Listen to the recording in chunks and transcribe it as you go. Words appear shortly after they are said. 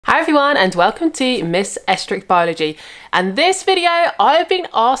Hi everyone and welcome to Miss Estruch Biology, and this video I've been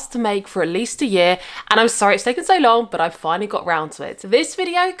asked to make for at least a year, and I'm sorry it's taken so long, but I've finally got round to it. This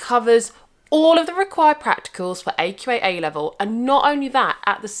video covers all of the required practicals for AQA A-level, and not only that,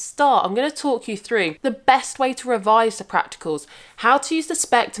 at the start I'm going to talk you through the best way to revise the practicals, how to use the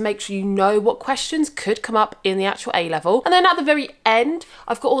spec to make sure you know what questions could come up in the actual A-level, and then at the very end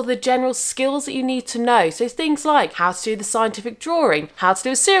I've got all the general skills that you need to know, so things like how to do the scientific drawing, how to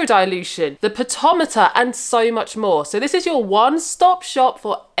do a serial dilution, the potometer, and so much more. So this is your one-stop shop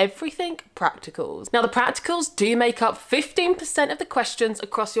for everything practicals. Now the practicals do make up 15% of the questions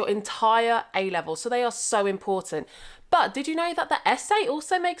across your entire A-level, so they are so important. But did you know that the essay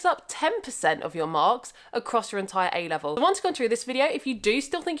also makes up 10% of your marks across your entire A-level? So once you've gone through this video, if you do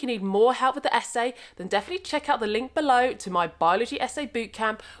still think you need more help with the essay, then definitely check out the link below to my biology essay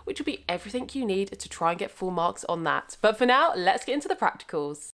bootcamp, which will be everything you need to try and get full marks on that. But for now, let's get into the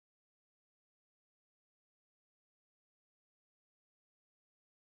practicals.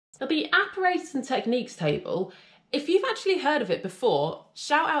 Now the apparatus and techniques table, if you've actually heard of it before,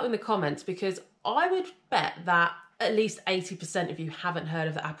 shout out in the comments, because I would bet that at least 80% of you haven't heard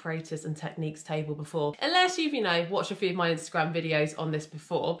of the apparatus and techniques table before, unless you've, watched a few of my Instagram videos on this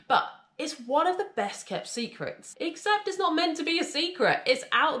before. But it's one of the best kept secrets, except it's not meant to be a secret. It's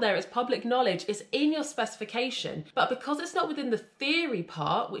out there, it's public knowledge, it's in your specification. But because it's not within the theory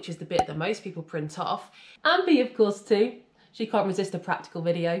part, which is the bit that most people print off, and me of course too, she can't resist a practical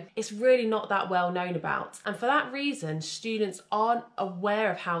video, it's really not that well known about. And for that reason, students aren't aware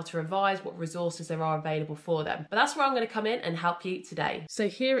of how to revise, what resources there are available for them. But that's where I'm going to come in and help you today. So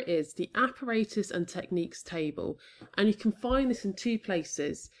here it is, the apparatus and techniques table. And you can find this in two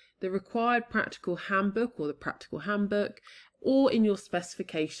places, the required practical handbook or the practical handbook, or in your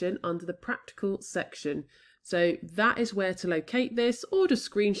specification under the practical section. So that is where to locate this, or just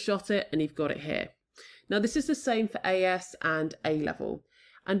screenshot it and you've got it here. Now this is the same for AS and A-level,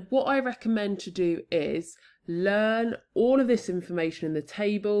 and what I recommend to do is learn all of this information in the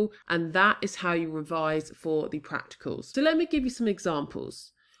table, and that is how you revise for the practicals. So let me give you some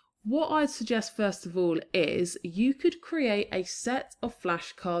examples. What I'd suggest first of all is you could create a set of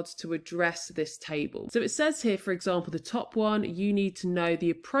flashcards to address this table. So it says here, for example, the top one, you need to know the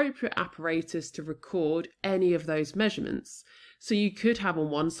appropriate apparatus to record any of those measurements. So you could have on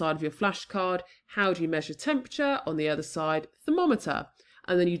one side of your flashcard, how do you measure temperature? On the other side, thermometer.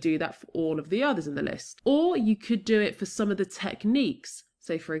 And then you do that for all of the others in the list. Or you could do it for some of the techniques.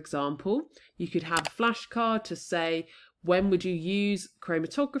 So for example, you could have a flashcard to say, when would you use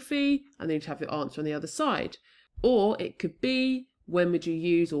chromatography? And then you'd have your answer on the other side. Or it could be, when would you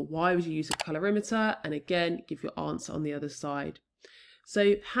use or why would you use a colorimeter? And again, give your answer on the other side.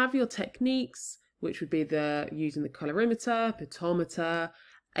 So have your techniques, which would be using the colorimeter, potometer,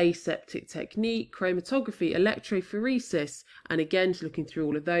 aseptic technique, chromatography, electrophoresis, and again, just looking through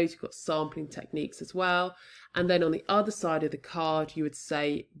all of those, you've got sampling techniques as well. And then on the other side of the card, you would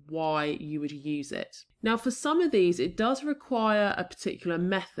say why you would use it. Now, for some of these, it does require a particular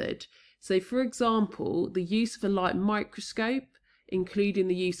method. So for example, the use of a light microscope, including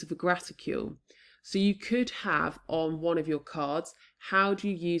the use of a graticule. So you could have on one of your cards, how do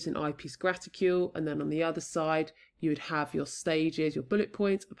you use an eyepiece graticule? And then on the other side, you would have your stages, your bullet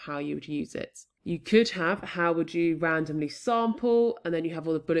points of how you would use it. You could have, how would you randomly sample? And then you have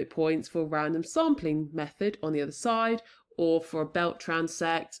all the bullet points for random sampling method on the other side, or for a belt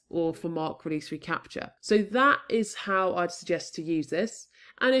transect, or for mark release recapture. So that is how I'd suggest to use this.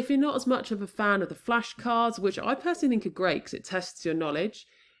 And if you're not as much of a fan of the flashcards, which I personally think are great because it tests your knowledge,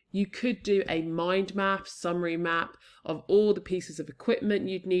 you could do a mind map, summary map of all the pieces of equipment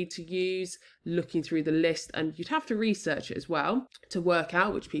you'd need to use, looking through the list, and you'd have to research it as well to work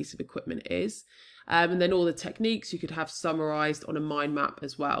out which piece of equipment it is. And then all the techniques you could have summarised on a mind map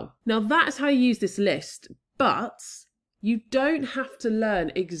as well. Now that is how you use this list, but you don't have to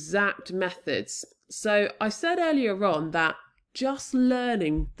learn exact methods. So I said earlier on that just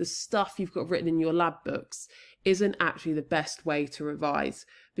learning the stuff you've got written in your lab books isn't actually the best way to revise,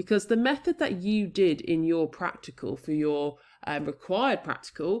 because the method that you did in your practical for your required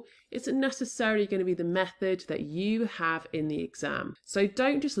practical isn't necessarily going to be the method that you have in the exam. So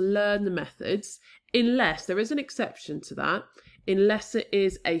don't just learn the methods, unless there is an exception to that, unless it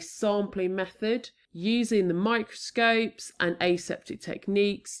is a sampling method using the microscopes and aseptic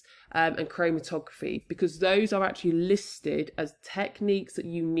techniques and chromatography, because those are actually listed as techniques that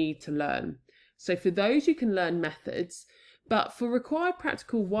you need to learn. So for those you can learn methods, but for required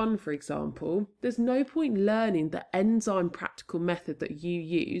practical 1, for example, there's no point learning the enzyme practical method that you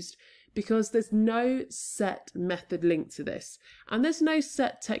used, because there's no set method linked to this, and there's no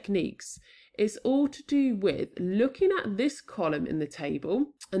set techniques. It's all to do with looking at this column in the table,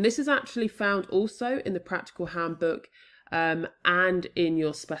 and this is actually found also in the practical handbook and in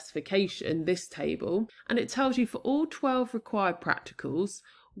your specification, this table, and it tells you for all 12 required practicals,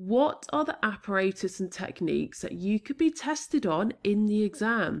 what are the apparatus and techniques that you could be tested on in the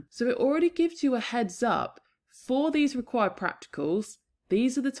exam. So it already gives you a heads up for these required practicals.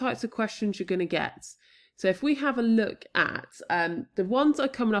 These are the types of questions you're going to get. So if we have a look at the ones that are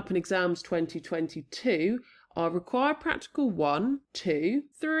coming up in exams 2022 are required practical 1, 2,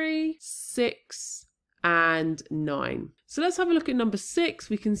 3, 6 and 9. So let's have a look at number 6.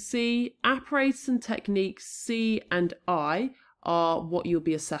 We can see apparatus and techniques C and I are what you'll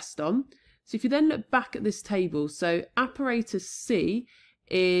be assessed on. So if you then look back at this table, so apparatus C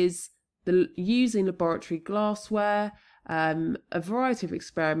is using laboratory glassware, a variety of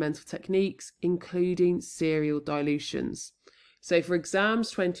experimental techniques, including serial dilutions. So for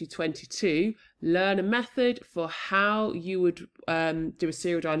exams 2022, learn a method for how you would do a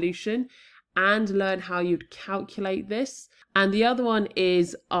serial dilution and learn how you'd calculate this. And the other one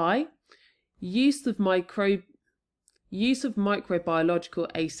is I, use of microbiological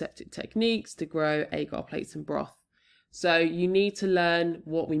aseptic techniques to grow agar plates and broth. So you need to learn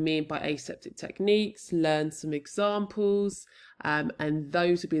what we mean by aseptic techniques, learn some examples, and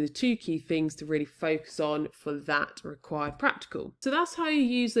those would be the two key things to really focus on for that required practical. So that's how you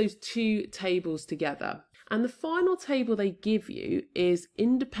use those two tables together. And the final table they give you is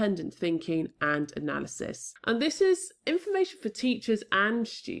independent thinking and analysis. And this is information for teachers and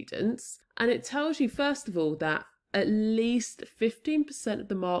students. And it tells you, first of all, that at least 15% of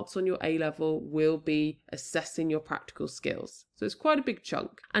the marks on your A-level will be assessing your practical skills. So it's quite a big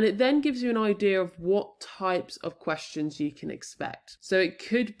chunk. And it then gives you an idea of what types of questions you can expect. So it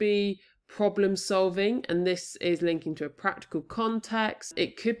could be problem solving, and this is linking to a practical context.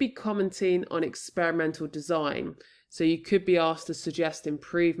 It could be commenting on experimental design. So you could be asked to suggest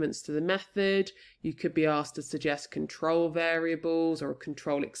improvements to the method. You could be asked to suggest control variables or a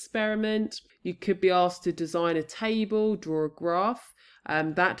control experiment. You could be asked to design a table, draw a graph.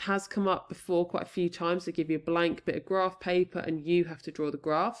 That has come up before quite a few times. They give you a blank bit of graph paper and you have to draw the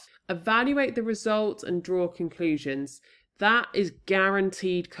graph. Evaluate the results and draw conclusions. That is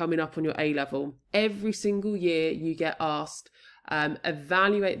guaranteed coming up on your A-level. Every single year you get asked,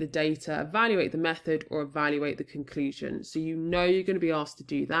 evaluate the data, evaluate the method, or evaluate the conclusion. So you know you're going to be asked to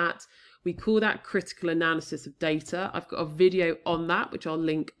do that. We call that critical analysis of data. I've got a video on that, which I'll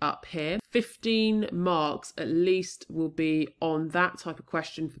link up here. 15 marks at least will be on that type of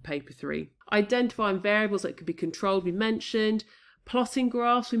question for paper 3. Identifying variables that could be controlled, we mentioned. Plotting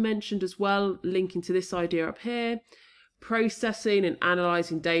graphs, we mentioned as well, linking to this idea up here. Processing and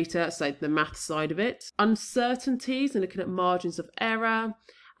analysing data, so the math side of it. Uncertainties and looking at margins of error.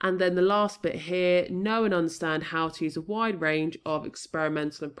 And then the last bit here, know and understand how to use a wide range of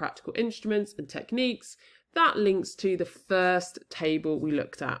experimental and practical instruments and techniques. That links to the first table we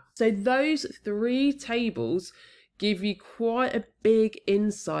looked at. So those 3 tables give you quite a big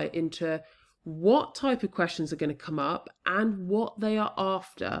insight into what type of questions are going to come up and what they are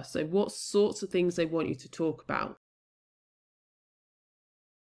after. So what sorts of things they want you to talk about.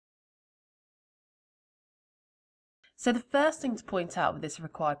 So the first thing to point out with this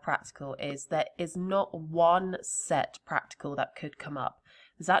required practical is there is not one set practical that could come up.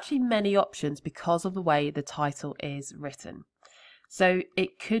 There's actually many options because of the way the title is written. So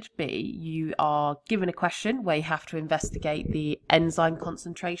it could be you are given a question where you have to investigate the enzyme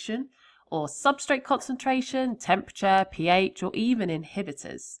concentration or substrate concentration, temperature, pH, or even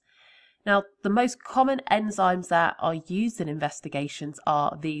inhibitors. Now, the most common enzymes that are used in investigations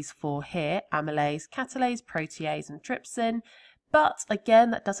are these 4 here: amylase, catalase, protease, and trypsin. But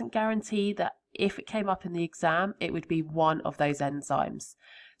again, that doesn't guarantee that if it came up in the exam, it would be one of those enzymes.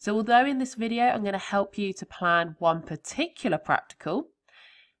 So although in this video, I'm going to help you to plan one particular practical,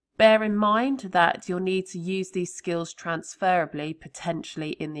 bear in mind that you'll need to use these skills transferably,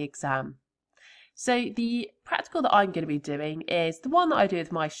 potentially in the exam. So the practical that I'm going to be doing is the one that I do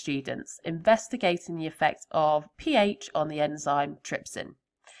with my students, investigating the effect of pH on the enzyme trypsin.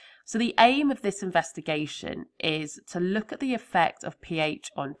 So the aim of this investigation is to look at the effect of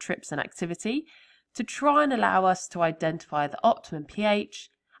pH on trypsin activity to try and allow us to identify the optimum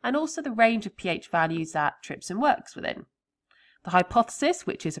pH and also the range of pH values that trypsin works within. The hypothesis,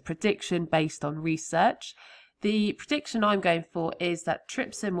 which is a prediction based on research, the prediction I'm going for is that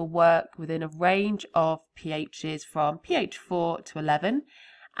trypsin will work within a range of pHs from pH 4 to 11,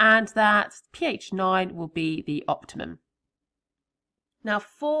 and that pH 9 will be the optimum. Now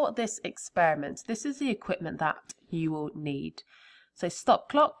for this experiment, this is the equipment that you will need. So stop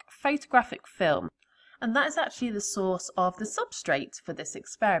clock, photographic film, and that is actually the source of the substrate for this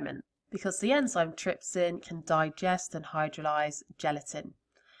experiment because the enzyme trypsin can digest and hydrolyze gelatin.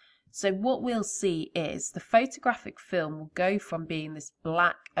 So what we'll see is the photographic film will go from being this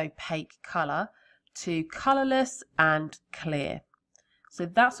black opaque colour to colourless and clear. So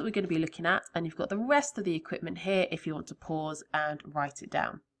that's what we're going to be looking at, and you've got the rest of the equipment here if you want to pause and write it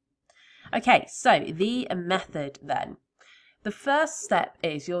down. Okay, so the method then. The first step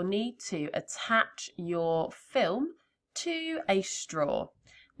is you'll need to attach your film to a straw.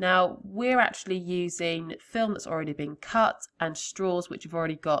 Now we're actually using film that's already been cut and straws which have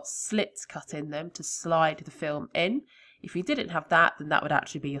already got slits cut in them to slide the film in. If you didn't have that, then that would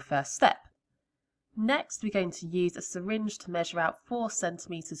actually be your first step. Next, we're going to use a syringe to measure out 4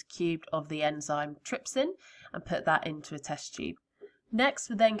 centimetres cubed of the enzyme trypsin and put that into a test tube. Next,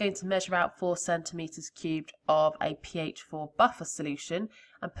 we're then going to measure out 4 centimetres cubed of a pH 4 buffer solution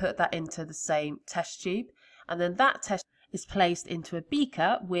and put that into the same test tube. And then that test is placed into a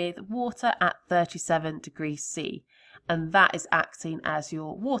beaker with water at 37 degrees C, and that is acting as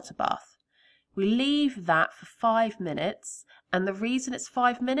your water bath. We leave that for 5 minutes, and the reason it's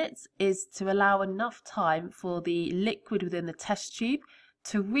 5 minutes is to allow enough time for the liquid within the test tube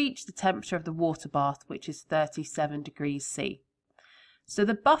to reach the temperature of the water bath, which is 37 degrees C. So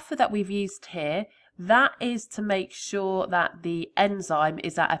the buffer that we've used here, that is to make sure that the enzyme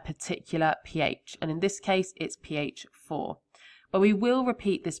is at a particular pH, and in this case it's pH 4. But we will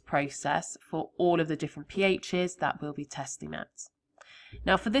repeat this process for all of the different pHs that we'll be testing at.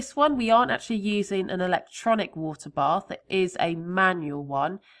 Now for this one, we aren't actually using an electronic water bath, it is a manual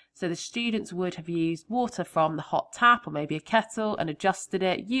one. So the students would have used water from the hot tap or maybe a kettle and adjusted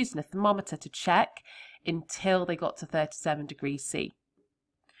it using a thermometer to check until they got to 37 degrees C.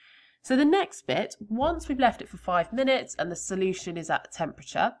 So the next bit, once we've left it for 5 minutes and the solution is at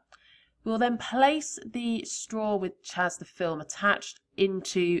temperature, we'll then place the straw which has the film attached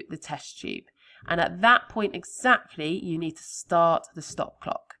into the test tube. And at that point exactly, you need to start the stop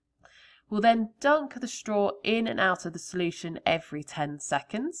clock. We'll then dunk the straw in and out of the solution every 10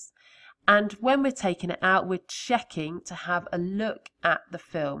 seconds. And when we're taking it out, we're checking to have a look at the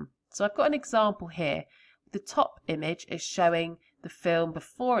film. So I've got an example here. The top image is showing the film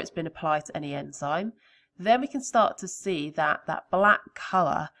before it's been applied to any enzyme. Then we can start to see that that black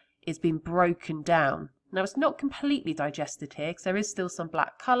colour is being broken down. Now it's not completely digested here because there is still some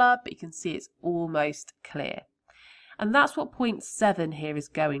black colour, but you can see it's almost clear. And that's what point 7 here is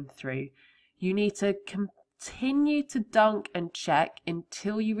going through. You need to continue to dunk and check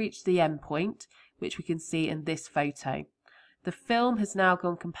until you reach the end point, which we can see in this photo. The film has now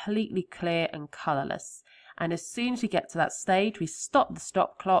gone completely clear and colourless. And as soon as we get to that stage, we stop the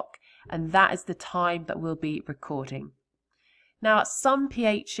stop clock, and that is the time that we'll be recording. Now at some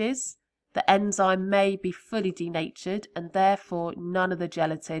pHs, the enzyme may be fully denatured and therefore none of the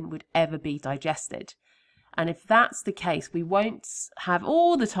gelatin would ever be digested. And if that's the case, we won't have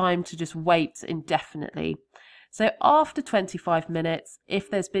all the time to just wait indefinitely. So after 25 minutes, if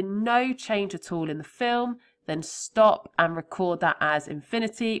there's been no change at all in the film, then stop and record that as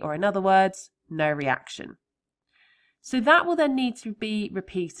infinity, or in other words, no reaction. So that will then need to be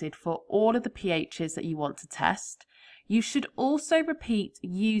repeated for all of the pHs that you want to test. You should also repeat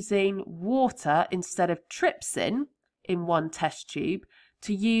using water instead of trypsin in one test tube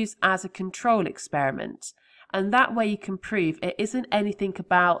to use as a control experiment. And that way you can prove it isn't anything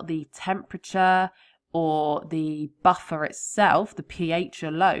about the temperature or the buffer itself, the pH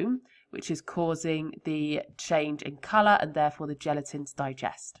alone, which is causing the change in colour and therefore the gelatin to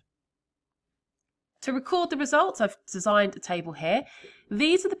digest. To record the results, I've designed a table here.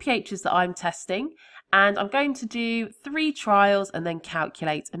 These are the pHs that I'm testing, and I'm going to do 3 trials and then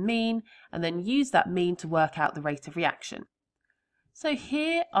calculate a mean, and then use that mean to work out the rate of reaction. So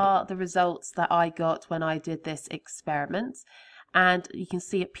here are the results that I got when I did this experiment, and you can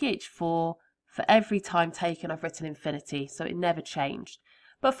see at pH 4, for every time taken I've written infinity, so it never changed.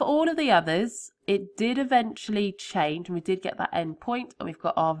 But for all of the others, it did eventually change, and we did get that end point, and we've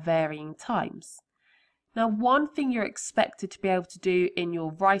got our varying times. Now, one thing you're expected to be able to do in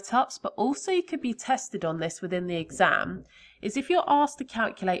your write-ups, but also you could be tested on this within the exam, is if you're asked to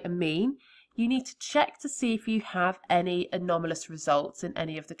calculate a mean, you need to check to see if you have any anomalous results in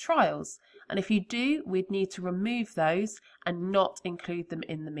any of the trials. And if you do, we'd need to remove those and not include them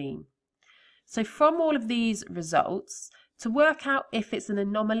in the mean. So from all of these results, to work out if it's an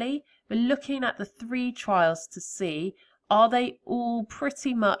anomaly, we're looking at the 3 trials to see, are they all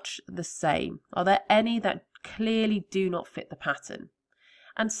pretty much the same? Are there any that clearly do not fit the pattern?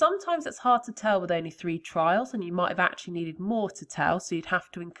 And sometimes it's hard to tell with only 3 trials, and you might have actually needed more to tell, so you'd have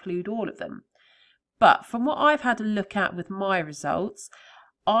to include all of them. But from what I've had a look at with my results,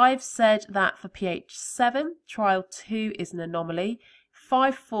 I've said that for pH 7, trial 2 is an anomaly.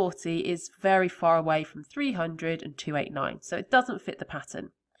 540 is very far away from 300 and 289, so it doesn't fit the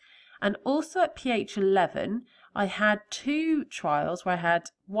pattern. And also at pH 11, I had 2 trials where I had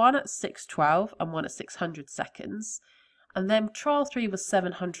one at 612 and one at 600 seconds. And then trial 3 was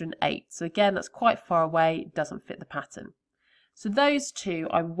 708. So again, that's quite far away, it doesn't fit the pattern. So those 2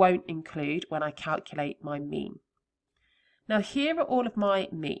 I won't include when I calculate my mean. Now here are all of my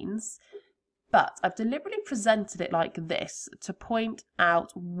means, but I've deliberately presented it like this to point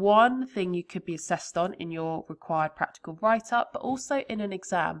out one thing you could be assessed on in your required practical write-up, but also in an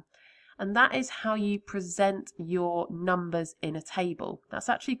exam. And that is how you present your numbers in a table. That's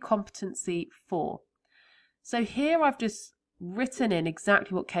actually competency 4. So here I've just written in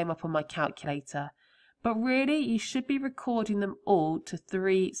exactly what came up on my calculator, but really you should be recording them all to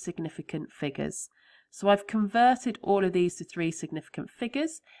 3 significant figures. So I've converted all of these to 3 significant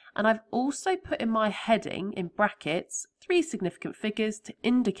figures, and I've also put in my heading in brackets 3 significant figures to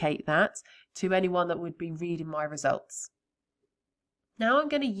indicate that to anyone that would be reading my results. Now I'm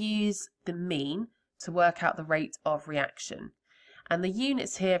going to use the mean to work out the rate of reaction. And the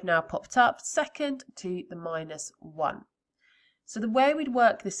units here have now popped up, second to the -1. So the way we'd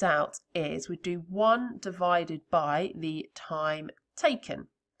work this out is we'd do 1 divided by the time taken.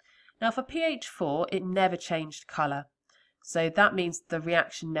 Now for pH 4, it never changed colour. So that means the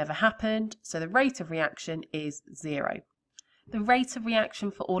reaction never happened, so the rate of reaction is 0. The rate of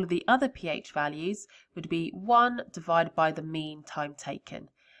reaction for all of the other pH values would be 1 divided by the mean time taken.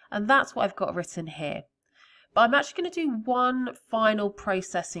 And that's what I've got written here. But I'm actually going to do one final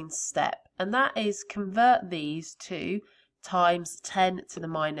processing step, and that is convert these to times 10 to the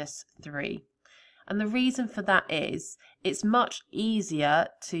 -3. And the reason for that is it's much easier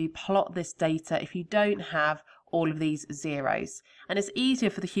to plot this data if you don't have all of these zeros. And it's easier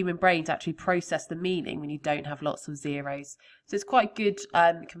for the human brain to actually process the meaning when you don't have lots of zeros. So it's quite good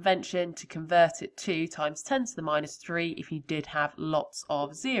convention to convert it to times 10 to the -3 if you did have lots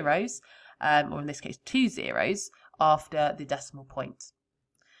of zeros, or in this case 2 zeros, after the decimal point.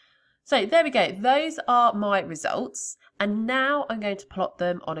 So there we go, those are my results, and now I'm going to plot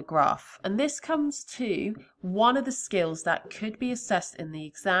them on a graph. And this comes to one of the skills that could be assessed in the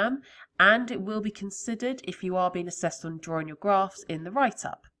exam, and it will be considered if you are being assessed on drawing your graphs in the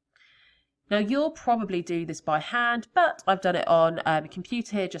write-up. Now you'll probably do this by hand, but I've done it on a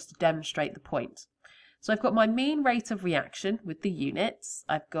computer here just to demonstrate the point. So I've got my mean rate of reaction with the units,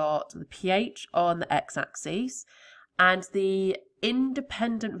 I've got the pH on the x-axis, and the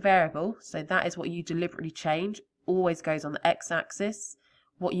independent variable, so that is what you deliberately change, always goes on the x-axis.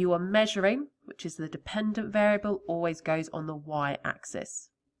 What you are measuring, which is the dependent variable, always goes on the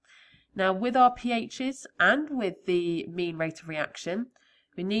y-axis. Now with our pHs and with the mean rate of reaction,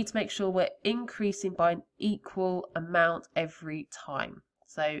 we need to make sure we're increasing by an equal amount every time.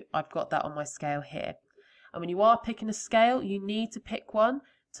 So I've got that on my scale here. And when you are picking a scale, you need to pick one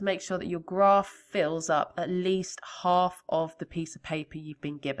to make sure that your graph fills up at least half of the piece of paper you've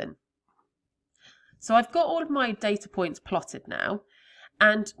been given. So I've got all of my data points plotted now,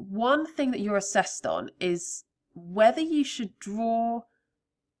 and one thing that you're assessed on is whether you should draw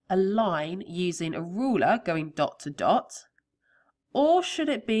a line using a ruler going dot to dot, or should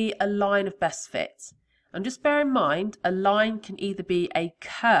it be a line of best fit. And just bear in mind, a line can either be a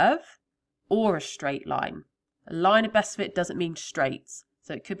curve or a straight line. A line of best fit doesn't mean straight.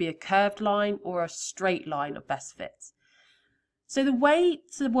 So it could be a curved line or a straight line of best fit. So the way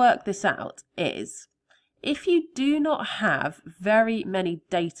to work this out is, if you do not have very many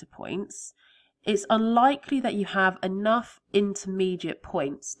data points, it's unlikely that you have enough intermediate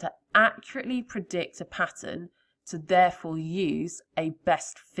points to accurately predict a pattern to therefore use a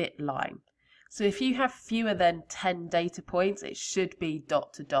best fit line. So if you have fewer than 10 data points, it should be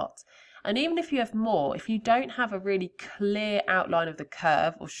dot to dot. And even if you have more, if you don't have a really clear outline of the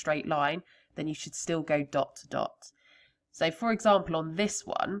curve or straight line, then you should still go dot to dot. So for example, on this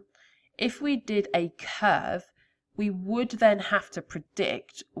one, if we did a curve, we would then have to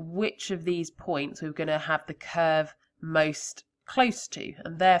predict which of these points we were going to have the curve most close to,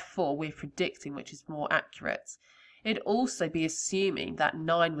 and therefore we're predicting which is more accurate. It'd also be assuming that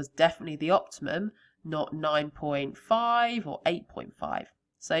 9 was definitely the optimum, not 9.5 or 8.5.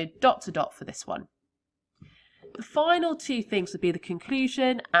 So dot to dot for this one. The final 2 things would be the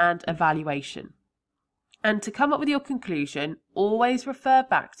conclusion and evaluation. And to come up with your conclusion, always refer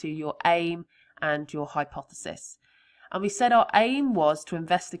back to your aim and your hypothesis. And we said our aim was to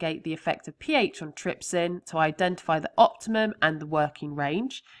investigate the effect of pH on trypsin to identify the optimum and the working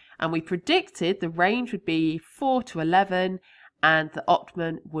range. And we predicted the range would be 4 to 11 and the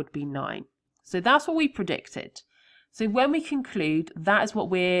optimum would be 9. So that's what we predicted. So when we conclude, that is what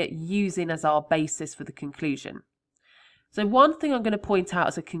we're using as our basis for the conclusion. So one thing I'm going to point out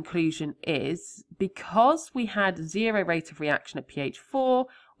as a conclusion is, because we had 0 rate of reaction at pH 4,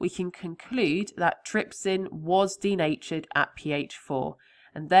 we can conclude that trypsin was denatured at pH 4,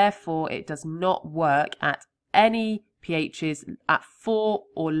 and therefore it does not work at any pHs at 4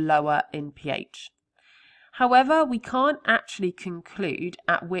 or lower in pH. However, we can't actually conclude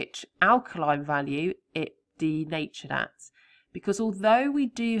at which alkaline value it denatured at, because although we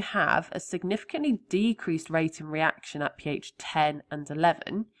do have a significantly decreased rate in reaction at pH 10 and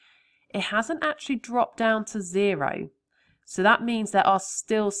 11, it hasn't actually dropped down to 0. So that means there are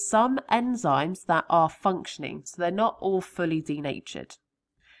still some enzymes that are functioning, so they're not all fully denatured.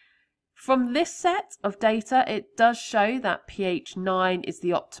 From this set of data, it does show that pH 9 is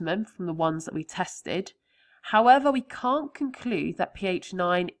the optimum from the ones that we tested. However, we can't conclude that pH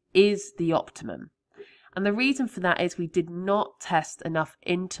 9 is the optimum. And the reason for that is we did not test enough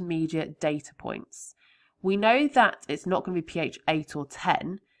intermediate data points. We know that it's not going to be pH 8 or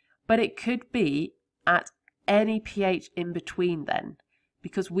 10, but it could be at any pH in between then,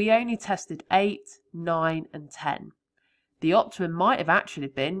 because we only tested 8, 9 and 10. The optimum might have actually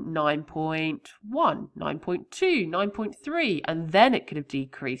been 9.1, 9.2, 9.3, and then it could have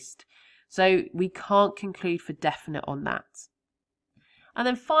decreased. So we can't conclude for definite on that. And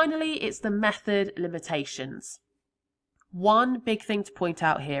then finally, it's the method limitations. One big thing to point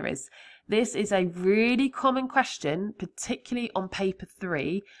out here is this is a really common question, particularly on paper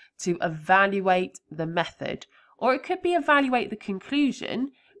 3, to evaluate the method, or it could be evaluate the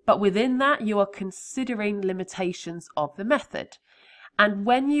conclusion, but within that you are considering limitations of the method. And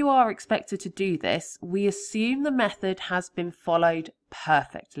when you are expected to do this, we assume the method has been followed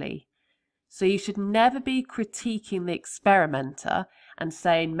perfectly. So you should never be critiquing the experimenter and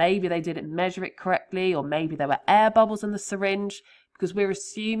saying maybe they didn't measure it correctly, or maybe there were air bubbles in the syringe, because we're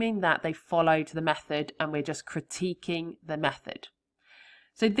assuming that they followed the method and we're just critiquing the method.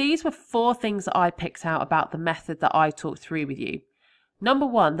 So these were 4 things that I picked out about the method that I talked through with you. Number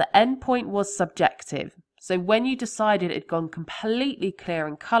 1, the endpoint was subjective. So when you decided it had gone completely clear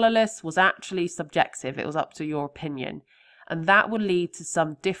and colourless was actually subjective. It was up to your opinion. And that will lead to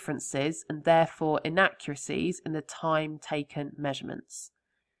some differences and therefore inaccuracies in the time taken measurements.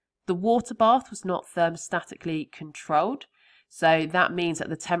 The water bath was not thermostatically controlled, so that means that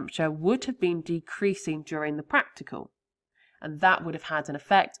the temperature would have been decreasing during the practical, and that would have had an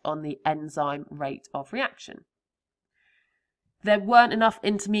effect on the enzyme rate of reaction. There weren't enough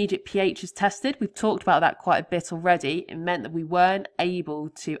intermediate pHs tested. We've talked about that quite a bit already. It meant that we weren't able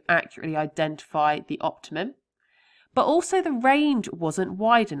to accurately identify the optimum. But also the range wasn't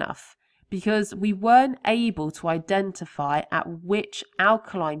wide enough, because we weren't able to identify at which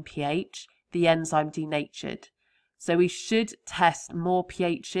alkaline pH the enzyme denatured. So we should test more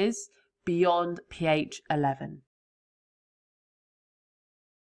pHs beyond pH 11.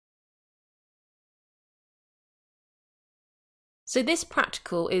 So this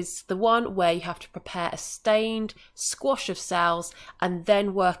practical is the one where you have to prepare a stained squash of cells and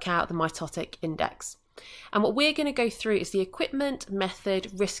then work out the mitotic index. And what we're going to go through is the equipment,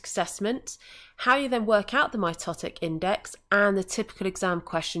 method, risk assessment, how you then work out the mitotic index, and the typical exam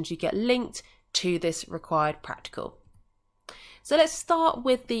questions you get linked to this required practical. So let's start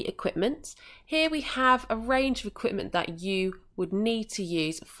with the equipment. Here we have a range of equipment that you would need to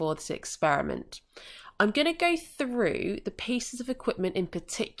use for this experiment. I'm going to go through the pieces of equipment in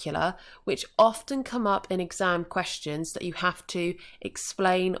particular which often come up in exam questions that you have to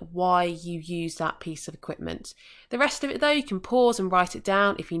explain why you use that piece of equipment. The rest of it though, you can pause and write it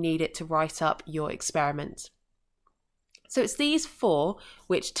down if you need it to write up your experiment. So it's these 4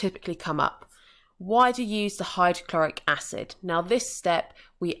 which typically come up. Why do you use the hydrochloric acid? Now this step,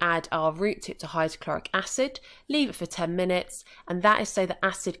 we add our root tip to hydrochloric acid, leave it for 10 minutes, and that is so the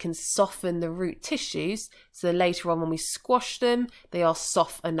acid can soften the root tissues, so that later on when we squash them, they are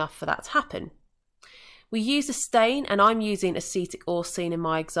soft enough for that to happen. We use a stain, and I'm using acetic orsine in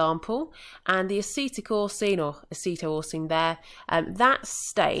my example, and the acetic orsine, or acetoarsine there, that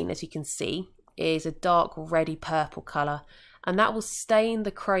stain, as you can see, is a dark reddy purple colour, and that will stain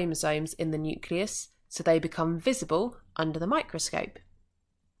the chromosomes in the nucleus so they become visible under the microscope.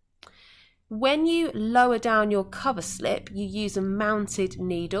 When you lower down your cover slip, you use a mounted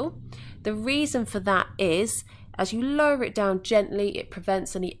needle. The reason for that is As you lower it down gently, it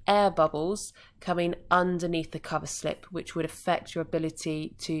prevents any air bubbles coming underneath the cover slip, which would affect your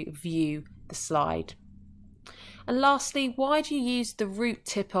ability to view the slide. And lastly, why do you use the root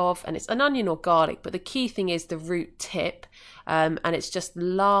tip of, and it's an onion or garlic, but the key thing is the root tip, and it's just the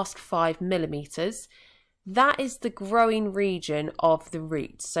last 5 millimeters. That is the growing region of the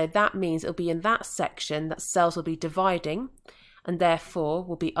root. So that means it'll be in that section that cells will be dividing and therefore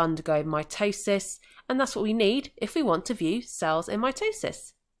will be undergoing mitosis. And that's what we need if we want to view cells in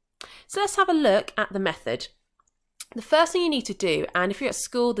mitosis. So let's have a look at the method. The first thing you need to do, and if you're at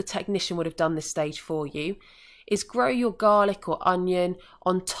school, the technician would have done this stage for you, is grow your garlic or onion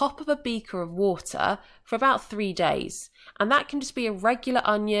on top of a beaker of water for about 3 days. And that can just be a regular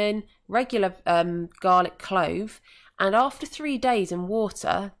onion, regular garlic clove. And after 3 days in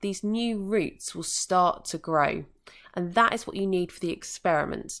water, these new roots will start to grow. And that is what you need for the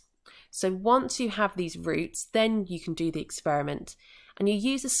experiment. So once you have these roots, then you can do the experiment. And you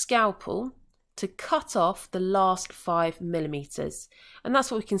use a scalpel to cut off the last 5 millimeters. And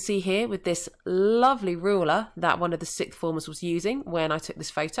that's what we can see here with this lovely ruler that one of the 6th formers was using when I took this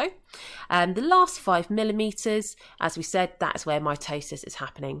photo. And the last 5 millimeters, as we said, that's where mitosis is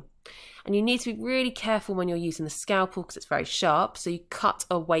happening. And you need to be really careful when you're using the scalpel because it's very sharp, so you cut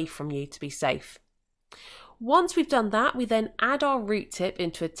away from you to be safe. Once we've done that, we then add our root tip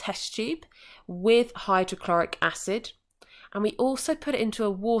into a test tube with hydrochloric acid. And we also put it into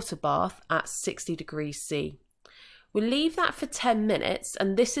a water bath at 60 degrees C. We'll leave that for 10 minutes,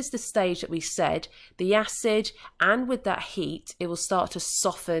 and this is the stage that we said, the acid, and with that heat, it will start to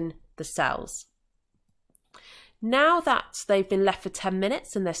soften the cells. Now that they've been left for 10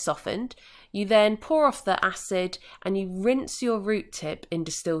 minutes and they're softened, you then pour off the acid and you rinse your root tip in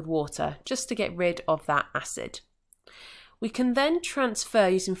distilled water, just to get rid of that acid. We can then transfer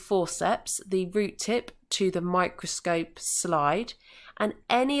using forceps the root tip to the microscope slide, and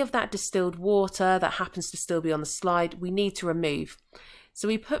any of that distilled water that happens to still be on the slide we need to remove. So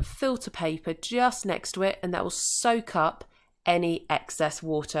we put filter paper just next to it, and that will soak up any excess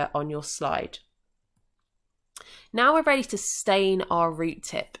water on your slide. Now we're ready to stain our root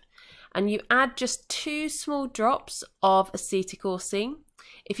tip, and you add just 2 small drops of acetylcholine.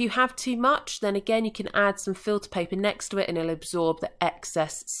 If you have too much, then again you can add some filter paper next to it and it'll absorb the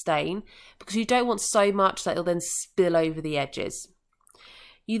excess stain, because you don't want so much that it'll then spill over the edges.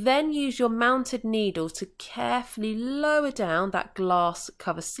 You then use your mounted needle to carefully lower down that glass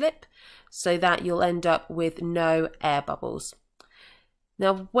cover slip so that you'll end up with no air bubbles.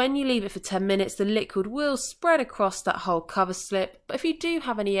 Now, when you leave it for 10 minutes, the liquid will spread across that whole cover slip, but if you do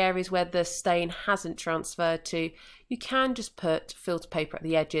have any areas where the stain hasn't transferred to, you can just put filter paper at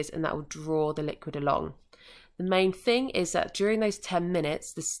the edges and that will draw the liquid along. The main thing is that during those 10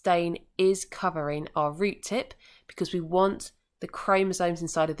 minutes, the stain is covering our root tip because we want the chromosomes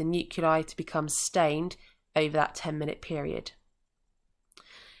inside of the nuclei to become stained over that 10-minute period.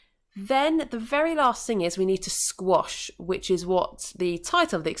 Then the very last thing is we need to squash, which is what the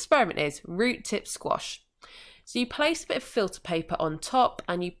title of the experiment is, root tip squash. So you place a bit of filter paper on top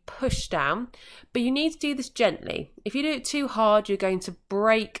and you push down, but you need to do this gently. If you do it too hard, you're going to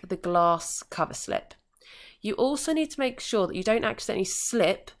break the glass cover slip. You also need to make sure that you don't accidentally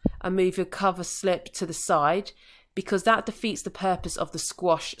slip and move your cover slip to the side, because that defeats the purpose of the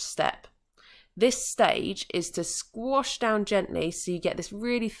squash step. This stage is to squash down gently so you get this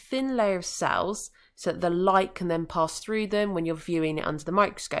really thin layer of cells so that the light can then pass through them when you're viewing it under the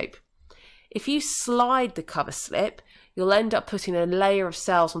microscope. If you slide the cover slip, you'll end up putting a layer of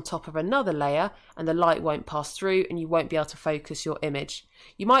cells on top of another layer and the light won't pass through and you won't be able to focus your image.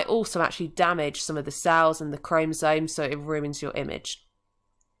 You might also actually damage some of the cells and the chromosomes so it ruins your image.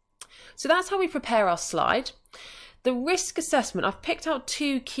 So that's how we prepare our slide. The risk assessment, I've picked out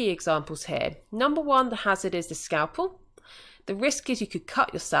 2 key examples here. Number 1, the hazard is the scalpel. The risk is you could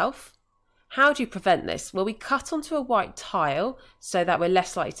cut yourself. How do you prevent this? Well, we cut onto a white tile so that we're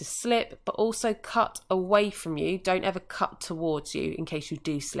less likely to slip, but also cut away from you. Don't ever cut towards you in case you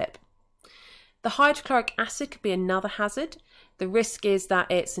do slip. The hydrochloric acid could be another hazard. The risk is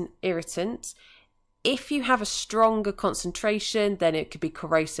that it's an irritant. If you have a stronger concentration, then it could be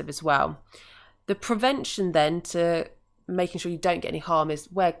corrosive as well. The prevention then to making sure you don't get any harm is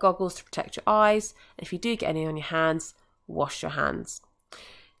wear goggles to protect your eyes. If you do get any on your hands, wash your hands.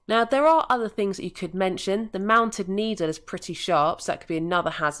 Now, there are other things that you could mention. The mounted needle is pretty sharp, so that could be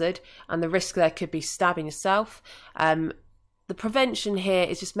another hazard, and the risk there could be stabbing yourself. The prevention here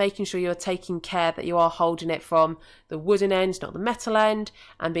is just making sure you're taking care that you are holding it from the wooden end, not the metal end,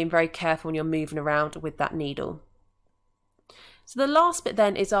 and being very careful when you're moving around with that needle. So the last bit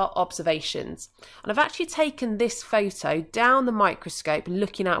then is our observations. And I've actually taken this photo down the microscope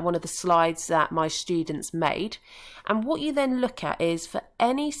looking at one of the slides that my students made. And what you then look at is for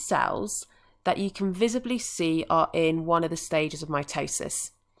any cells that you can visibly see are in one of the stages of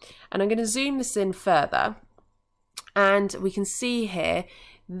mitosis. And I'm going to zoom this in further. And we can see here,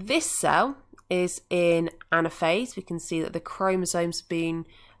 this cell is in anaphase. We can see that the chromosomes have been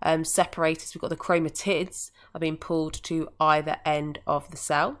separated. So we've got the chromatids are being pulled to either end of the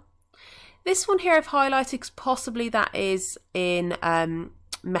cell. This one here I've highlighted because possibly that is in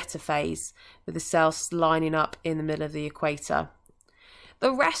metaphase, with the cells lining up in the middle of the equator.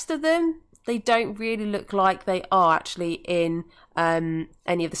 The rest of them, they don't really look like they are actually in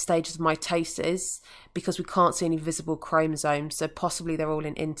any of the stages of mitosis, because we can't see any visible chromosomes, so possibly they're all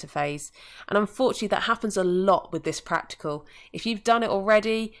in interphase. And unfortunately that happens a lot with this practical. If you've done it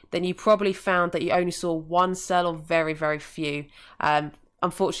already, then you probably found that you only saw one cell or very, very few.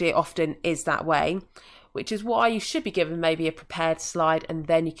 Unfortunately it often is that way, which is why you should be given maybe a prepared slide, and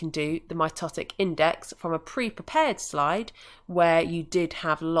then you can do the mitotic index from a pre-prepared slide where you did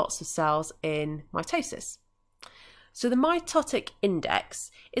have lots of cells in mitosis. So the mitotic index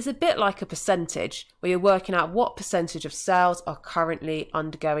is a bit like a percentage, where you're working out what percentage of cells are currently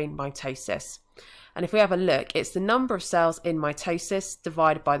undergoing mitosis. And if we have a look, it's the number of cells in mitosis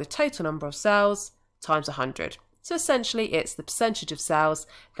divided by the total number of cells times 100. So essentially it's the percentage of cells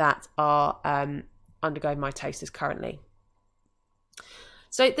that are undergoing mitosis currently.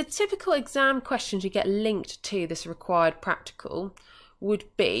 So the typical exam questions you get linked to this required practical would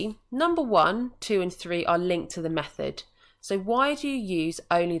be number 1, 2 and 3 are linked to the method. So why do you use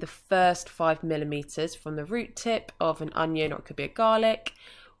only the first 5 millimeters from the root tip of an onion, or it could be a garlic?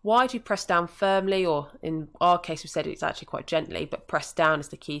 Why do you press down firmly, or in our case we said it's actually quite gently, but press down is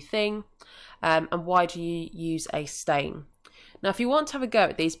the key thing. And why do you use a stain? Now if you want to have a go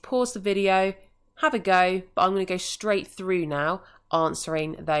at these, pause the video, have a go, but I'm going to go straight through now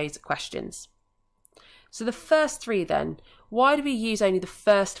answering those questions. So the first 3 then, why do we use only the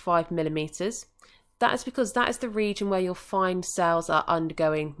first 5 millimeters? That is because that is the region where you'll find cells are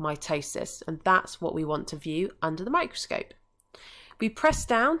undergoing mitosis, and that's what we want to view under the microscope. We press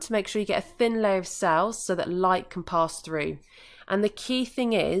down to make sure you get a thin layer of cells so that light can pass through. And the key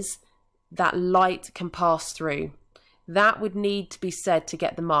thing is that light can pass through. That would need to be said to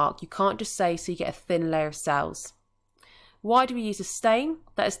get the mark. You can't just say so you get a thin layer of cells. Why do we use a stain?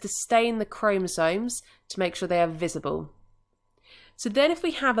 That is to stain the chromosomes to make sure they are visible. So then if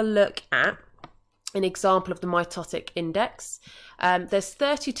we have a look at an example of the mitotic index, there's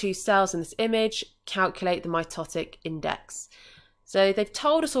 32 cells in this image. Calculate the mitotic index. So they've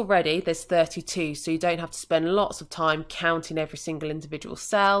told us already there's 32, so you don't have to spend lots of time counting every single individual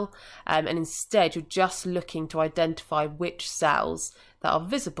cell, and instead you're just looking to identify which cells that are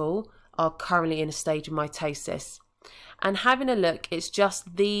visible are currently in a stage of mitosis. And having a look, it's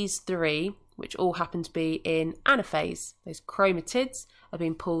just these 3 which all happen to be in anaphase. Those chromatids are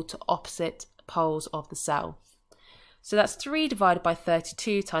being pulled to opposite poles of the cell. So that's 3 divided by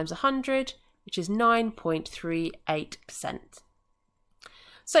 32 times 100, which is 9.38%.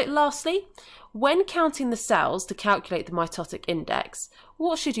 So lastly, when counting the cells to calculate the mitotic index,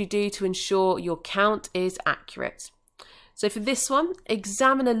 what should you do to ensure your count is accurate? So for this one,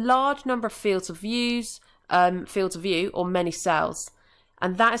 examine a large number of fields of view or many cells,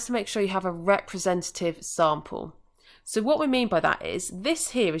 and that is to make sure you have a representative sample. So what we mean by that is,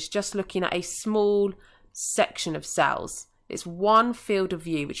 this here is just looking at a small section of cells. It's one field of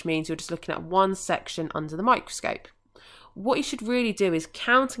view, which means you're just looking at one section under the microscope. What you should really do is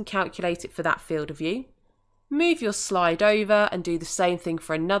count and calculate it for that field of view. Move your slide over and do the same thing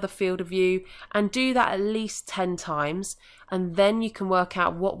for another field of view, and do that at least 10 times, and then you can work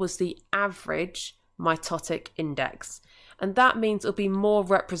out what was the average mitotic index. And that means it'll be more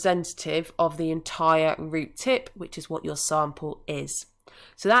representative of the entire root tip, which is what your sample is.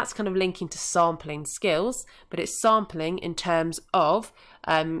 So that's kind of linking to sampling skills, but it's sampling in terms of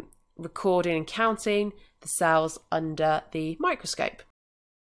recording and counting the cells under the microscope.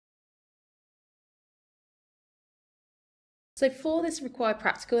 So for this required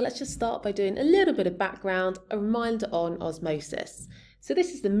practical, let's just start by doing a little bit of background, a reminder on osmosis. So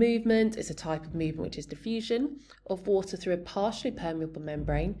this is the movement, it's a type of movement which is diffusion of water through a partially permeable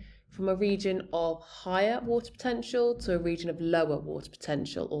membrane from a region of higher water potential to a region of lower water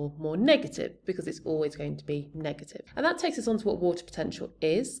potential, or more negative, because it's always going to be negative. And that takes us on to what water potential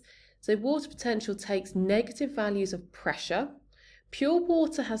is. So water potential takes negative values of pressure. Pure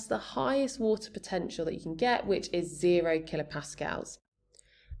water has the highest water potential that you can get, which is 0 kilopascals.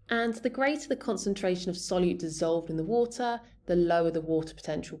 And the greater the concentration of solute dissolved in the water, the the lower the water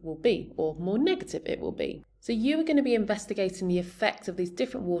potential will be, or more negative it will be. So you are going to be investigating the effect of these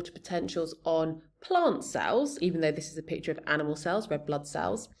different water potentials on plant cells, even though this is a picture of animal cells, red blood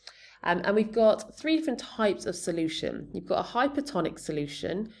cells. And we've got three different types of solution. You've got a hypertonic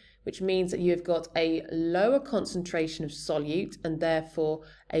solution, which means that you've got a lower concentration of solute and therefore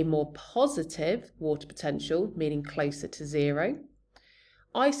a more positive water potential, meaning closer to zero.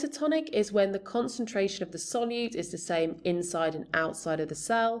 Isotonic is when the concentration of the solute is the same inside and outside of the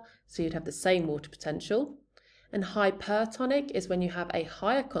cell, so you'd have the same water potential. And hypertonic is when you have a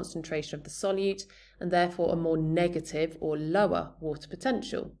higher concentration of the solute and therefore a more negative or lower water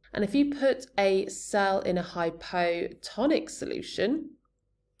potential. And if you put a cell in a hypotonic solution,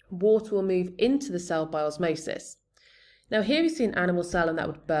 water will move into the cell by osmosis. Now here we see an animal cell and that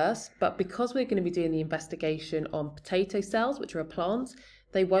would burst, but because we're going to be doing the investigation on potato cells, which are a plant,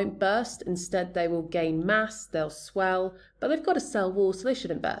 they won't burst. Instead, they will gain mass, they'll swell, but they've got a cell wall, so they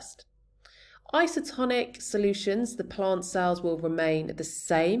shouldn't burst. Isotonic solutions, the plant cells will remain the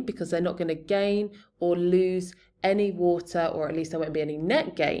same because they're not going to gain or lose any water, or at least there won't be any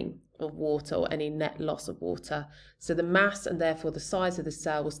net gain of water or any net loss of water. So the mass and therefore the size of the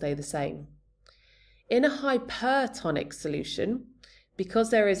cell will stay the same. In a hypertonic solution, because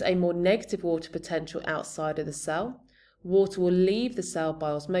there is a more negative water potential outside of the cell, water will leave the cell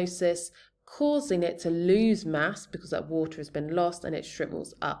by osmosis, causing it to lose mass because that water has been lost and it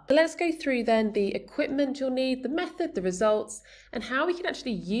shrivels up. So let's go through then the equipment you'll need, the method, the results, and how we can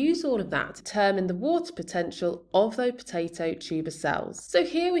actually use all of that to determine the water potential of those potato tuber cells. So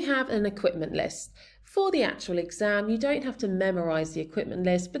here we have an equipment list. For the actual exam, you don't have to memorize the equipment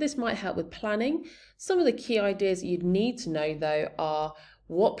list, but this might help with planning. Some of the key ideas that you'd need to know though are: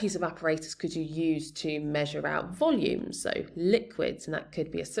 what piece of apparatus could you use to measure out volumes? So liquids, and that could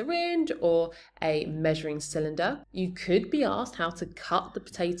be a syringe or a measuring cylinder. You could be asked how to cut the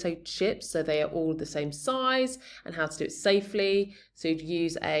potato chips so they are all the same size and how to do it safely. So you'd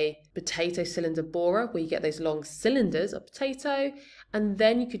use a potato cylinder borer where you get those long cylinders of potato, and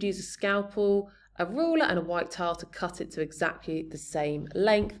then you could use a scalpel, a ruler and a white tile to cut it to exactly the same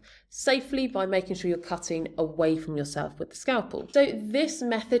length safely by making sure you're cutting away from yourself with the scalpel. So this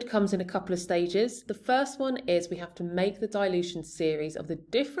method comes in a couple of stages. The first one is we have to make the dilution series of the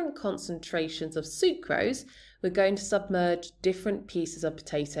different concentrations of sucrose we're going to submerge different pieces of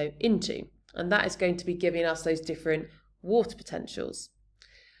potato into, and that is going to be giving us those different water potentials.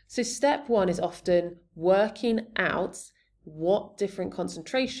 So step one is often working out what different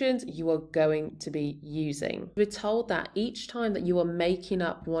concentrations you are going to be using. We're told that each time that you are making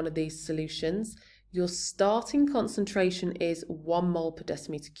up one of these solutions, your starting concentration is 1 mole per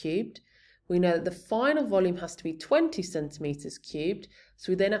decimeter cubed. We know that the final volume has to be 20 centimeters cubed,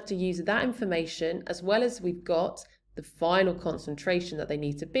 so we then have to use that information as well as we've got the final concentration that they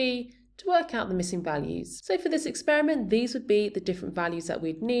need to be to work out the missing values. So for this experiment, these would be the different values that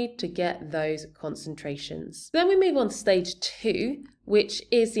we'd need to get those concentrations. Then we move on to stage 2, which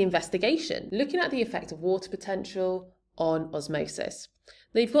is the investigation, looking at the effect of water potential on osmosis.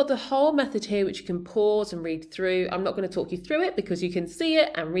 Now you've got the whole method here, which you can pause and read through. I'm not going to talk you through it because you can see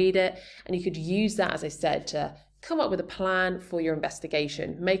it and read it, and you could use that, as I said, to come up with a plan for your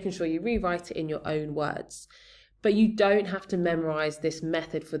investigation, making sure you rewrite it in your own words. But you don't have to memorize this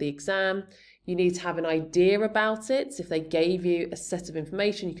method for the exam. You need to have an idea about it. So if they gave you a set of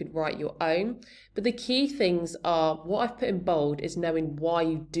information, you could write your own. But the key things are, what I've put in bold is knowing why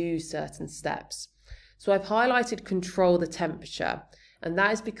you do certain steps. So I've highlighted control the temperature, and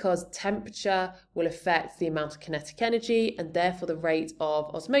that is because temperature will affect the amount of kinetic energy and therefore the rate of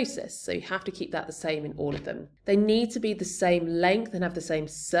osmosis. So you have to keep that the same in all of them. They need to be the same length and have the same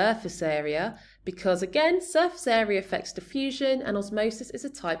surface area, because again, surface area affects diffusion and osmosis is a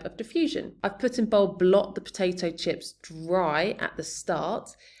type of diffusion. I've put in bold, blot the potato chips dry at the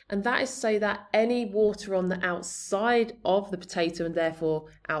start, and that is so that any water on the outside of the potato and therefore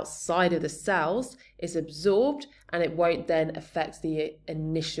outside of the cells is absorbed and it won't then affect the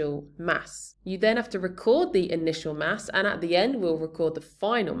initial mass. You then have to record the initial mass, and at the end we'll record the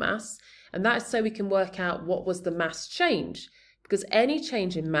final mass, and that is so we can work out what was the mass change, because any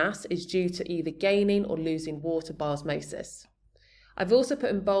change in mass is due to either gaining or losing water by osmosis. I've also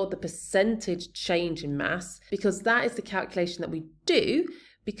put in bold the percentage change in mass, because that is the calculation that we do,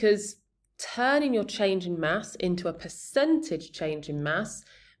 because turning your change in mass into a percentage change in mass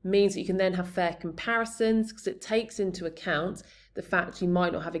means that you can then have fair comparisons, because it takes into account the fact you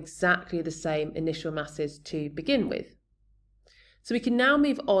might not have exactly the same initial masses to begin with. So we can now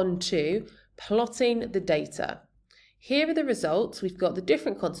move on to plotting the data. Here are the results. We've got the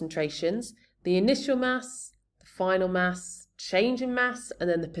different concentrations, the initial mass, the final mass, change in mass and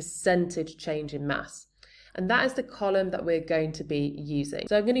then the percentage change in mass. And that is the column that we're going to be using.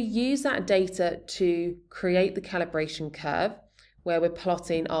 So I'm going to use that data to create the calibration curve where we're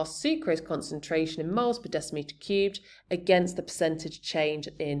plotting our sucrose concentration in moles per decimeter cubed against the percentage change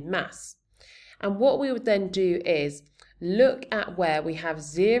in mass. And what we would then do is look at where we have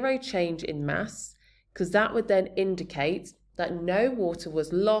zero change in mass, because that would then indicate that no water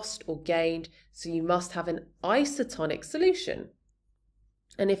was lost or gained, so you must have an isotonic solution.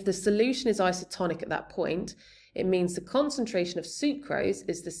 And if the solution is isotonic at that point, it means the concentration of sucrose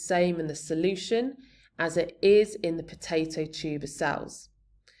is the same in the solution as it is in the potato tuber cells.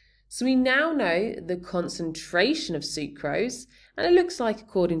 So we now know the concentration of sucrose, and it looks like,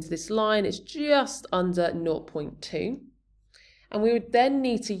 according to this line, it's just under 0.2. And we would then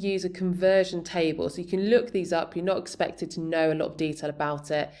need to use a conversion table. So you can look these up. You're not expected to know a lot of detail about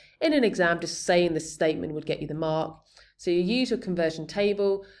it. In an exam, just saying this statement would get you the mark. So you use your conversion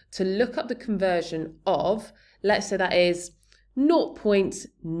table to look up the conversion of, let's say that is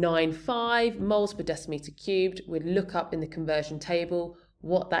 0.95 moles per decimeter cubed. We'd look up in the conversion table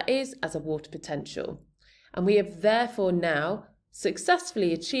what that is as a water potential. And we have therefore now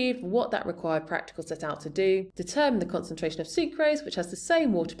successfully achieved what that required practical set out to do: determine the concentration of sucrose, which has the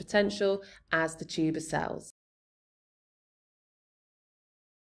same water potential as the tuber cells.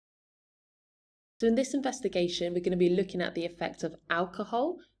 So in this investigation, we're going to be looking at the effect of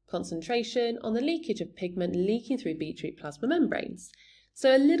alcohol concentration on the leakage of pigment leaking through beetroot plasma membranes.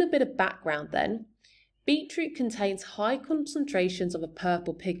 So a little bit of background then. Beetroot contains high concentrations of a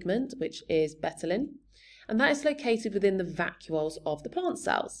purple pigment, which is betulin, and that is located within the vacuoles of the plant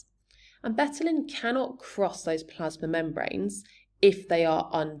cells. And betulin cannot cross those plasma membranes if they are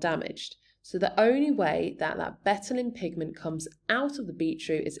undamaged. So the only way that that betulin pigment comes out of the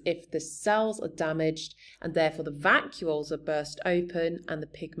beetroot is if the cells are damaged, and therefore the vacuoles are burst open and the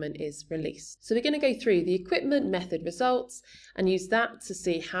pigment is released. So we're going to go through the equipment method results and use that to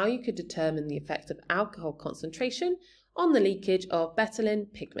see how you could determine the effect of alcohol concentration on the leakage of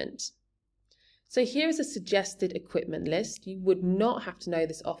betulin pigment. So here is a suggested equipment list. You would not have to know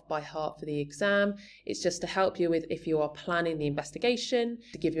this off by heart for the exam. It's just to help you with if you are planning the investigation,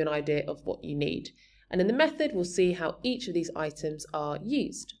 to give you an idea of what you need. And in the method, we'll see how each of these items are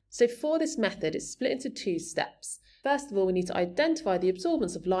used. So for this method, it's split into two steps. First of all, we need to identify the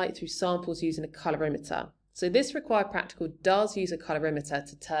absorbance of light through samples using a colorimeter. So this required practical does use a colorimeter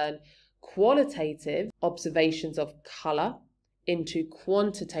to turn qualitative observations of colour into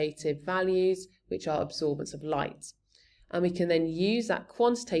quantitative values, which are absorbance of light. And we can then use that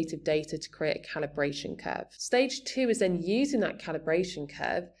quantitative data to create a calibration curve. Stage 2 is then using that calibration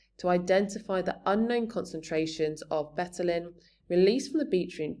curve to identify the unknown concentrations of betulin released from the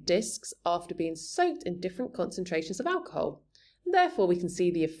beetroot discs after being soaked in different concentrations of alcohol. And therefore, we can see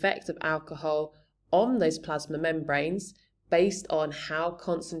the effect of alcohol on those plasma membranes based on how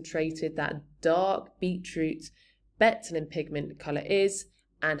concentrated that dark beetroot betulin pigment colour is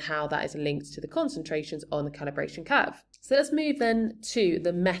and how that is linked to the concentrations on the calibration curve. So let's move then to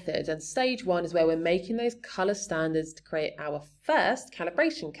the method, and stage 1 is where we're making those colour standards to create our first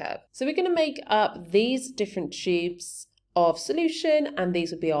calibration curve. So we're going to make up these different tubes of solution, and these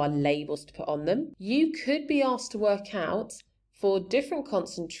would be our labels to put on them. You could be asked to work out for different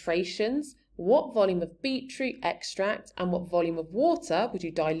concentrations what volume of beetroot extract and what volume of water would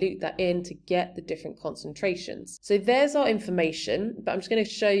you dilute that in to get the different concentrations. So there's our information, but I'm just going to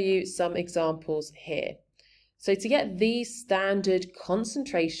show you some examples here. So to get these standard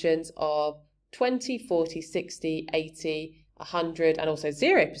concentrations of 20, 40, 60, 80, 100 and also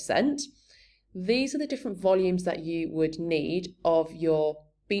 0%, these are the different volumes that you would need of your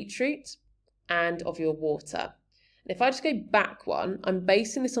beetroot and of your water. And if I just go back one, I'm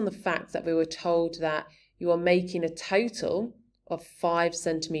basing this on the fact that we were told that you are making a total of 5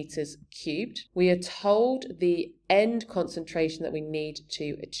 centimeters cubed. We are told the end concentration that we need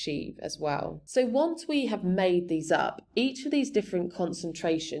to achieve as well. So once we have made these up, each of these different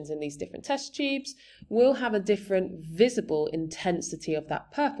concentrations in these different test tubes will have a different visible intensity of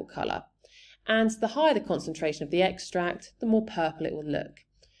that purple colour. And the higher the concentration of the extract, the more purple it will look.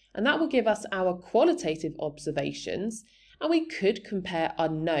 And that will give us our qualitative observations, and we could compare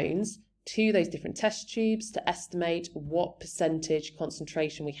unknowns to those different test tubes to estimate what percentage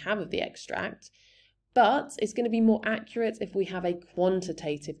concentration we have of the extract. But it's going to be more accurate if we have a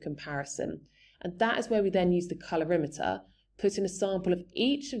quantitative comparison. And that is where we then use the colorimeter, putting a sample of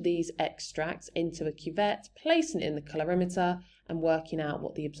each of these extracts into a cuvette, placing it in the colorimeter and working out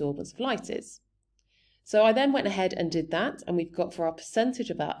what the absorbance of light is. So I then went ahead and did that, and we've got for our percentage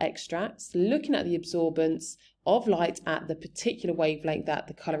of our extracts, looking at the absorbance of light at the particular wavelength that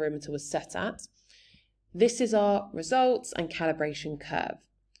the colorimeter was set at. This is our results and calibration curve.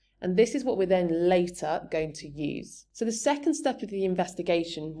 And this is what we're then later going to use. So the second step of the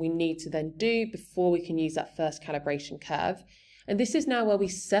investigation we need to then do before we can use that first calibration curve. And this is now where we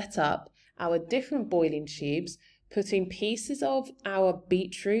set up our different boiling tubes, putting pieces of our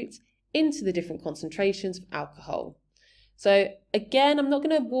beetroot into the different concentrations of alcohol. So again, I'm not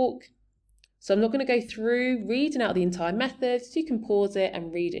going to go through reading out the entire method. So you can pause it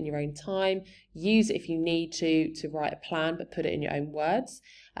and read in your own time. Use it if you need to write a plan, but put it in your own words.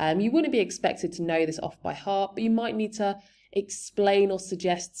 You wouldn't be expected to know this off by heart, but you might need to explain or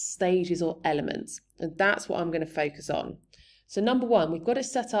suggest stages or elements. And that's what I'm going to focus on. So number one, we've got it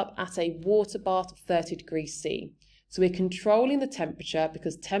set up at a water bath of 30 degrees C. So we're controlling the temperature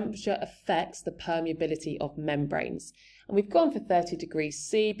because temperature affects the permeability of membranes. And we've gone for 30 degrees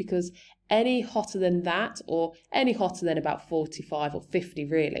C because any hotter than that, or any hotter than about 45 or 50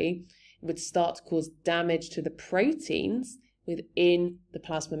 really, would start to cause damage to the proteins within the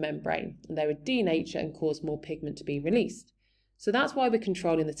plasma membrane, and they would denature and cause more pigment to be released. So that's why we're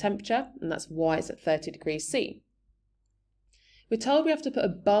controlling the temperature, and that's why it's at 30 degrees C. We're told we have to put a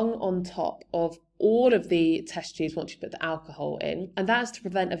bung on top of all of the test tubes once you put the alcohol in, and that is to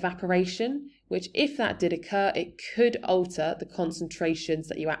prevent evaporation, which if that did occur, it could alter the concentrations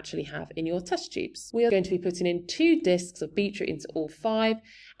that you actually have in your test tubes. We are going to be putting in 2 discs of beetroot into all 5,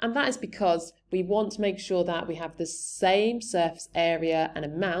 and that is because we want to make sure that we have the same surface area and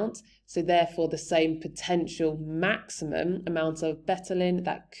amount, so therefore the same potential maximum amount of betylene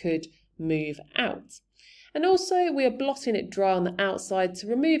that could move out. And also we are blotting it dry on the outside to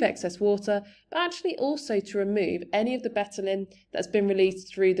remove excess water, but actually also to remove any of the betylene that's been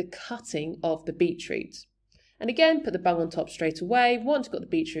released through the cutting of the beetroot. And again, put the bung on top straight away once you've got the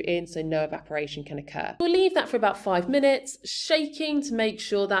beetroot in so no evaporation can occur. We'll leave that for about 5 minutes, shaking to make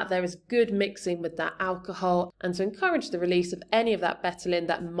sure that there is good mixing with that alcohol and to encourage the release of any of that betylene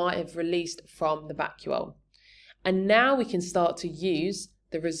that might have released from the vacuole. And now we can start to use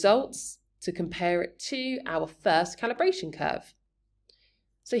the results to compare it to our first calibration curve.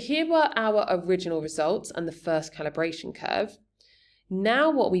 So here were our original results and the first calibration curve. Now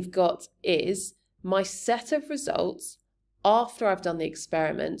what we've got is my set of results after I've done the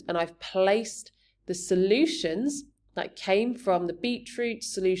experiment, and I've placed the solutions that came from the beetroot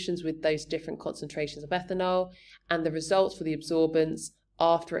solutions with those different concentrations of ethanol and the results for the absorbance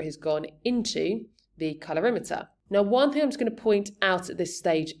after it has gone into the colorimeter. Now, one thing I'm just going to point out at this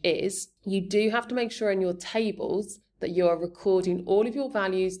stage is you do have to make sure in your tables that you are recording all of your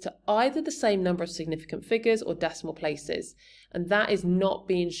values to either the same number of significant figures or decimal places, and that is not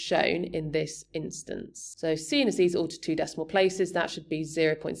being shown in this instance. So seeing as these are all to 2 decimal places, that should be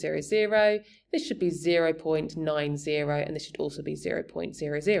 0.00, this should be 0.90, and this should also be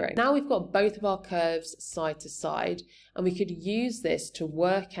 0.00. Now we've got both of our curves side to side, and we could use this to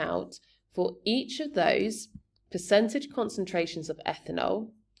work out for each of those percentage concentrations of ethanol,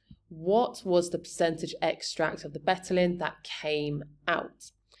 what was the percentage extract of the betylene that came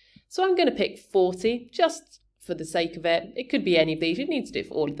out. So I'm going to pick 40 just for the sake of it. It could be any of these, you need to do it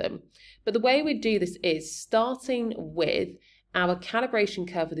for all of them. But the way we do this is starting with our calibration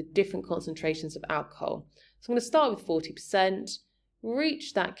curve with the different concentrations of alcohol. So I'm going to start with 40%,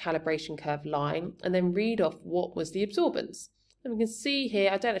 reach that calibration curve line, and then read off what was the absorbance. And we can see here,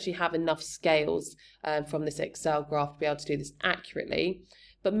 I don't actually have enough scales from this Excel graph to be able to do this accurately,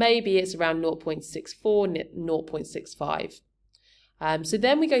 but maybe it's around 0.64, 0.65. So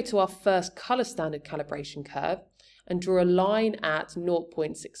then we go to our first colour standard calibration curve and draw a line at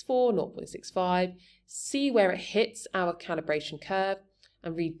 0.64, 0.65, see where it hits our calibration curve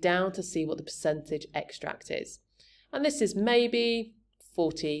and read down to see what the percentage extract is. And this is maybe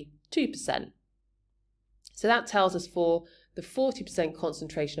 42%. So that tells us for the 40%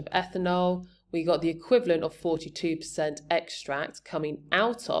 concentration of ethanol, we got the equivalent of 42% extract coming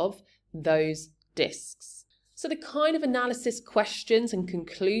out of those discs. So the kind of analysis questions and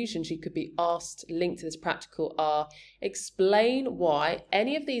conclusions you could be asked linked to this practical are: explain why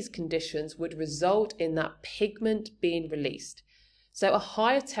any of these conditions would result in that pigment being released. So a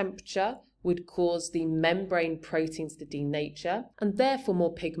higher temperature would cause the membrane proteins to denature and therefore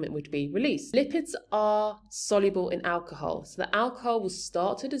more pigment would be released. Lipids are soluble in alcohol, so the alcohol will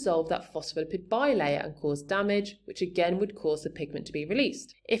start to dissolve that phospholipid bilayer and cause damage, which again would cause the pigment to be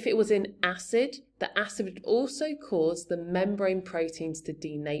released. If it was in acid, the acid would also cause the membrane proteins to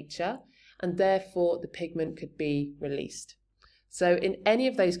denature and therefore the pigment could be released. So in any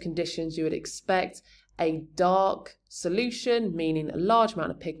of those conditions you would expect a dark solution, meaning a large amount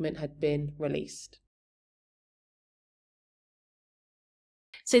of pigment had been released.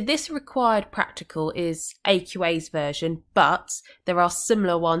 So this required practical is AQA's version, but there are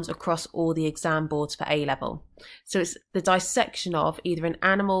similar ones across all the exam boards for A-level. So it's the dissection of either an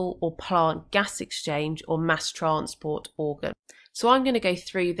animal or plant gas exchange or mass transport organ. So I'm going to go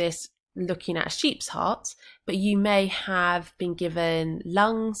through this looking at a sheep's heart, but you may have been given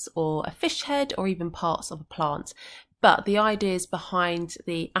lungs or a fish head or even parts of a plant. But the ideas behind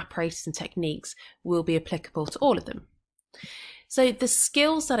the apparatus and techniques will be applicable to all of them. So the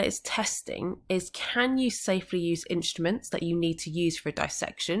skills that it's testing is, can you safely use instruments that you need to use for a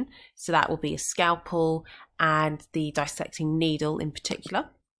dissection? So that will be a scalpel and the dissecting needle in particular.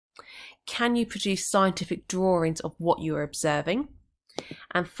 Can you produce scientific drawings of what you are observing?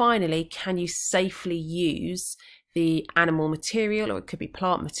 And finally, can you safely use the animal material, or it could be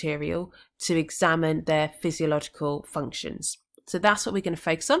plant material, to examine their physiological functions? So that's what we're going to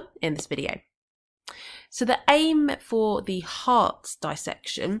focus on in this video. So the aim for the heart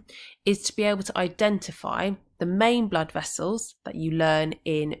dissection is to be able to identify the main blood vessels that you learn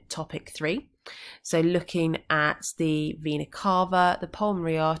in topic 3. So looking at the vena cava, the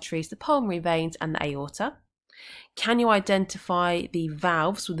pulmonary arteries, the pulmonary veins and the aorta. Can you identify the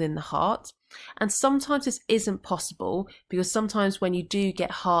valves within the heart? And sometimes this isn't possible because sometimes when you do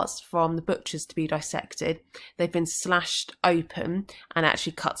get hearts from the butchers to be dissected, they've been slashed open and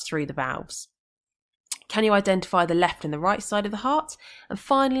actually cuts through the valves. Can you identify the left and the right side of the heart? And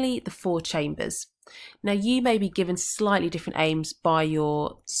finally, the 4 chambers. Now, you may be given slightly different aims by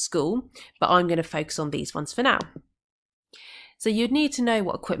your school, but I'm going to focus on these ones for now. So you'd need to know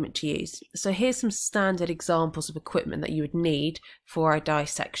what equipment to use. So here's some standard examples of equipment that you would need for a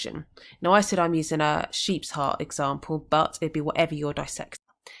dissection. Now, I said I'm using a sheep's heart example, but it'd be whatever you're dissecting.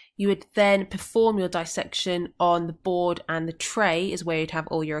 You would then perform your dissection on the board, and the tray is where you'd have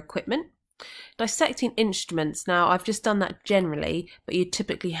all your equipment. Dissecting instruments, now I've just done that generally, but you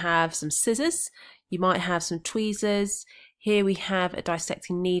typically have some scissors, you might have some tweezers, here we have a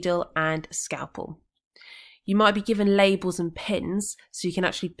dissecting needle and a scalpel. You might be given labels and pins, so you can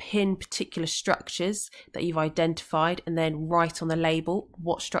actually pin particular structures that you've identified and then write on the label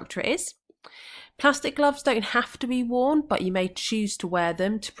what structure it is. Plastic gloves don't have to be worn, but you may choose to wear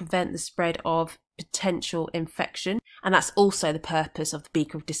them to prevent the spread of potential infection, and that's also the purpose of the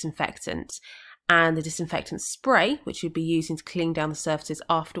beaker of disinfectant and the disinfectant spray, which you'll be using to clean down the surfaces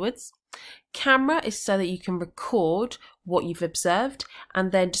afterwards. Camera is so that you can record what you've observed,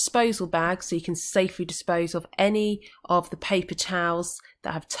 and then disposal bags so you can safely dispose of any of the paper towels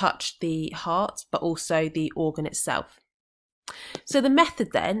that have touched the heart, but also the organ itself. So the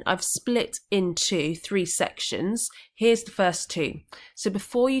method then, I've split into 3 sections. Here's the first 2. So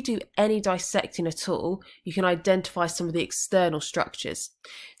before you do any dissecting at all, you can identify some of the external structures.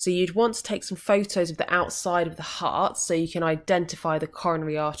 So you'd want to take some photos of the outside of the heart so you can identify the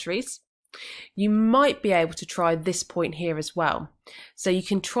coronary arteries. You might be able to try this point here as well. So you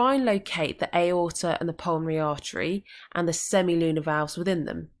can try and locate the aorta and the pulmonary artery and the semilunar valves within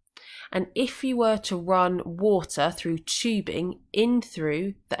them. And if you were to run water through tubing in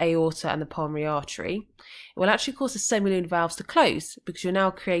through the aorta and the pulmonary artery, it will actually cause the semilunar valves to close because you're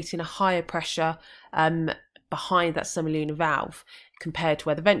now creating a higher pressure behind that semilunar valve compared to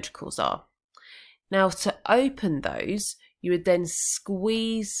where the ventricles are. Now, to open those, you would then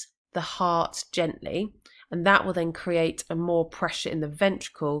squeeze the heart gently, and that will then create a more pressure in the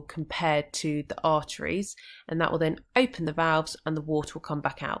ventricle compared to the arteries, and that will then open the valves and the water will come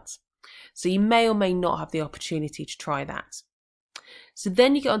back out. So you may or may not have the opportunity to try that. So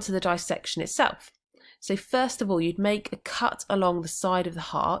then you get onto the dissection itself. So first of all, you'd make a cut along the side of the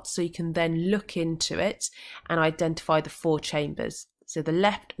heart so you can then look into it and identify the 4 chambers. So the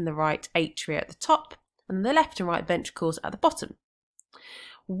left and the right atria at the top and the left and right ventricles at the bottom.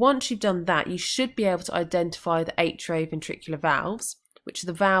 Once you've done that, you should be able to identify the atrioventricular valves, which are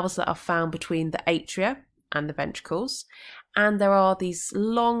the valves that are found between the atria and the ventricles, and there are these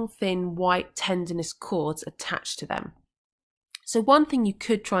long, thin, white tendinous cords attached to them. So one thing you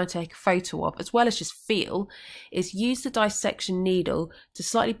could try and take a photo of, as well as just feel, is use the dissection needle to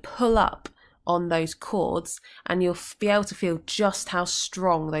slightly pull up on those cords, and you'll be able to feel just how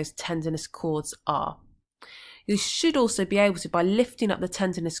strong those tendinous cords are. You should also be able to, by lifting up the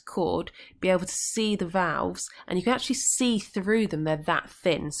tendinous cord, be able to see the valves, and you can actually see through them. They're that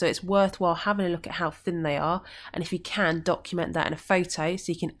thin, so it's worthwhile having a look at how thin they are, and if you can, document that in a photo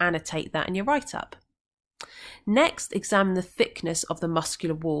so you can annotate that in your write-up. Next, examine the thickness of the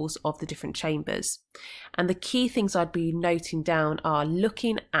muscular walls of the different chambers. And the key things I'd be noting down are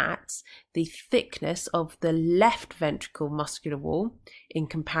looking at the thickness of the left ventricle muscular wall in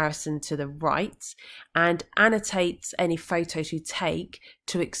comparison to the right, and annotate any photos you take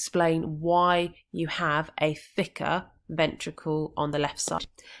to explain why you have a thicker ventricle on the left side,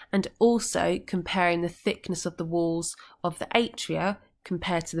 and also comparing the thickness of the walls of the atria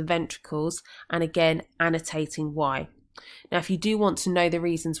compared to the ventricles, and again annotating why. Now if you do want to know the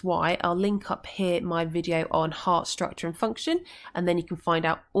reasons why, I'll link up here my video on heart structure and function, and then you can find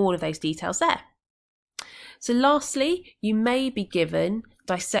out all of those details there. So lastly, you may be given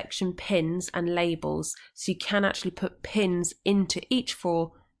dissection pins and labels, so you can actually put pins into each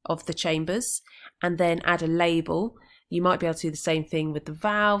 4 of the chambers and then add a label. You might be able to do the same thing with the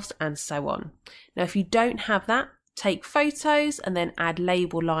valves and so on. Now if you don't have that, take photos and then add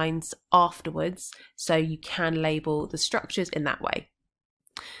label lines afterwards so you can label the structures in that way.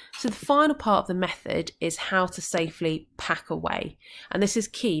 So the final part of the method is how to safely pack away. And this is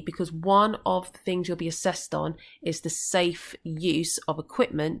key because one of the things you'll be assessed on is the safe use of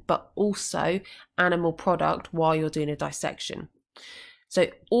equipment, but also animal product while you're doing a dissection. So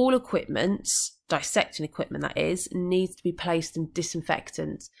all equipment, dissecting equipment that is, needs to be placed in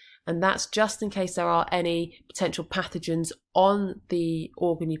disinfectant. And that's just in case there are any potential pathogens on the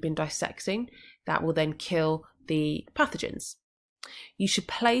organ you've been dissecting that will then kill the pathogens. You should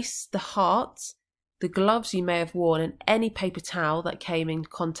place the heart, the gloves you may have worn, and any paper towel that came in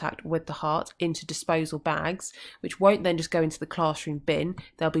contact with the heart into disposal bags, which won't then just go into the classroom bin.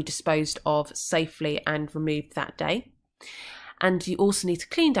 They'll be disposed of safely and removed that day. And you also need to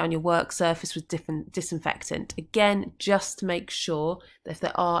clean down your work surface with different disinfectant. Again, just to make sure that if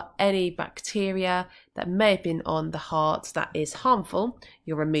there are any bacteria that may have been on the heart that is harmful,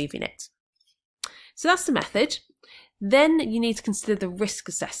 you're removing it. So that's the method. Then you need to consider the risk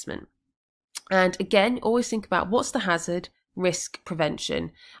assessment. And again, always think about what's the hazard, risk,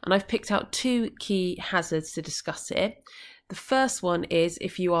 prevention. And I've picked out 2 key hazards to discuss here. The first one is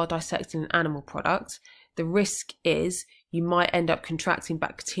if you are dissecting an animal product, the risk is you might end up contracting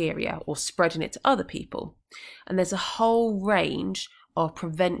bacteria or spreading it to other people. And there's a whole range of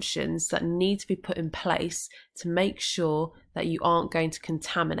preventions that need to be put in place to make sure that you aren't going to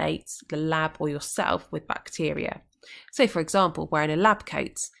contaminate the lab or yourself with bacteria. So for example, wearing a lab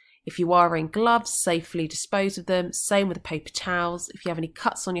coat. If you are wearing gloves, safely dispose of them. Same with the paper towels. If you have any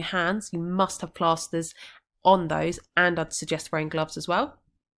cuts on your hands, you must have plasters on those, and I'd suggest wearing gloves as well.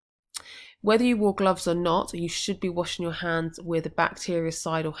 Whether you wore gloves or not, you should be washing your hands with a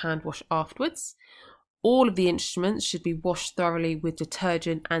bactericide or hand wash afterwards. All of the instruments should be washed thoroughly with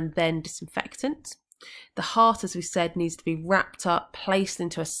detergent and then disinfectant. The heart, as we said, needs to be wrapped up, placed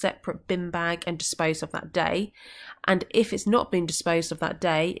into a separate bin bag and disposed of that day. And if it's not been disposed of that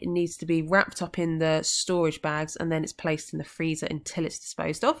day, it needs to be wrapped up in the storage bags and then it's placed in the freezer until it's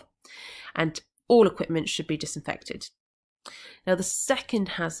disposed of. And all equipment should be disinfected. Now the second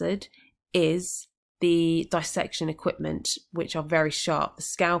hazard is the dissection equipment, which are very sharp. The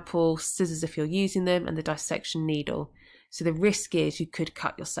scalpel, scissors if you're using them, and the dissection needle. So the risk is you could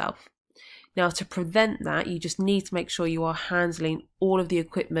cut yourself. Now to prevent that, you just need to make sure you are handling all of the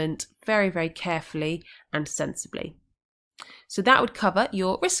equipment very, very carefully and sensibly. So that would cover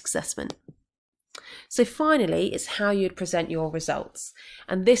your risk assessment. So finally, it's how you'd present your results.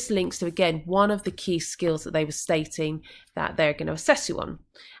 And this links to, again, one of the key skills that they were stating that they're going to assess you on,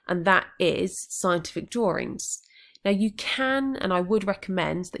 and that is scientific drawings. Now you can, and I would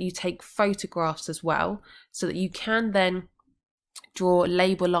recommend that you take photographs as well, so that you can then draw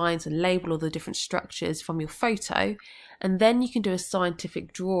label lines and label all the different structures from your photo, and then you can do a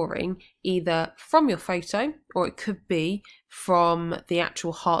scientific drawing either from your photo or it could be from the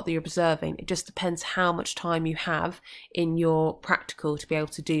actual heart that you're observing. It just depends how much time you have in your practical to be able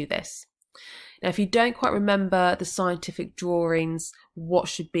to do this. Now, if you don't quite remember the scientific drawings, what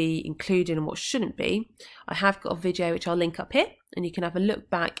should be included and what shouldn't be, I have got a video which I'll link up here, and you can have a look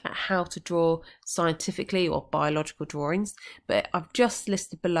back at how to draw scientifically or biological drawings. But I've just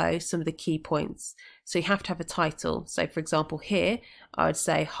listed below some of the key points. So you have to have a title. So for example, here, I would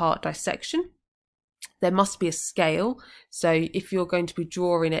say heart dissection. There must be a scale. So if you're going to be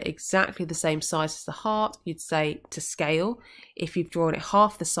drawing it exactly the same size as the heart, you'd say to scale. If you've drawn it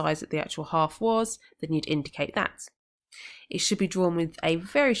half the size that the actual half was, then you'd indicate that. It should be drawn with a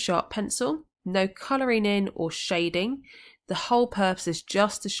very sharp pencil, no colouring in or shading. The whole purpose is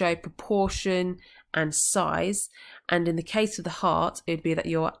just to show proportion and size. And in the case of the heart, it would be that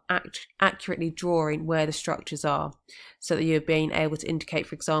you're accurately drawing where the structures are, so that you're being able to indicate,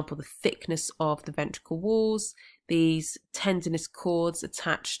 for example, the thickness of the ventricle walls, these tendinous cords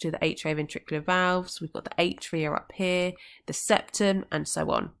attached to the atrioventricular valves. We've got the atria up here, the septum, and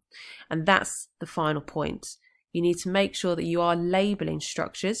so on. And that's the final point. You need to make sure that you are labelling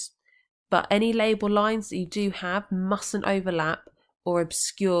structures, but any label lines that you do have mustn't overlap or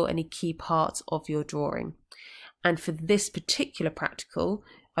obscure any key parts of your drawing. And for this particular practical,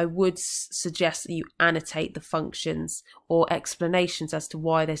 I would suggest that you annotate the functions or explanations as to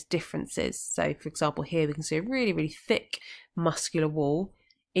why there's differences. So for example, here we can see a really, really thick muscular wall.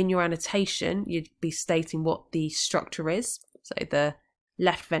 In your annotation, you'd be stating what the structure is. So the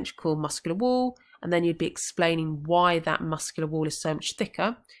left ventricle muscular wall, and then you'd be explaining why that muscular wall is so much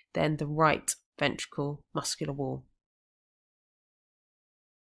thicker than the right ventricle muscular wall.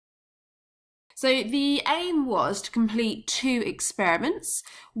 So the aim was to complete 2 experiments,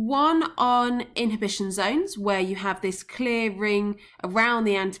 one on inhibition zones where you have this clear ring around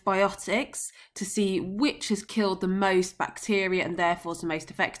the antibiotics to see which has killed the most bacteria and therefore is the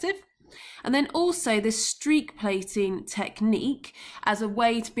most effective. And then also this streak plating technique as a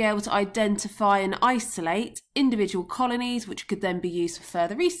way to be able to identify and isolate individual colonies, which could then be used for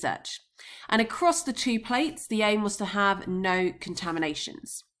further research. And across the 2 plates, the aim was to have no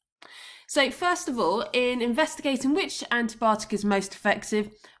contaminations. So first of all, in investigating which antibiotic is most effective,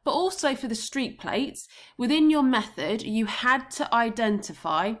 but also for the streak plates, within your method, you had to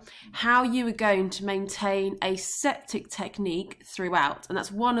identify how you were going to maintain a aseptic technique throughout. And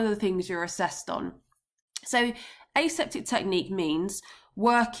that's one of the things you're assessed on. So aseptic technique means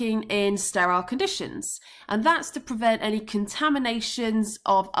working in sterile conditions, and that's to prevent any contaminations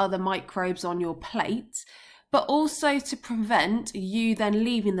of other microbes on your plate, but also to prevent you then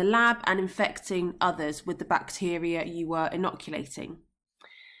leaving the lab and infecting others with the bacteria you were inoculating.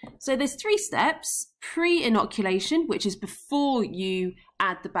 So there's 3 steps: pre-inoculation, which is before you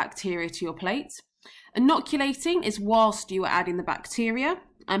add the bacteria to your plate; inoculating is whilst you are adding the bacteria;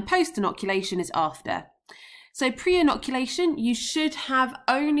 and post-inoculation is after. So pre-inoculation, you should have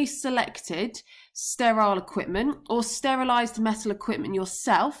only selected sterile equipment or sterilised metal equipment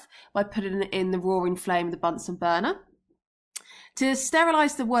yourself by putting it in the roaring flame of the Bunsen burner. To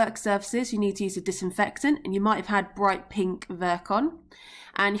sterilise the work surfaces, you need to use a disinfectant, and you might have had bright pink Virkon.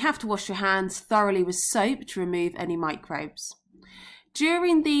 And you have to wash your hands thoroughly with soap to remove any microbes.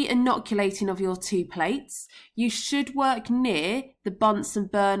 During the inoculating of your 2 plates, you should work near the Bunsen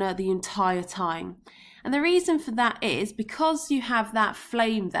burner the entire time. And the reason for that is because you have that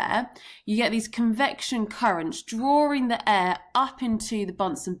flame there, you get these convection currents drawing the air up into the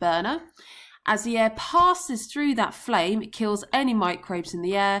Bunsen burner. As the air passes through that flame, it kills any microbes in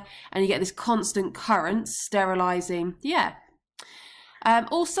the air, and you get this constant current sterilising the air.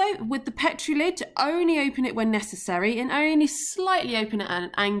 Also, with the Petri lid, only open it when necessary and only slightly open it at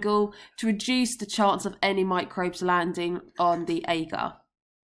an angle to reduce the chance of any microbes landing on the agar.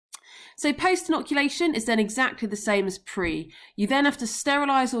 So post-inoculation is then exactly the same as pre. You then have to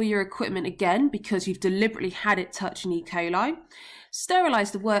sterilise all your equipment again because you've deliberately had it touch an E. coli,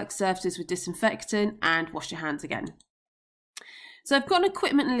 sterilise the work surfaces with disinfectant, and wash your hands again. So I've got an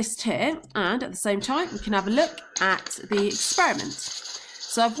equipment list here, and at the same time we can have a look at the experiment.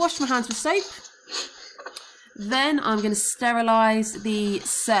 So I've washed my hands with soap. Then I'm going to sterilise the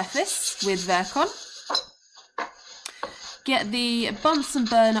surface with Virkon. Get the Bunsen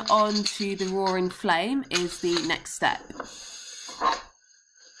burner onto the roaring flame is the next step.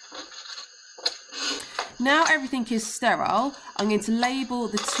 Now everything is sterile, I'm going to label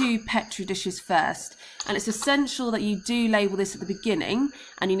the 2 Petri dishes first. And it's essential that you do label this at the beginning,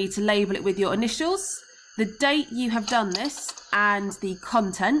 and you need to label it with your initials, the date you have done this, and the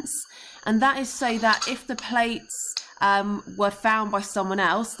contents. And that is so that if the plates were found by someone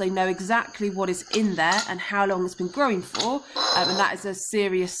else, they know exactly what is in there and how long it's been growing for, and that is a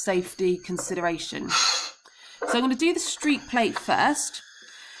serious safety consideration. So I'm going to do the streak plate first.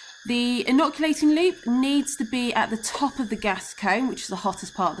 The inoculating loop needs to be at the top of the gas cone, which is the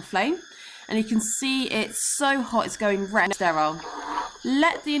hottest part of the flame, and you can see it's so hot it's going red, sterile.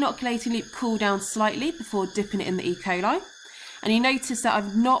 Let the inoculating loop cool down slightly before dipping it in the E. coli. And you notice that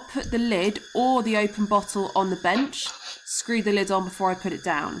I've not put the lid or the open bottle on the bench. Screw the lid on before I put it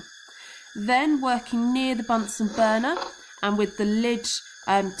down. Then, working near the Bunsen burner and with the lid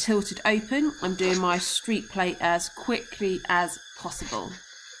tilted open, I'm doing my streak plate as quickly as possible.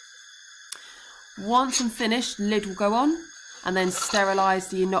 Once I'm finished, the lid will go on, and then sterilise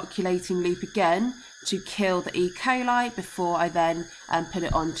the inoculating loop again to kill the E. coli before I then put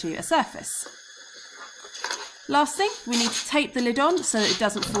it onto a surface. Last thing, we need to tape the lid on so that it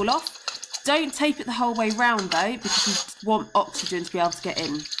doesn't fall off. Don't tape it the whole way round though, because you want oxygen to be able to get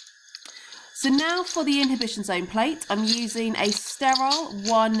in. So now for the inhibition zone plate, I'm using a sterile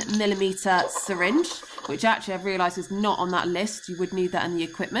 1mm syringe, which actually I've realised is not on that list. You would need that in the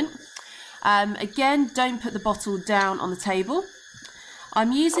equipment. Again, don't put the bottle down on the table.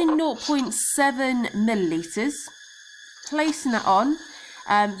 I'm using 0.7 millilitres, placing that on.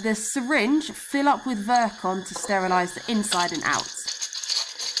 The syringe, fill up with Virkon to sterilise the inside and out.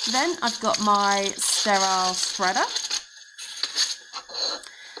 Then I've got my sterile spreader.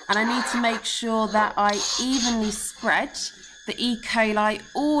 And I need to make sure that I evenly spread the E. coli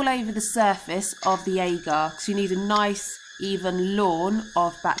all over the surface of the agar, because you need a nice even lawn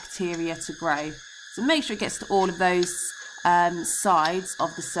of bacteria to grow. So make sure it gets to all of those sides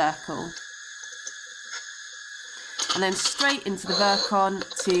of the circle. And then straight into the Virkon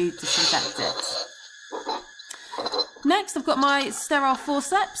to disinfect it. Next, I've got my sterile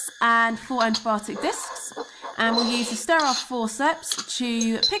forceps and 4 antibiotic discs. And we'll use the sterile forceps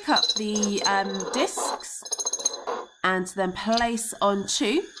to pick up the discs and then place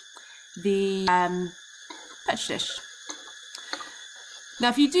onto the petri dish. Now,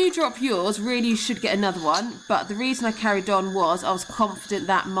 if you do drop yours, really you should get another one, but the reason I carried on was I was confident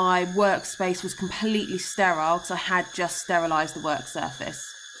that my workspace was completely sterile because I had just sterilised the work surface.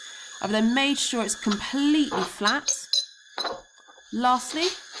 I've then made sure it's completely flat. Lastly,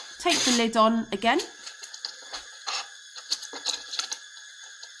 take the lid on again.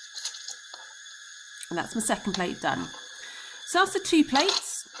 And that's my second plate done. So that's the 2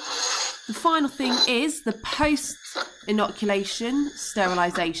 plates. The final thing is the post-inoculation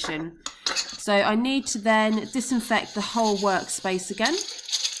sterilisation. So I need to then disinfect the whole workspace again.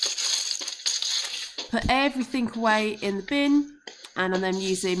 Put everything away in the bin, and I'm then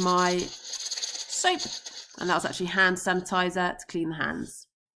using my soap, and that was actually hand sanitizer to clean the hands.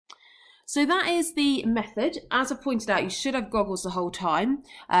 So that is the method. As I pointed out, you should have goggles the whole time,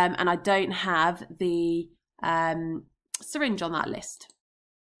 and I don't have the syringe on that list.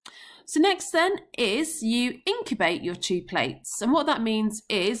 So next then is you incubate your 2 plates, and what that means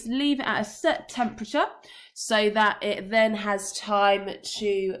is leave it at a set temperature so that it then has time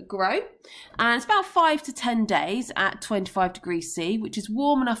to grow, and it's about 5 to 10 days at 25 degrees C, which is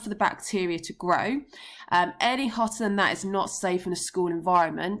warm enough for the bacteria to grow. Any hotter than that is not safe in a school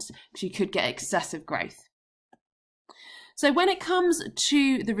environment because you could get excessive growth. So when it comes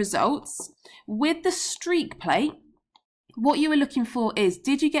to the results, with the streak plate, what you were looking for is,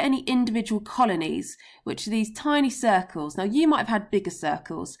 did you get any individual colonies, which are these tiny circles? Now, you might have had bigger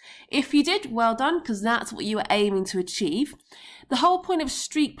circles. If you did, well done, because that's what you were aiming to achieve. The whole point of a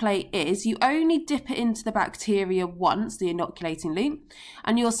streak plate is you only dip it into the bacteria once, the inoculating loop,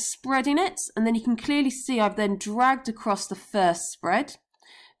 and you're spreading it, and then you can clearly see I've then dragged across the first spread,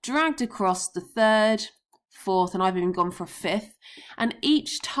 dragged across the third, 4th, and I've even gone for a 5th, and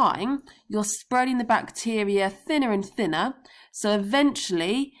each time you're spreading the bacteria thinner and thinner, so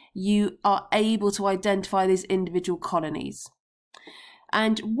eventually you are able to identify these individual colonies.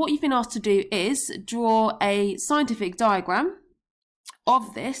 And what you've been asked to do is draw a scientific diagram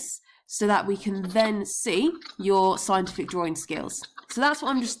of this so that we can then see your scientific drawing skills. So that's what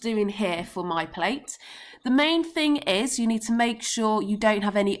I'm just doing here for my plate. The main thing is you need to make sure you don't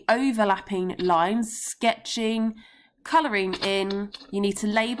have any overlapping lines, sketching, colouring in. You need to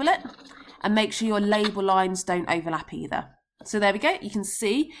label it and make sure your label lines don't overlap either. So there we go, you can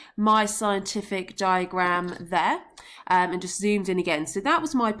see my scientific diagram there, and just zoomed in again. So that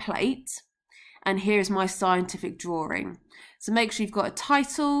was my plate, and here's my scientific drawing. So make sure you've got a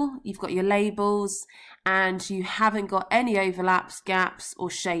title, you've got your labels, and you haven't got any overlaps, gaps or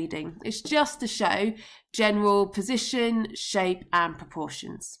shading. It's just to show general position, shape and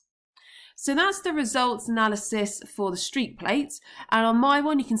proportions. So that's the results analysis for the streak plate, and on my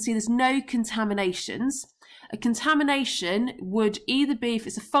one you can see there's no contaminations. A contamination would either be, if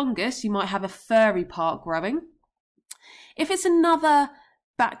it's a fungus, you might have a furry part growing. If it's another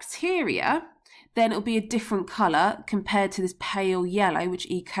bacteria, then it'll be a different colour compared to this pale yellow, which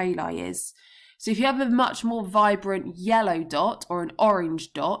E. coli is. So if you have a much more vibrant yellow dot or an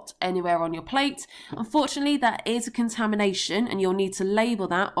orange dot anywhere on your plate, unfortunately that is a contamination, and you'll need to label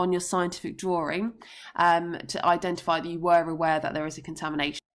that on your scientific drawing to identify that you were aware that there is a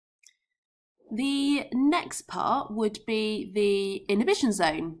contamination. The next part would be the inhibition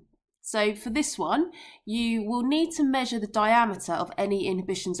zone. So for this one, you will need to measure the diameter of any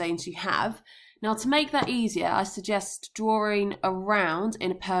inhibition zones you have Now, to make that easier, I suggest drawing around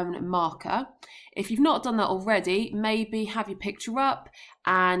in a permanent marker. If you've not done that already, maybe have your picture up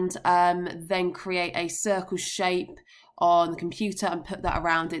and then create a circle shape on the computer and put that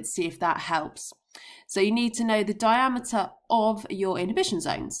around it to see if that helps. So you need to know the diameter of your inhibition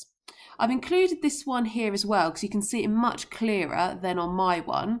zones. I've included this one here as well because you can see it much clearer than on my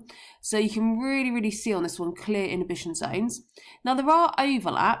one. So you can really see on this one clear inhibition zones. Now there are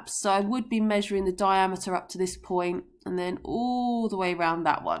overlaps, so I would be measuring the diameter up to this point and then all the way around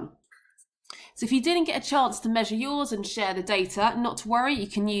that one. So if you didn't get a chance to measure yours and share the data, not to worry, you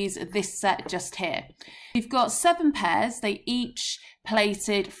can use this set just here. We've got 7 pairs, they each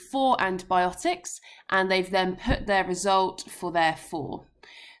plated 4 antibiotics and they've then put their result for their 4.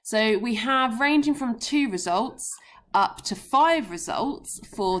 So we have ranging from 2 results up to 5 results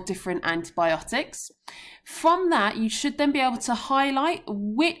for different antibiotics. From that, you should then be able to highlight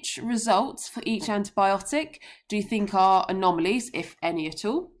which results for each antibiotic do you think are anomalies, if any at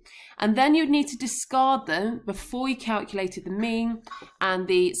all. And then you'd need to discard them before you calculated the mean and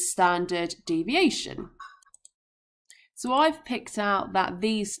the standard deviation. So I've picked out that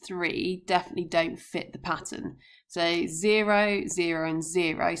these 3 definitely don't fit the pattern. So 0, 0 and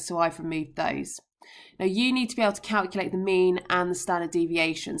 0, so I've removed those. Now you need to be able to calculate the mean and the standard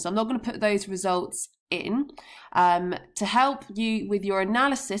deviation. So I'm not going to put those results in. To help you with your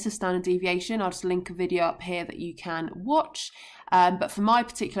analysis of standard deviation, I'll just link a video up here that you can watch. But for my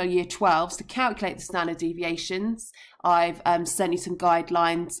particular year 12s, to calculate the standard deviations, I've sent you some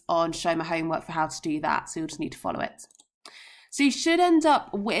guidelines on Show My Homework for how to do that. So you'll just need to follow it. So you should end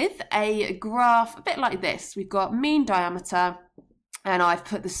up with a graph a bit like this. We've got mean diameter and I've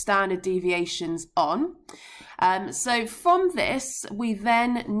put the standard deviations on. So from this, we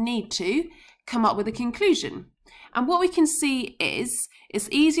then need to come up with a conclusion. And what we can see is, it's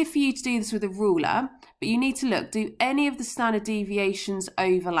easier for you to do this with a ruler, but you need to look, do any of the standard deviations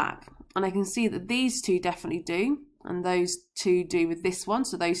overlap? And I can see that these 2 definitely do, and those 2 do with this one,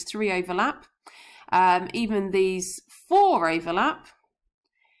 so those 3 overlap. Even these 4 overlap,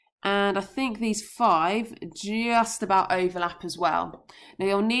 and I think these 5 just about overlap as well. Now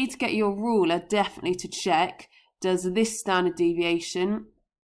you'll need to get your ruler definitely to check, does this standard deviation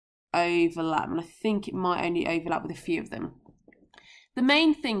overlap? And I think it might only overlap with a few of them. The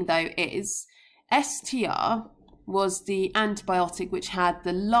main thing though is STR was the antibiotic which had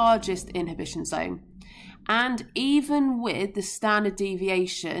the largest inhibition zone, and even with the standard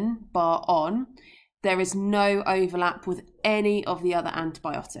deviation bar on, there is no overlap with any of the other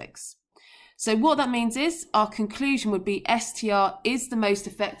antibiotics. So what that means is our conclusion would be STR is the most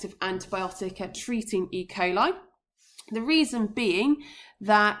effective antibiotic at treating E. coli. The reason being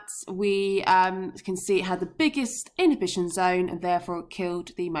that we can see it had the biggest inhibition zone and therefore it killed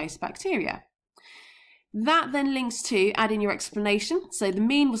the most bacteria. That then links to add in your explanation. So the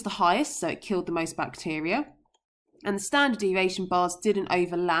mean was the highest, so it killed the most bacteria. And the standard deviation bars didn't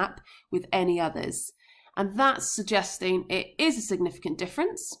overlap with any others. And that's suggesting it is a significant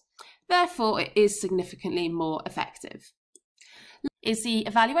difference. Therefore, it is significantly more effective. Is the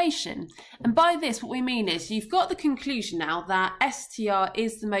evaluation. And by this, what we mean is you've got the conclusion now that STR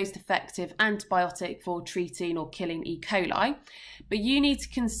is the most effective antibiotic for treating or killing E. coli, but you need to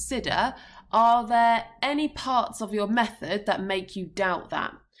consider, are there any parts of your method that make you doubt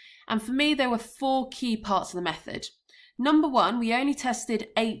that? And for me, there were 4 key parts of the method. Number 1, we only tested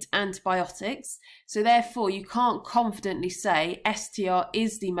 8 antibiotics, so therefore you can't confidently say STR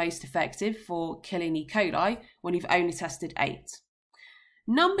is the most effective for killing E. coli when you've only tested 8.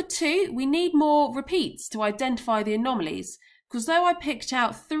 Number 2, we need more repeats to identify the anomalies, because though I picked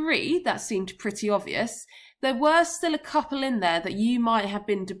out 3 that seemed pretty obvious, there were still a couple in there that you might have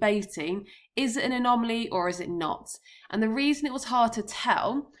been debating, is it an anomaly or is it not? And the reason it was hard to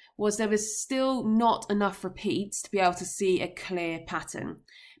tell was there was still not enough repeats to be able to see a clear pattern,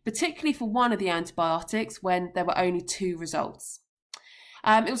 particularly for one of the antibiotics when there were only 2 results.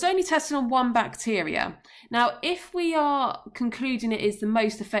 It was only tested on 1 bacteria. Now, if we are concluding it is the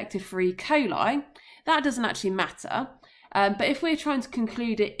most effective for E. coli, that doesn't actually matter. But if we're trying to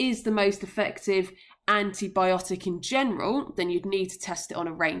conclude it is the most effective antibiotic in general, then you'd need to test it on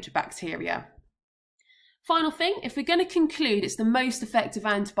a range of bacteria. Final thing, if we're going to conclude it's the most effective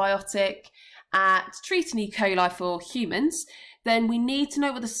antibiotic at treating E. coli for humans, then we need to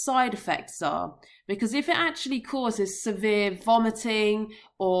know what the side effects are. Because if it actually causes severe vomiting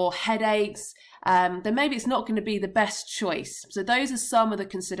or headaches, then maybe it's not going to be the best choice. So those are some of the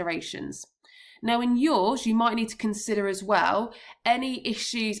considerations. Now in yours, you might need to consider as well any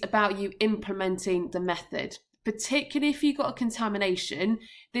issues about you implementing the method. particularly if you've got a contamination,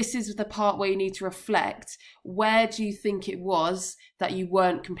 this is the part where you need to reflect, where do you think it was that you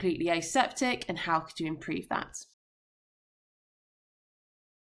weren't completely aseptic and how could you improve that?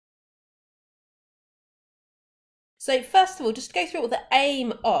 So first of all, just to go through what the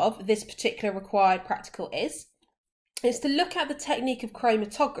aim of this particular required practical is to look at the technique of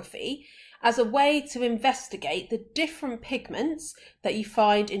chromatography as a way to investigate the different pigments that you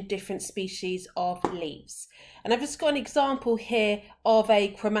find in different species of leaves. And I've just got an example here of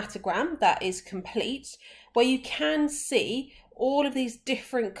a chromatogram that is complete, where you can see all of these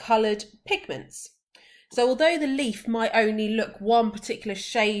different coloured pigments. So although the leaf might only look one particular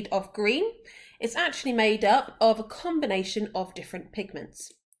shade of green, it's actually made up of a combination of different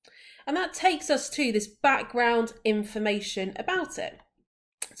pigments. And that takes us to this background information about it.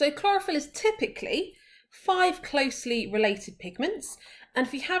 So chlorophyll is typically 5 closely related pigments, and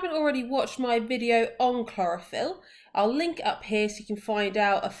if you haven't already watched my video on chlorophyll, I'll link it up here so you can find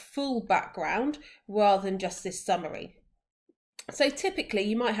out a full background rather than just this summary. So typically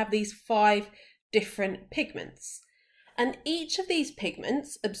you might have these 5 different pigments, and each of these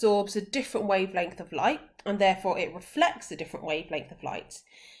pigments absorbs a different wavelength of light, and therefore it reflects a different wavelength of light,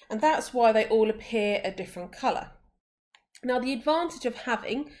 and that's why they all appear a different colour. Now, the advantage of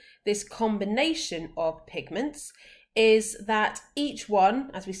having this combination of pigments is that each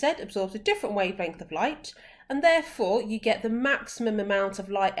one, as we said, absorbs a different wavelength of light, and therefore you get the maximum amount of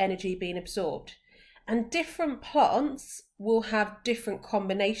light energy being absorbed. And different plants will have different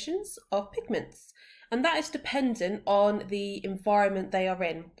combinations of pigments, and that is dependent on the environment they are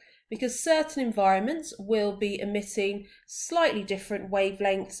in, because certain environments will be emitting slightly different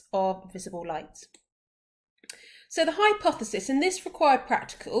wavelengths of visible light. So the hypothesis in this required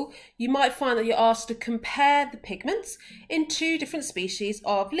practical, you might find that you're asked to compare the pigments in 2 different species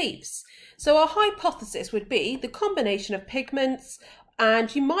of leaves. So our hypothesis would be the combination of pigments,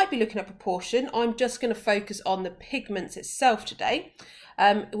 and you might be looking at proportion. I'm just going to focus on the pigments itself today.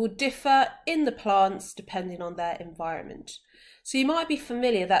 It will differ in the plants depending on their environment. So you might be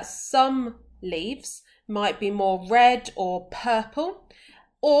familiar that some leaves might be more red or purple,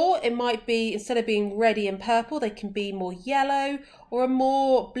 or it might be, instead of being reddy and purple, they can be more yellow or a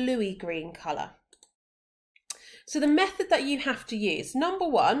more bluey green colour. So the method that you have to use, number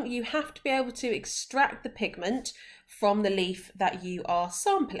 1, you have to be able to extract the pigment from the leaf that you are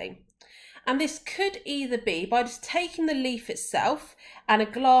sampling. And this could either be by just taking the leaf itself and a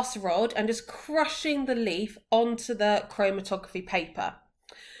glass rod and just crushing the leaf onto the chromatography paper.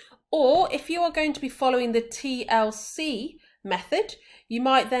 Or if you are going to be following the TLC method, you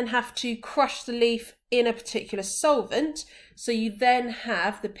might then have to crush the leaf in a particular solvent, so you then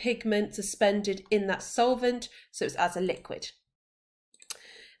have the pigment suspended in that solvent, so it's as a liquid.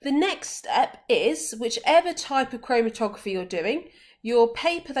 The next step is, whichever type of chromatography you're doing, your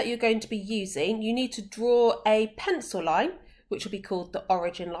paper that you're going to be using, you need to draw a pencil line, which will be called the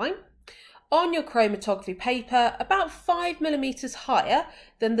origin line, on your chromatography paper about 5mm higher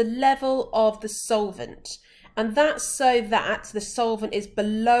than the level of the solvent. And that's so that the solvent is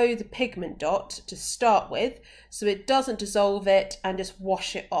below the pigment dot to start with, so it doesn't dissolve it and just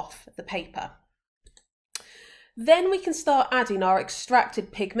wash it off the paper. Then we can start adding our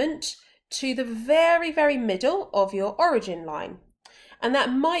extracted pigment to the very, very middle of your origin line. And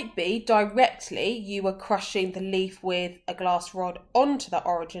that might be directly you are crushing the leaf with a glass rod onto the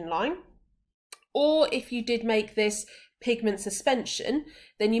origin line, or if you did make this pigment suspension,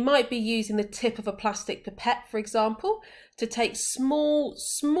 then you might be using the tip of a plastic pipette, for example, to take small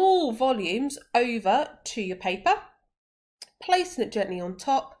volumes over to your paper, placing it gently on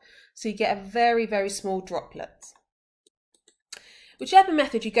top so you get a very, very small droplet. Whichever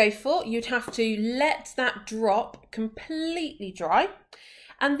method you go for, you'd have to let that drop completely dry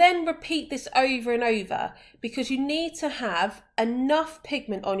and then repeat this over and over, because you need to have enough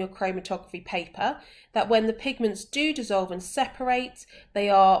pigment on your chromatography paper that when the pigments do dissolve and separate, they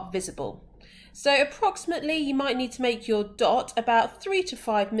are visible. So approximately you might need to make your dot about 3 to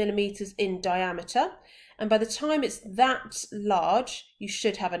 5mm in diameter, and by the time it's that large, you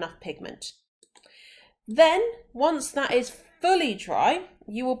should have enough pigment. Then, once that is fully dry,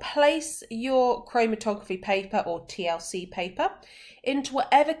 you will place your chromatography paper or TLC paper into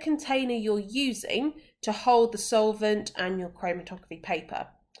whatever container you're using to hold the solvent and your chromatography paper.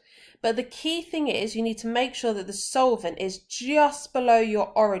 But the key thing is you need to make sure that the solvent is just below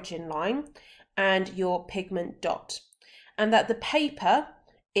your origin line and your pigment dot, and that the paper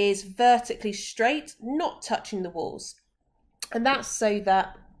is vertically straight, not touching the walls. And that's so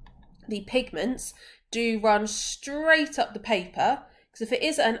that the pigments do run straight up the paper, because if it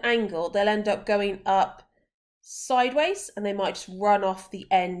is at an angle, they'll end up going up sideways, and they might just run off the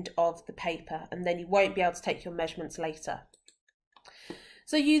end of the paper, and then you won't be able to take your measurements later.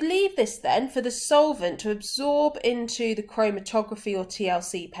 So you leave this then for the solvent to absorb into the chromatography or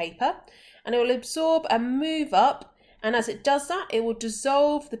TLC paper, and it will absorb and move up, and as it does that, it will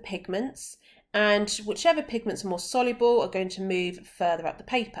dissolve the pigments, and whichever pigments are more soluble are going to move further up the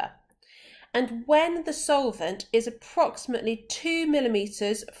paper. And when the solvent is approximately 2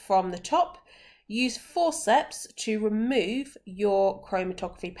 millimeters from the top, use forceps to remove your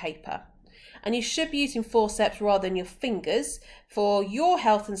chromatography paper. And you should be using forceps rather than your fingers for your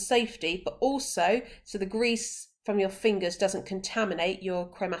health and safety, but also so the grease from your fingers doesn't contaminate your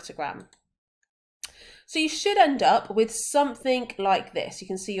chromatogram. So you should end up with something like this. You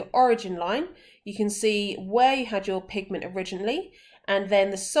can see your origin line, you can see where you had your pigment originally, and then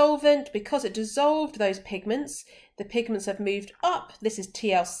the solvent, because it dissolved those pigments, the pigments have moved up. This is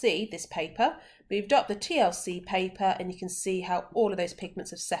TLC, this paper, moved up the TLC paper, and you can see how all of those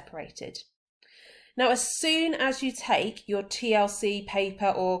pigments have separated. Now, as soon as you take your TLC paper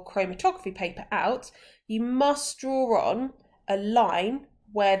or chromatography paper out, you must draw on a line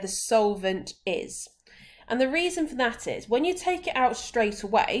where the solvent is. And the reason for that is when you take it out straight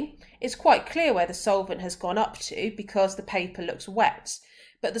away, it's quite clear where the solvent has gone up to because the paper looks wet.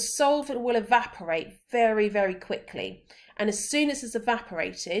 But the solvent will evaporate very, very quickly. And as soon as it's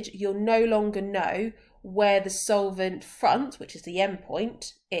evaporated, you'll no longer know where the solvent front, which is the end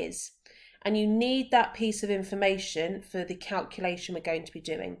point, is. And you need that piece of information for the calculation we're going to be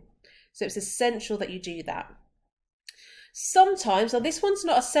doing. So it's essential that you do that. Sometimes, now this one's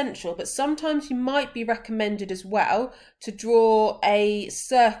not essential, but sometimes you might be recommended as well to draw a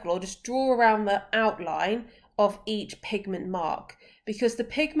circle or just draw around the outline of each pigment mark, because the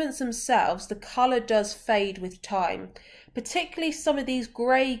pigments themselves, the colour does fade with time, particularly some of these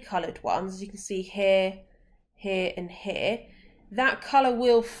grey coloured ones, as you can see here, here and here. That colour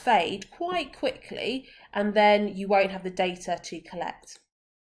will fade quite quickly, and then you won't have the data to collect.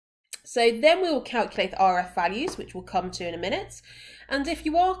 So then we will calculate the RF values, which we'll come to in a minute. And if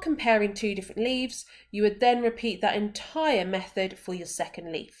you are comparing two different leaves, you would then repeat that entire method for your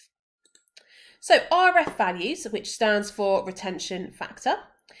second leaf. So RF values, which stands for retention factor.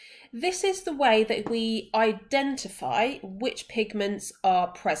 This is the way that we identify which pigments are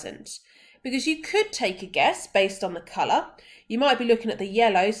present. Because you could take a guess based on the colour. You might be looking at the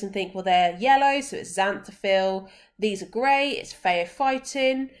yellows and think, well, they're yellow, so it's xanthophyll. These are grey, it's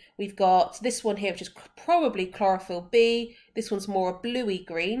phaeophytin. We've got this one here, which is probably chlorophyll B. This one's more a bluey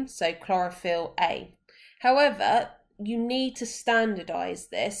green, so chlorophyll A. However, you need to standardise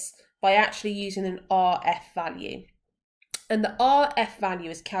this by actually using an RF value. And the RF value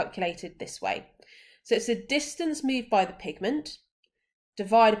is calculated this way. So it's the distance moved by the pigment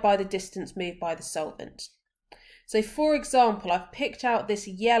divided by the distance moved by the solvent. So for example, I've picked out this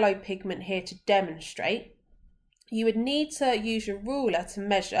yellow pigment here to demonstrate. You would need to use your ruler to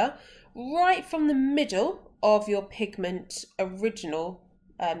measure right from the middle of your pigment original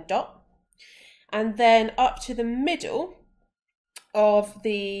dot, and then up to the middle of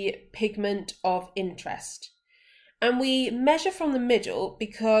the pigment of interest. And we measure from the middle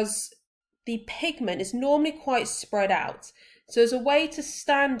because the pigment is normally quite spread out. So as a way to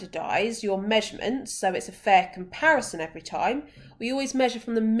standardise your measurements, so it's a fair comparison every time, we always measure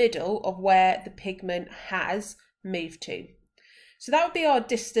from the middle of where the pigment has moved to. So that would be our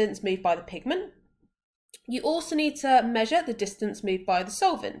distance moved by the pigment. You also need to measure the distance moved by the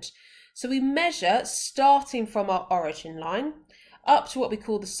solvent. So we measure starting from our origin line up to what we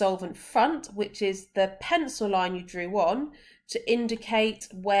call the solvent front, which is the pencil line you drew on to indicate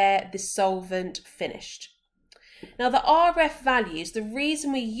where the solvent finished. Now the RF values, the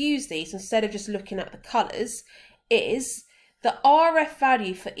reason we use these instead of just looking at the colours is the RF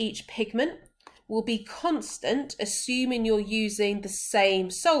value for each pigment will be constant, assuming you're using the same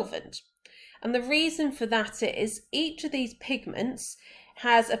solvent. And the reason for that is each of these pigments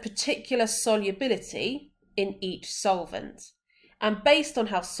has a particular solubility in each solvent. And based on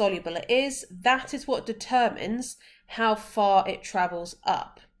how soluble it is, that is what determines how far it travels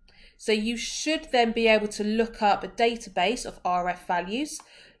up. So you should then be able to look up a database of RF values,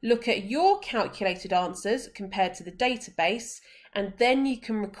 look at your calculated answers compared to the database, and then you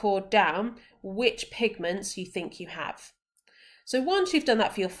can record down which pigments you think you have. So once you've done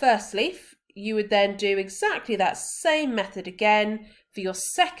that for your first leaf, you would then do exactly that same method again for your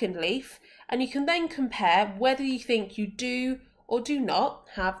second leaf, and you can then compare whether you think you do or do not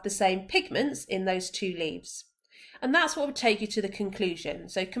have the same pigments in those two leaves. And that's what would take you to the conclusion.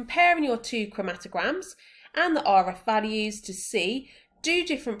 So comparing your two chromatograms and the RF values to see do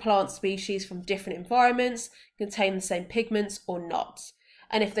different plant species from different environments contain the same pigments or not?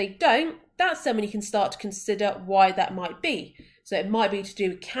 And if they don't, that's then when you can start to consider why that might be. So it might be to do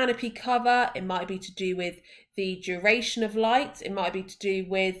with canopy cover, it might be to do with the duration of light, it might be to do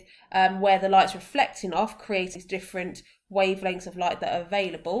with where the light's reflecting off, creating different wavelengths of light that are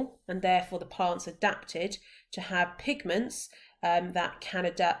available, and therefore the plant's adapted to have pigments that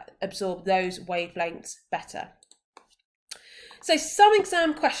can absorb those wavelengths better. So some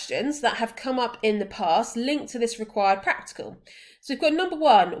exam questions that have come up in the past linked to this required practical. So we've got number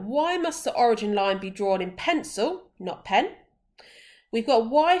 1, why must the origin line be drawn in pencil, not pen? We've got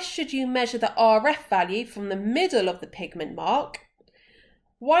why should you measure the RF value from the middle of the pigment mark?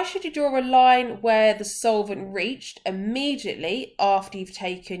 Why should you draw a line where the solvent reached immediately after you've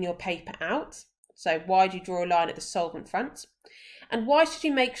taken your paper out? So why do you draw a line at the solvent front? And why should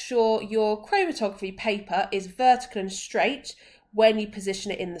you make sure your chromatography paper is vertical and straight when you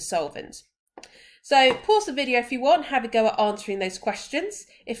position it in the solvent? So pause the video if you want, have a go at answering those questions.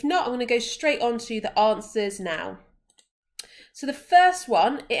 If not, I'm going to go straight on to the answers now. So the first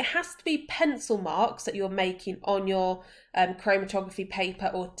one, it has to be pencil marks that you're making on your chromatography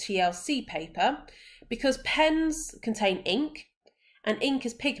paper or TLC paper, because pens contain ink and ink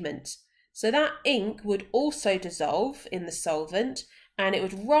is pigment. So that ink would also dissolve in the solvent and it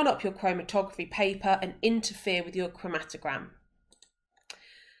would run up your chromatography paper and interfere with your chromatogram.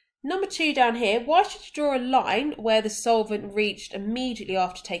 Number 2 down here, why should you draw a line where the solvent reached immediately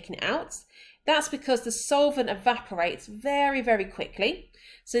after taking it out? That's because the solvent evaporates very, very quickly.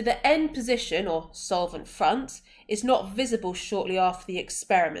 So the end position, or solvent front, is not visible shortly after the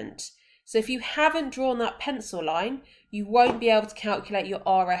experiment. So if you haven't drawn that pencil line, you won't be able to calculate your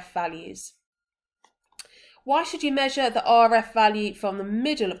RF values. Why should you measure the RF value from the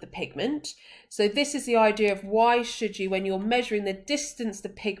middle of the pigment? So this is the idea of why should you, when you're measuring the distance the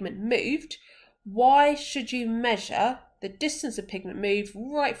pigment moved, why should you measure the distance the pigment moved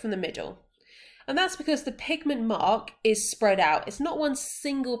right from the middle? And that's because the pigment mark is spread out. It's not one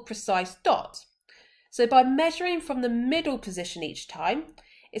single precise dot. So by measuring from the middle position each time,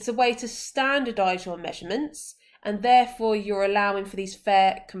 it's a way to standardize your measurements, and therefore you're allowing for these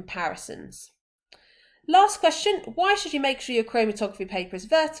fair comparisons. Last question, why should you make sure your chromatography paper is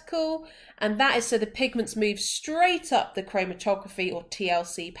vertical? And that is so the pigments move straight up the chromatography or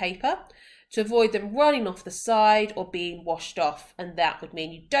TLC paper to avoid them running off the side or being washed off, and that would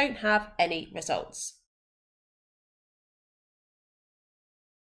mean you don't have any results.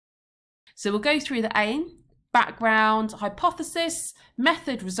 So we'll go through the aim, background, hypothesis,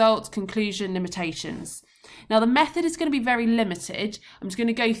 method, results, conclusion, limitations. Now the method is going to be very limited. I'm just going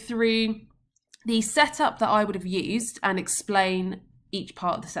to go through the setup that I would have used and explain each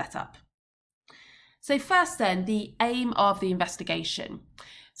part of the setup. So first then, the aim of the investigation.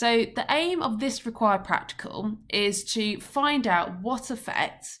 So the aim of this required practical is to find out what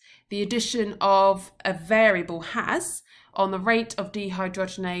effect the addition of a variable has on the rate of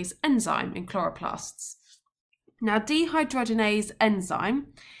dehydrogenase enzyme in chloroplasts. Now, dehydrogenase enzyme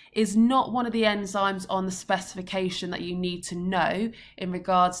is not one of the enzymes on the specification that you need to know in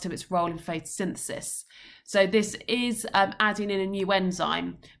regards to its role in photosynthesis. So this is adding in a new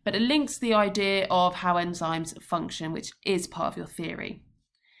enzyme, but it links the idea of how enzymes function, which is part of your theory.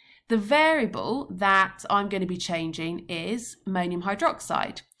 The variable that I'm going to be changing is ammonium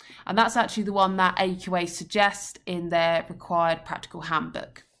hydroxide, and that's actually the one that AQA suggest in their required practical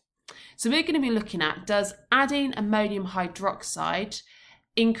handbook. So we're going to be looking at, does adding ammonium hydroxide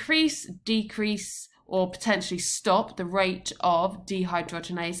increase, decrease, or potentially stop the rate of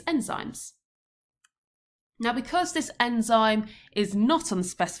dehydrogenase enzymes? Now, because this enzyme is not on the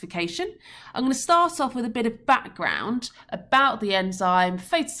specification, I'm going to start off with a bit of background about the enzyme,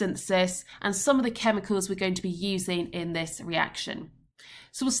 photosynthesis, and some of the chemicals we're going to be using in this reaction.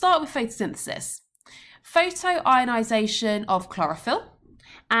 So we'll start with photosynthesis. Photoionization of chlorophyll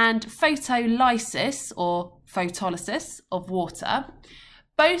and photolysis or photolysis of water.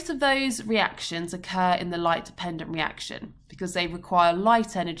 Both of those reactions occur in the light-dependent reaction because they require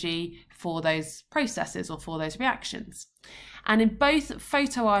light energy for those processes or for those reactions. And in both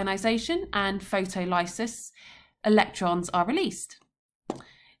photoionization and photolysis, electrons are released.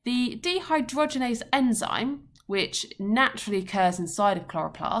 The dehydrogenase enzyme, which naturally occurs inside of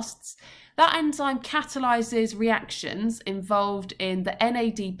chloroplasts, that enzyme catalyzes reactions involved in the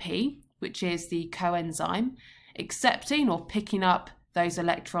NADP, which is the coenzyme, accepting or picking up those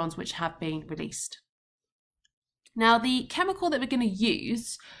electrons which have been released. Now, the chemical that we're going to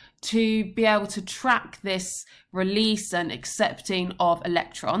use to be able to track this release and accepting of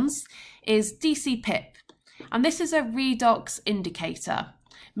electrons is DC-PIP. And this is a redox indicator,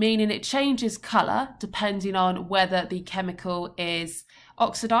 meaning it changes colour depending on whether the chemical is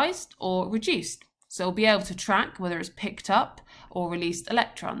oxidised or reduced. So we'll be able to track whether it's picked up or released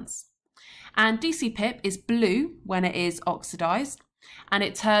electrons. And DCPIP is blue when it is oxidised, and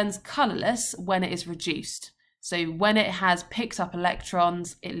it turns colourless when it is reduced. So when it has picked up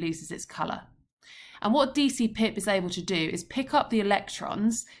electrons, it loses its colour. And what DCPIP is able to do is pick up the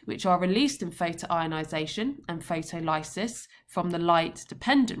electrons which are released in photoionisation and photolysis from the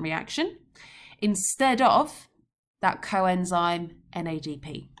light-dependent reaction, instead of that coenzyme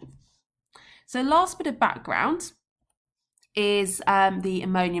NADP. So last bit of background is the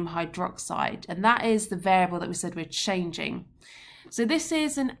ammonium hydroxide, and that is the variable that we said we're changing. So this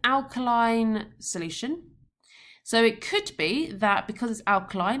is an alkaline solution. So it could be that because it's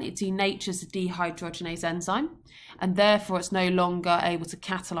alkaline, it denatures the dehydrogenase enzyme, and therefore it's no longer able to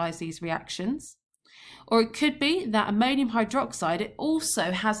catalyse these reactions. Or it could be that ammonium hydroxide, it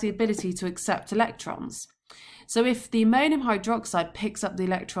also has the ability to accept electrons. So if the ammonium hydroxide picks up the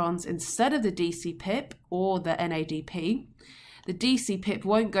electrons instead of the DCPIP or the NADP, the DCPIP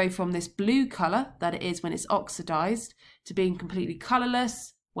won't go from this blue colour that it is when it's oxidised to being completely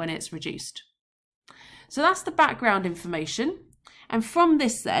colourless when it's reduced. So that's the background information, and from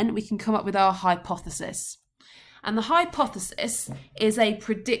this then we can come up with our hypothesis. And the hypothesis is a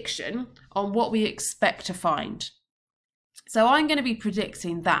prediction on what we expect to find. So I'm going to be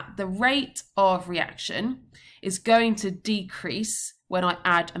predicting that the rate of reaction is going to decrease when I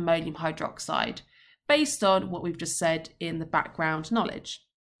add ammonium hydroxide, based on what we've just said in the background knowledge.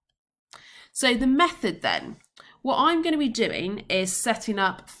 So the method then, what I'm going to be doing is setting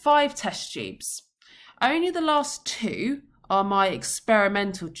up 5 test tubes. Only the last 2 are my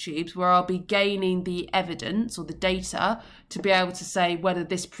experimental tubes where I'll be gaining the evidence or the data to be able to say whether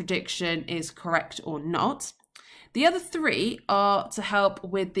this prediction is correct or not. The other 3 are to help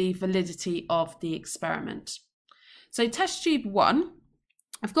with the validity of the experiment. So test tube 1,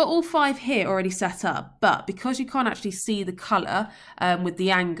 I've got all 5 here already set up, but because you can't actually see the colour with the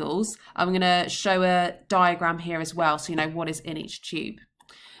angles, I'm going to show a diagram here as well so you know what is in each tube.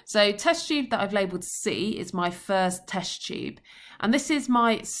 So test tube that I've labelled C is my first test tube, and this is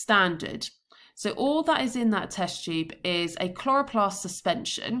my standard. So all that is in that test tube is a chloroplast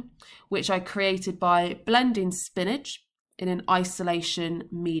suspension, which I created by blending spinach in an isolation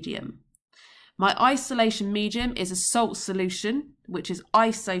medium. My isolation medium is a salt solution, which is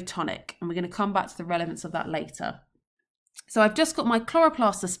isotonic, and we're going to come back to the relevance of that later. So I've just got my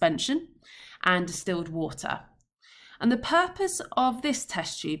chloroplast suspension and distilled water. And the purpose of this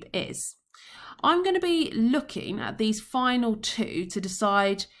test tube is I'm going to be looking at these final 2 to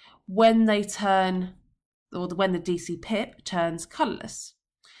decide when they turn, or when the DCPIP turns colourless.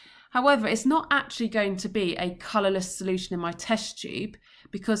 However, it's not actually going to be a colourless solution in my test tube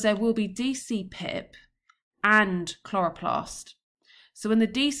because there will be DCPIP and chloroplast. So when the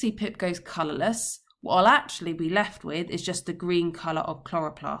DCPIP goes colourless, what I'll actually be left with is just the green colour of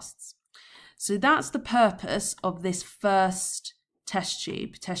chloroplasts. So that's the purpose of this first test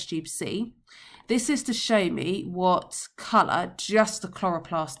tube C. This is to show me what colour just the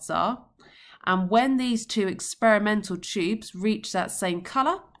chloroplasts are. And when these 2 experimental tubes reach that same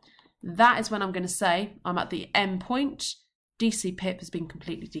colour, that is when I'm going to say I'm at the end point, DCPIP has been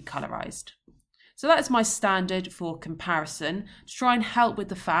completely decolorized. So that is my standard for comparison to try and help with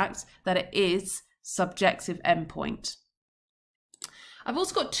the fact that it is subjective endpoint. I've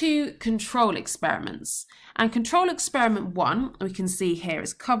also got 2 control experiments, and control experiment 1 we can see here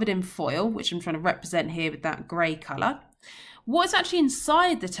is covered in foil, which I'm trying to represent here with that grey colour. What's actually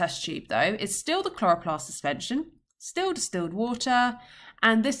inside the test tube though is still the chloroplast suspension, still distilled water,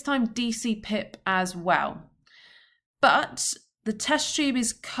 and this time DCPIP as well. But the test tube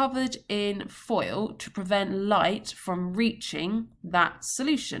is covered in foil to prevent light from reaching that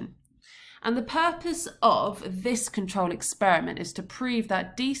solution. And the purpose of this control experiment is to prove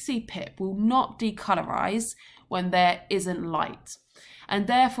that DCPIP will not decolorize when there isn't light. And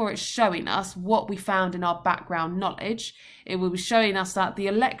therefore it's showing us what we found in our background knowledge. It will be showing us that the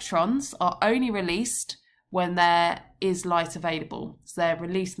electrons are only released when there is light available. So they're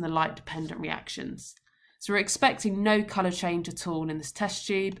released in the light-dependent reactions. So we're expecting no colour change at all in this test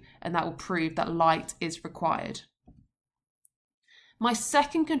tube, and that will prove that light is required. My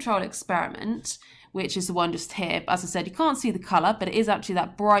second control experiment, which is the one just here, as I said, you can't see the colour, but it is actually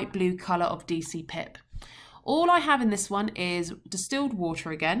that bright blue colour of DCPIP. All I have in this one is distilled water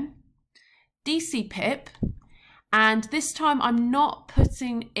again, DCPIP, and this time I'm not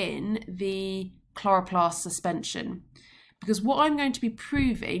putting in the chloroplast suspension, because what I'm going to be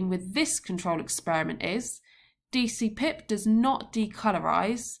proving with this control experiment is DC pip does not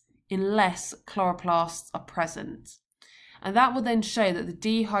decolorize unless chloroplasts are present. And that will then show that the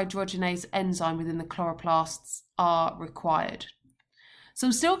dehydrogenase enzyme within the chloroplasts are required. So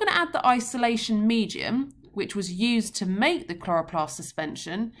I'm still going to add the isolation medium, which was used to make the chloroplast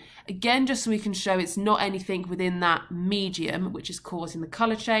suspension, again just so we can show it's not anything within that medium which is causing the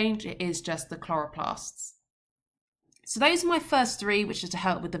colour change, it is just the chloroplasts. So those are my first three, which is to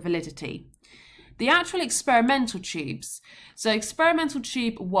help with the validity. The actual experimental tubes. So experimental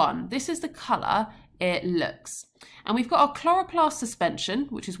tube 1, this is the colour it looks. And we've got our chloroplast suspension,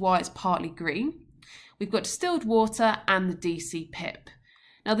 which is why it's partly green. We've got distilled water and the DC pip.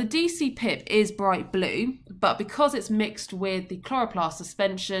 Now the DC pip is bright blue, but because it's mixed with the chloroplast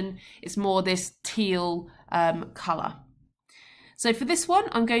suspension, it's more this teal colour. So for this one,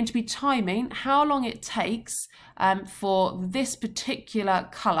 I'm going to be timing how long it takes for this particular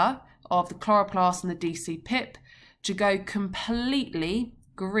colour of the chloroplast and the DC pip to go completely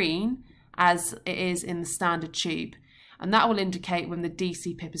green as it is in the standard tube. And that will indicate when the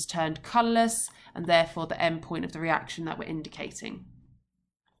DC pip has turned colourless and therefore the end point of the reaction that we're indicating.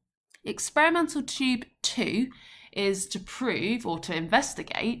 Experimental tube 2 is to prove or to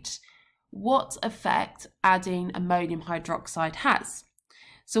investigate what effect adding ammonium hydroxide has.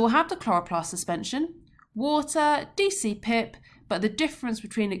 So we'll have the chloroplast suspension, water, DC pip, but the difference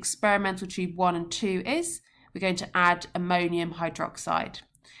between experimental tube 1 and 2 is we're going to add ammonium hydroxide.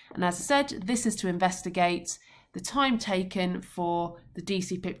 And as I said, this is to investigate the time taken for the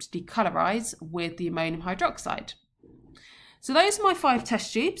DC pip to decolorize with the ammonium hydroxide. So those are my 5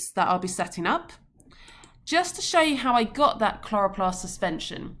 test tubes that I'll be setting up. Just to show you how I got that chloroplast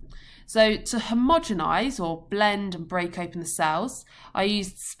suspension. So to homogenize or blend and break open the cells, I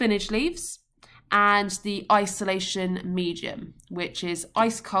used spinach leaves and the isolation medium, which is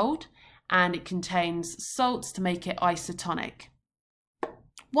ice cold and it contains salts to make it isotonic.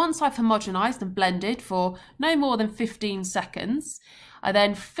 Once I've homogenized and blended for no more than 15 seconds, I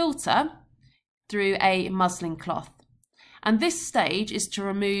then filter through a muslin cloth. And this stage is to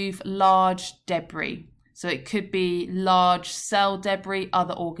remove large debris. So it could be large cell debris,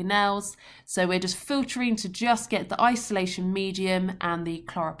 other organelles. So we're just filtering to just get the isolation medium and the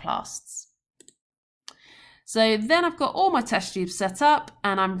chloroplasts. So then I've got all my test tubes set up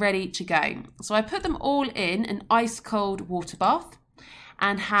and I'm ready to go. So I put them all in an ice cold water bath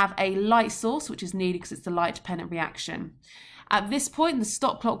and have a light source, which is needed because it's the light dependent reaction. At this point, the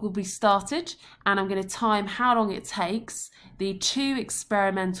stop clock will be started and I'm going to time how long it takes the 2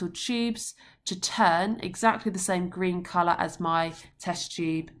 experimental tubes to turn exactly the same green colour as my test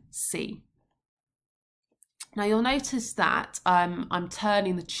tube C. Now you'll notice that I'm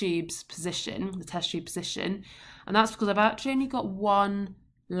turning the tube's position, the test tube position, and that's because I've actually only got one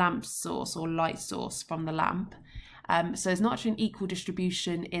lamp source or light source from the lamp. So there's not actually an equal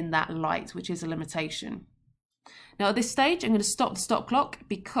distribution in that light, which is a limitation. Now at this stage, I'm going to stop the stop clock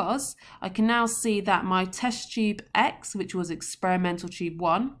because I can now see that my test tube X, which was experimental tube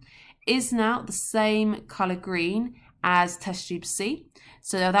 1, is now the same colour green as test tube C.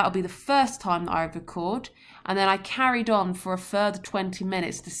 So that will be the first time that I record. And then I carried on for a further 20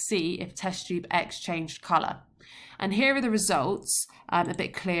 minutes to see if test tube X changed colour. And here are the results a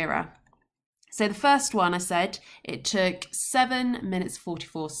bit clearer. So the first one I said it took 7 minutes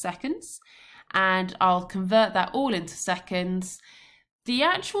 44 seconds. And I'll convert that all into seconds. The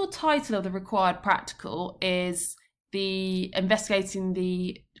actual title of the required practical is investigating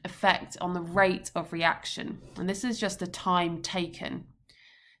the effect on the rate of reaction. And this is just the time taken.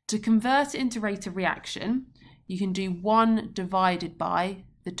 To convert it into rate of reaction, you can do 1 divided by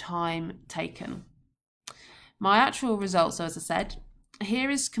the time taken. My actual results, so as I said, here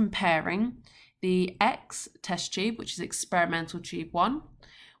is comparing the X test tube, which is experimental tube 1,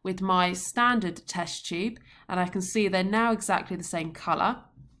 with my standard test tube, and I can see they're now exactly the same colour.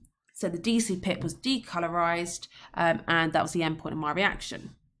 So the DC pip was decolorized and that was the end point of my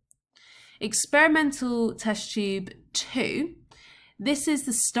reaction. Experimental test tube 2, this is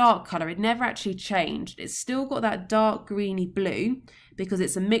the start colour, it never actually changed. It's still got that dark greeny blue because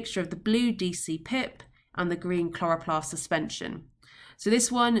it's a mixture of the blue DC pip and the green chloroplast suspension. So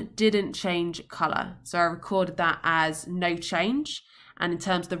this one didn't change colour, so I recorded that as no change. And in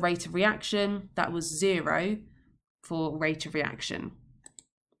terms of the rate of reaction, that was 0 for rate of reaction.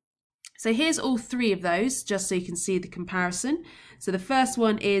 So here's all 3 of those, just so you can see the comparison. So the first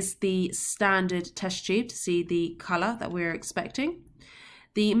one is the standard test tube to see the colour that we're expecting.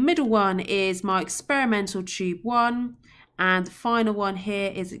 The middle one is my experimental tube 1, and the final one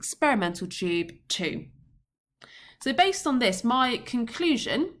here is experimental tube 2. So based on this, my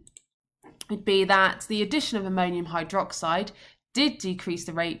conclusion would be that the addition of ammonium hydroxide did decrease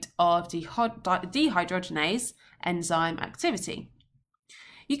the rate of dehydrogenase enzyme activity.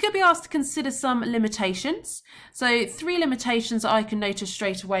 You could be asked to consider some limitations. So 3 limitations I can notice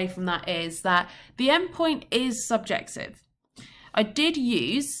straight away from that is that the endpoint is subjective. I did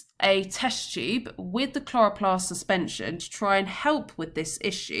use a test tube with the chloroplast suspension to try and help with this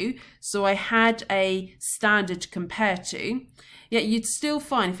issue, so I had a standard to compare to. Yet you'd still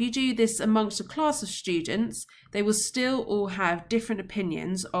find if you do this amongst a class of students, they will still all have different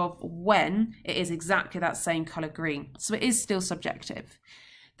opinions of when it is exactly that same colour green. So it is still subjective.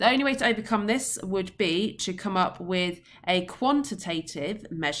 The only way to overcome this would be to come up with a quantitative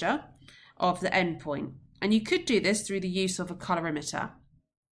measure of the endpoint. And you could do this through the use of a colorimeter.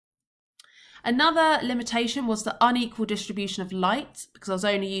 Another limitation was the unequal distribution of light, because I was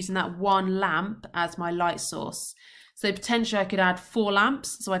only using that one lamp as my light source. So potentially I could add 4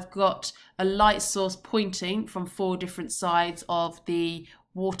 lamps. So I've got a light source pointing from 4 different sides of the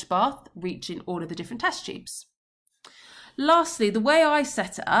water bath, reaching all of the different test tubes. Lastly, the way I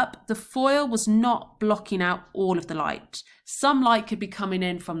set it up, the foil was not blocking out all of the light. Some light could be coming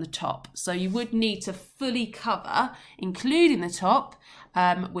in from the top, so you would need to fully cover, including the top,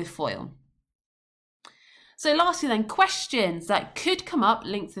 with foil. So lastly then, questions that could come up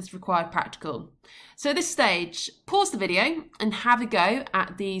linked to this required practical. So at this stage, pause the video and have a go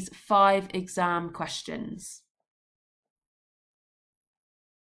at these 5 exam questions.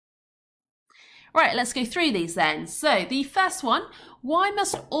 Right, let's go through these then. So the first one, why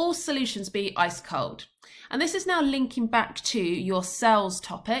must all solutions be ice cold? And this is now linking back to your cells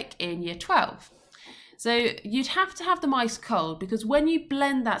topic in year 12. So you'd have to have them ice cold because when you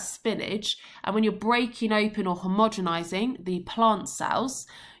blend that spinach and when you're breaking open or homogenizing the plant cells,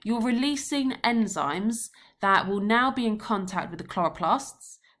 you're releasing enzymes that will now be in contact with the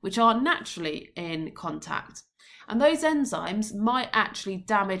chloroplasts, which are naturally in contact. And those enzymes might actually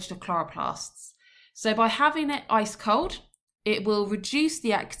damage the chloroplasts. So by having it ice cold, it will reduce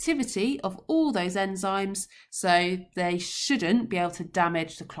the activity of all those enzymes, so they shouldn't be able to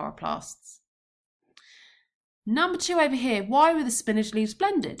damage the chloroplasts. Number 2 over here, why were the spinach leaves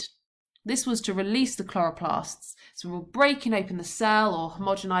blended? This was to release the chloroplasts. So we're breaking open the cell or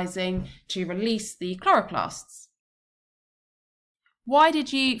homogenizing to release the chloroplasts. Why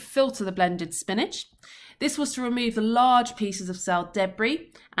did you filter the blended spinach? This was to remove the large pieces of cell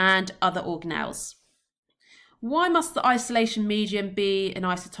debris and other organelles. Why must the isolation medium be an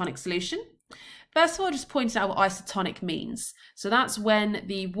isotonic solution? First of all, just point out what isotonic means. So that's when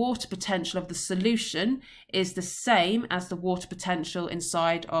the water potential of the solution is the same as the water potential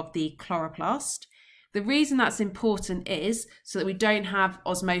inside of the chloroplast. The reason that's important is so that we don't have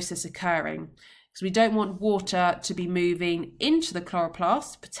osmosis occurring. Because we don't want water to be moving into the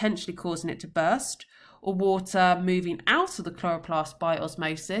chloroplast, potentially causing it to burst, or water moving out of the chloroplast by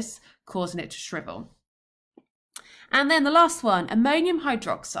osmosis, causing it to shrivel. And then the last one, ammonium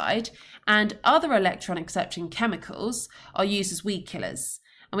hydroxide and other electron accepting chemicals are used as weed killers.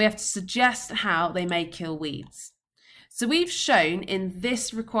 And we have to suggest how they may kill weeds. So we've shown in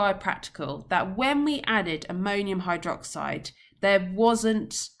this required practical that when we added ammonium hydroxide, there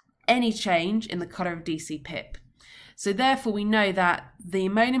wasn't any change in the colour of DC pip. So therefore we know that the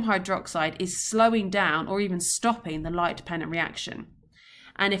ammonium hydroxide is slowing down or even stopping the light dependent reaction.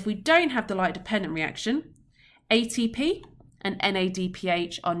 And if we don't have the light dependent reaction, ATP and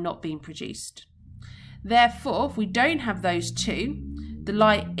NADPH are not being produced. Therefore, if we don't have those two, the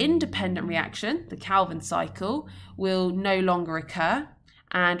light independent reaction, the Calvin cycle, will no longer occur,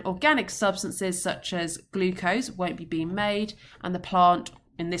 and organic substances such as glucose won't be being made, and the plant,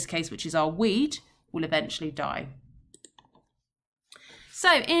 in this case, which is our weed, will eventually die.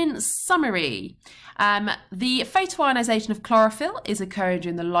 So in summary, the photoionization of chlorophyll is occurring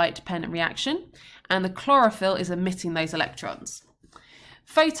during the light dependent reaction, and the chlorophyll is emitting those electrons.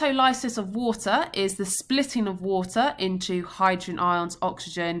 Photolysis of water is the splitting of water into hydrogen ions,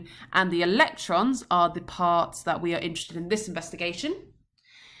 oxygen, and the electrons are the parts that we are interested in this investigation.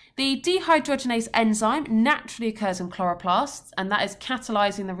 The dehydrogenase enzyme naturally occurs in chloroplasts, and that is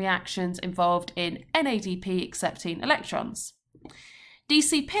catalyzing the reactions involved in NADP accepting electrons.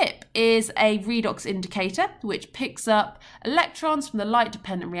 DC-PIP is a redox indicator which picks up electrons from the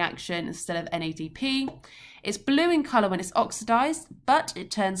light-dependent reaction instead of NADP. It's blue in colour when it's oxidised, but it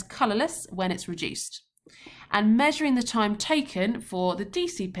turns colourless when it's reduced. And measuring the time taken for the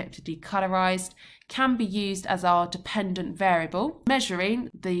DC-PIP to decolorise can be used as our dependent variable, measuring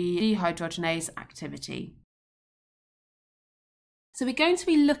the dehydrogenase activity. So we're going to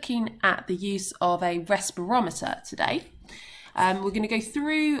be looking at the use of a respirometer today. We're going to go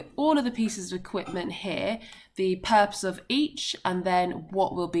through all of the pieces of equipment here, the purpose of each, and then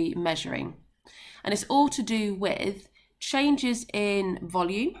what we'll be measuring. And it's all to do with changes in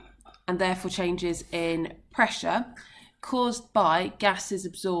volume and therefore changes in pressure caused by gases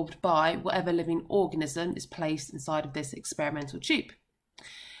absorbed by whatever living organism is placed inside of this experimental tube.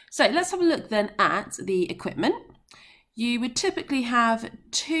 So let's have a look then at the equipment. You would typically have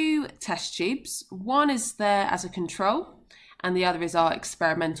two test tubes. One is there as a control and the other is our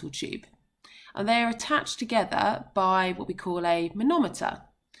experimental tube. And they are attached together by what we call a manometer.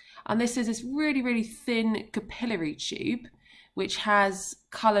 And this is this really, really thin capillary tube which has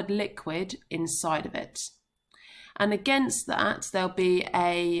coloured liquid inside of it. And against that there'll be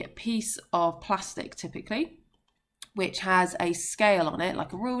a piece of plastic typically, which has a scale on it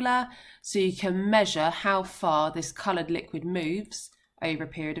like a ruler, so you can measure how far this coloured liquid moves over a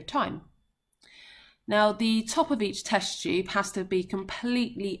period of time. Now the top of each test tube has to be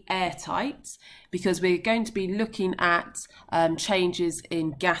completely airtight because we're going to be looking at changes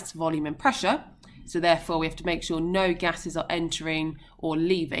in gas volume and pressure, so therefore we have to make sure no gases are entering or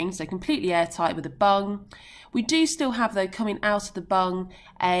leaving, so completely airtight with a bung. We do still have, though, coming out of the bung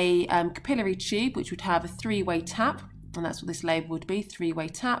a capillary tube which would have a three-way tap, and that's what this label would be, three-way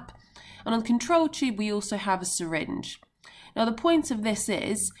tap. And on the control tube we also have a syringe. Now the point of this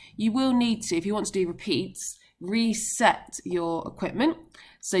is you will need to, if you want to do repeats, reset your equipment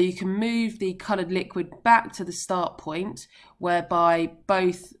so you can move the coloured liquid back to the start point whereby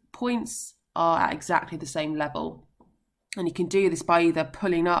both points are at exactly the same level. And you can do this by either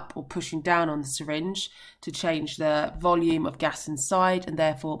pulling up or pushing down on the syringe to change the volume of gas inside and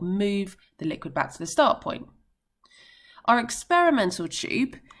therefore move the liquid back to the start point. Our experimental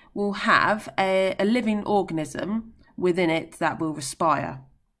tube will have a living organism within it that will respire.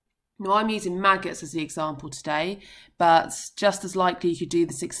 Now I'm using maggots as the example today, but just as likely you could do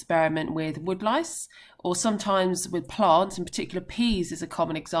this experiment with woodlice or sometimes with plants, in particular peas is a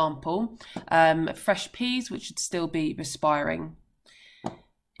common example, fresh peas which should still be respiring.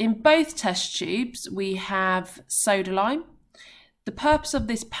 In both test tubes we have soda lime. The purpose of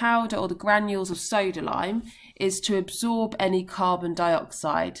this powder or the granules of soda lime is to absorb any carbon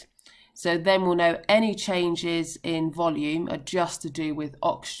dioxide. So then we'll know any changes in volume are just to do with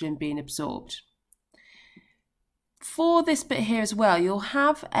oxygen being absorbed. For this bit here as well, you'll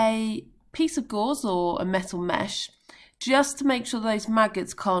have a piece of gauze or a metal mesh just to make sure those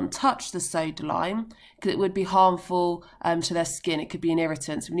maggots can't touch the soda lime because it would be harmful to their skin. It could be an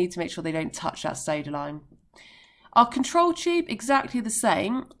irritant, so we need to make sure they don't touch that soda lime. Our control tube, exactly the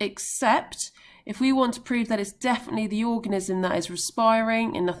same, except if we want to prove that it's definitely the organism that is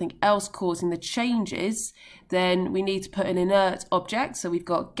respiring and nothing else causing the changes, then we need to put an inert object. So we've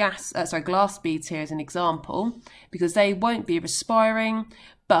got glass beads here as an example, because they won't be respiring,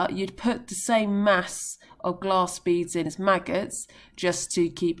 but you'd put the same mass of glass beads in as maggots just to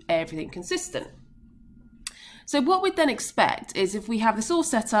keep everything consistent. So what we'd then expect is if we have this all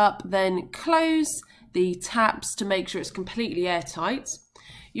set up, then close the taps to make sure it's completely airtight.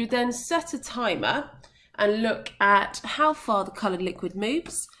 You then set a timer and look at how far the coloured liquid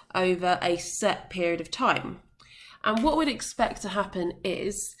moves over a set period of time. And what we'd expect to happen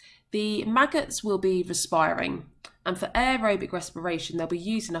is the maggots will be respiring, and for aerobic respiration they'll be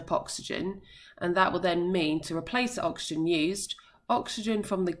using up oxygen, and that will then mean to replace the oxygen used, oxygen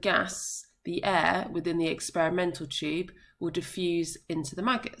from the gas, the air within the experimental tube will diffuse into the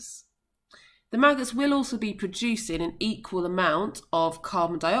maggots. The maggots will also be producing an equal amount of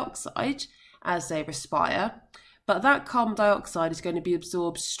carbon dioxide as they respire, but that carbon dioxide is going to be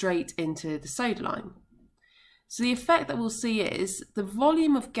absorbed straight into the soda lime. So the effect that we'll see is the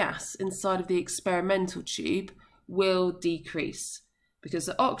volume of gas inside of the experimental tube will decrease because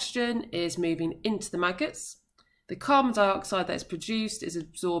the oxygen is moving into the maggots. The carbon dioxide that is produced is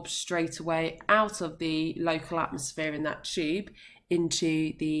absorbed straight away out of the local atmosphere in that tube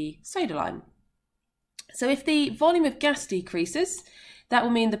into the soda lime. So if the volume of gas decreases, that will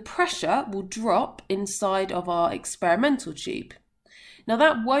mean the pressure will drop inside of our experimental tube. Now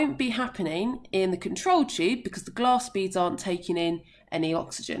that won't be happening in the control tube because the glass beads aren't taking in any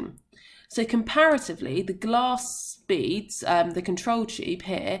oxygen. So comparatively, the glass beads, the control tube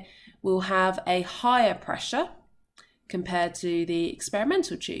here, will have a higher pressure compared to the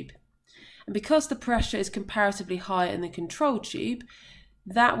experimental tube. And because the pressure is comparatively higher in the control tube,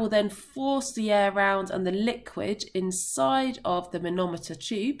 that will then force the air around and the liquid inside of the manometer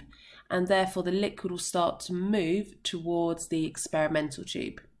tube, and therefore the liquid will start to move towards the experimental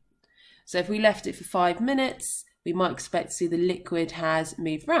tube. So if we left it for 5 minutes, we might expect to see the liquid has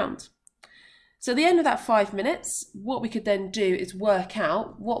moved around. So at the end of that 5 minutes, what we could then do is work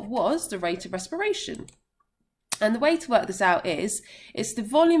out what was the rate of respiration. And the way to work this out is, it's the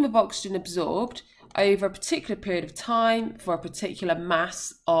volume of oxygen absorbed over a particular period of time for a particular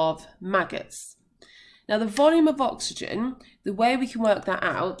mass of maggots. Now the volume of oxygen, the way we can work that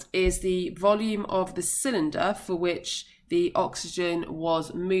out is the volume of the cylinder for which the oxygen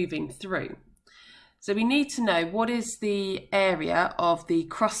was moving through. So we need to know what is the area of the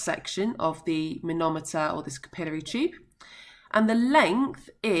cross-section of the manometer or this capillary tube, and the length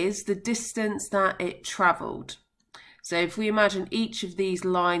is the distance that it travelled. So if we imagine each of these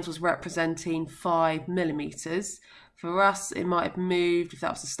lines was representing 5 millimetres, for us it might have moved, if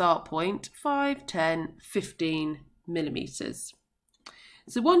that was the start point, 5, 10, 15 millimetres.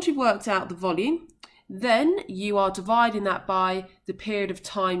 So once you've worked out the volume, then you are dividing that by the period of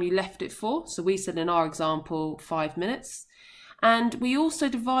time you left it for. So we said in our example 5 minutes, and we also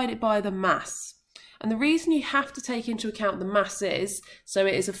divide it by the mass. And the reason you have to take into account the mass is so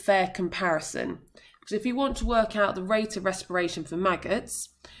it is a fair comparison. Because if you want to work out the rate of respiration for maggots,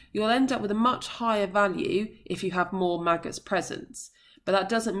 you'll end up with a much higher value if you have more maggots present. But that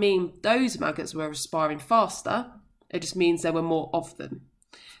doesn't mean those maggots were respiring faster, it just means there were more of them.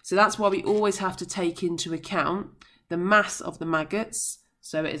 So that's why we always have to take into account the mass of the maggots,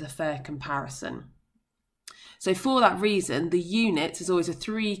 so it is a fair comparison. So for that reason, the unit is always a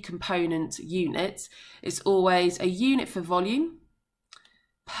 3-component unit. It's always a unit for volume,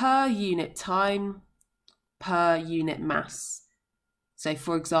 per unit time, per unit mass. So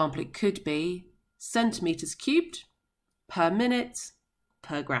for example, it could be centimetres cubed, per minute,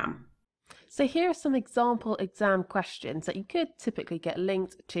 per gram. So here are some example exam questions that you could typically get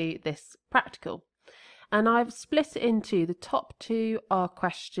linked to this practical. And I've split it into the top 2 are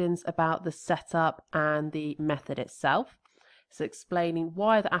questions about the setup and the method itself. So explaining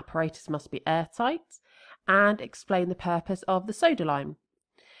why the apparatus must be airtight and explain the purpose of the soda lime.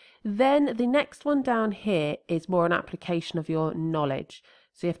 Then the next one down here is more an application of your knowledge.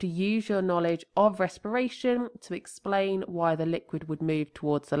 So you have to use your knowledge of respiration to explain why the liquid would move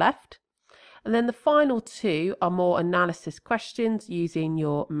towards the left. And then the final 2 are more analysis questions using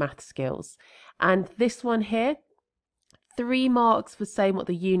your math skills. And this one here, 3 marks for saying what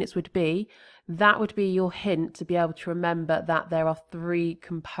the units would be. That would be your hint to be able to remember that there are 3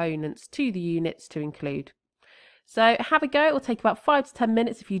 components to the units to include. So have a go. It will take about 5 to 10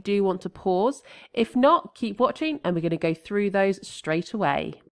 minutes if you do want to pause. If not, keep watching and we're going to go through those straight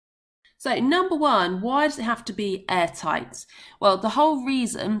away. So number 1, why does it have to be airtight? Well, the whole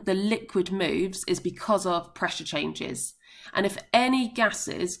reason the liquid moves is because of pressure changes. And if any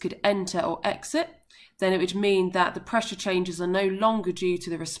gases could enter or exit, then it would mean that the pressure changes are no longer due to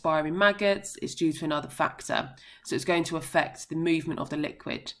the respiring maggots, it's due to another factor. So it's going to affect the movement of the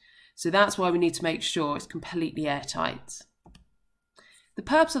liquid. So that's why we need to make sure it's completely airtight. The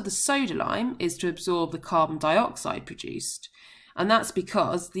purpose of the soda lime is to absorb the carbon dioxide produced. And that's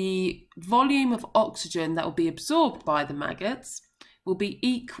because the volume of oxygen that will be absorbed by the maggots will be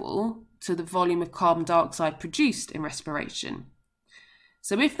equal to the volume of carbon dioxide produced in respiration.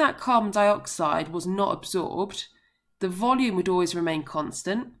 So if that carbon dioxide was not absorbed, the volume would always remain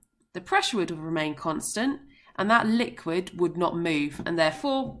constant, the pressure would remain constant, and that liquid would not move, and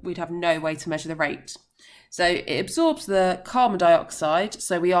therefore we'd have no way to measure the rate. So it absorbs the carbon dioxide,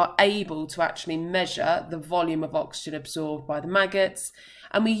 so we are able to actually measure the volume of oxygen absorbed by the maggots,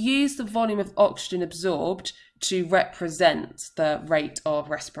 and we use the volume of oxygen absorbed to represent the rate of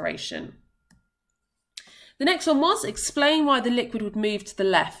respiration. The next one was explain why the liquid would move to the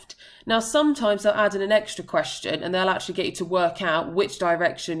left. Now sometimes they'll add in an extra question and they'll actually get you to work out which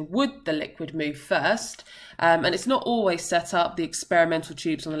direction would the liquid move first. And it's not always set up, the experimental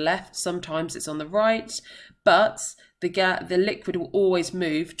tube's on the left, sometimes it's on the right, but the liquid will always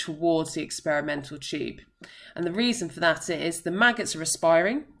move towards the experimental tube. And the reason for that is the maggots are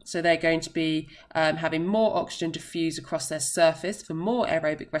respiring, so they're going to be having more oxygen diffuse across their surface for more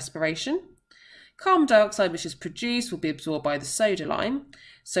aerobic respiration. Carbon dioxide which is produced will be absorbed by the soda lime,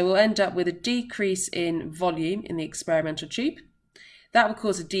 so we'll end up with a decrease in volume in the experimental tube. That will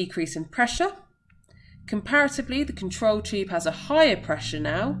cause a decrease in pressure. Comparatively, the control tube has a higher pressure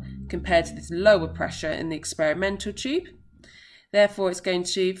now compared to this lower pressure in the experimental tube. Therefore, it's going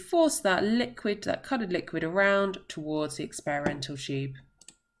to force that liquid, that coloured liquid, around towards the experimental tube.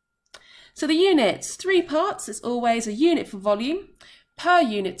 So the units, 3 parts. It's always a unit for volume, per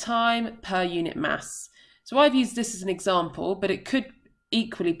unit time, per unit mass. So I've used this as an example, but it could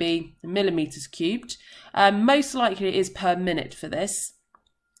equally be millimetres cubed. Most likely it is per minute for this.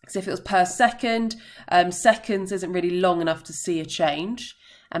 Because if it was per second, seconds isn't really long enough to see a change.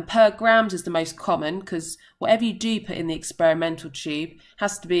 And per grams is the most common because whatever you do put in the experimental tube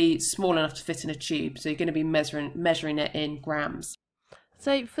has to be small enough to fit in a tube. So you're going to be measuring it in grams.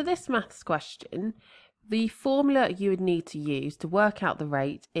 So for this maths question, the formula you would need to use to work out the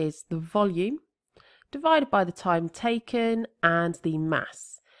rate is the volume divided by the time taken and the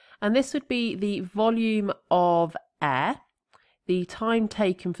mass. And this would be the volume of air, the time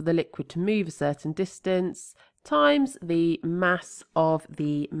taken for the liquid to move a certain distance, times the mass of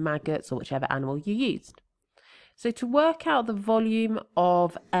the maggots or whichever animal you used. So to work out the volume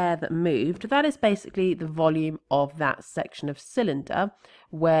of air that moved, that is basically the volume of that section of cylinder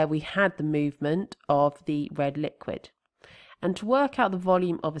where we had the movement of the red liquid. And to work out the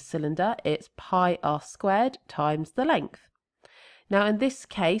volume of a cylinder, it's pi r squared times the length. Now in this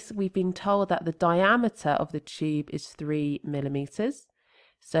case, we've been told that the diameter of the tube is 3 millimeters.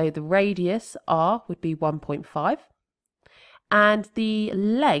 So the radius r would be 1.5. And the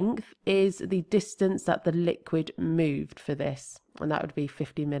length is the distance that the liquid moved for this, and that would be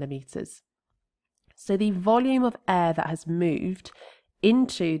 50 millimeters. So the volume of air that has moved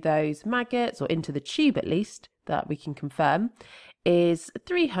into those maggots, or into the tube at least, that we can confirm, is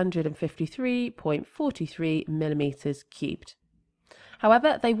 353.43 millimeters cubed.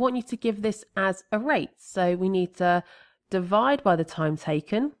 However, they want you to give this as a rate, so we need to divide by the time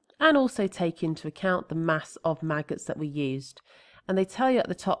taken and also take into account the mass of maggots that we used. And they tell you at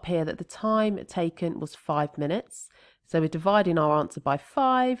the top here that the time taken was 5 minutes. So we're dividing our answer by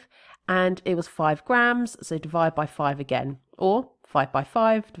 5, and it was 5 grams, so divide by 5 again. Or 5 by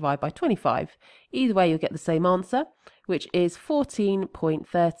 5, divide by 25. Either way, you'll get the same answer, which is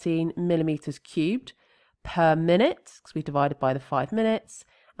 14.13 millimeters cubed per minute, because we divided by the 5 minutes,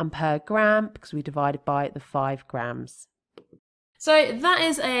 and per gram, because we divided by the 5 grams. So that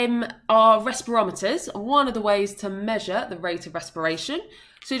is our respirometers, one of the ways to measure the rate of respiration.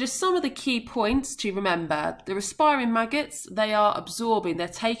 So just some of the key points to remember. The respiring maggots, they are absorbing, they're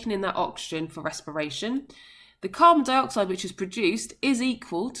taking in that oxygen for respiration. The carbon dioxide which is produced is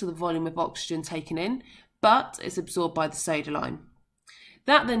equal to the volume of oxygen taken in, but it's absorbed by the soda lime.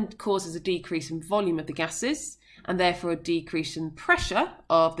 That then causes a decrease in volume of the gases, and therefore a decrease in pressure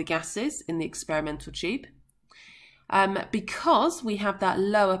of the gases in the experimental tube. Because we have that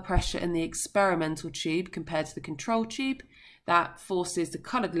lower pressure in the experimental tube compared to the control tube, that forces the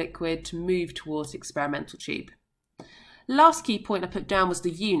coloured liquid to move towards the experimental tube. Last key point I put down was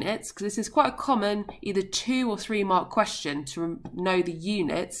the units, because this is quite a common either 2 or 3 mark question to know the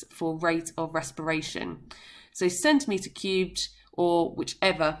units for rate of respiration. So centimetre cubed or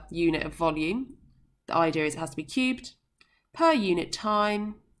whichever unit of volume. The idea is it has to be cubed, per unit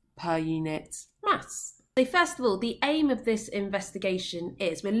time, per unit mass. So first of all, the aim of this investigation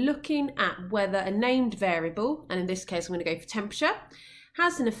is we're looking at whether a named variable, and in this case I'm going to go for temperature,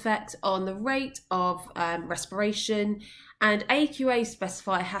 has an effect on the rate of respiration, and AQA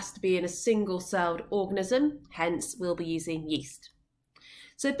specify it has to be in a single-celled organism, hence we'll be using yeast.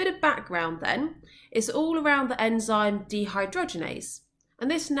 So a bit of background then, it's all around the enzyme dehydrogenase,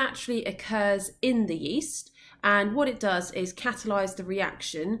 and this naturally occurs in the yeast. And what it does is catalyse the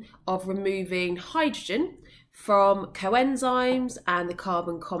reaction of removing hydrogen from coenzymes and the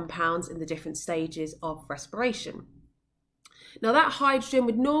carbon compounds in the different stages of respiration. Now that hydrogen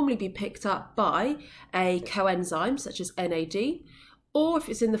would normally be picked up by a coenzyme such as NAD, or if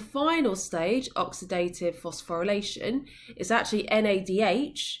it's in the final stage, oxidative phosphorylation, it's actually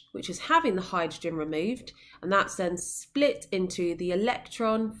NADH, which is having the hydrogen removed, and that's then split into the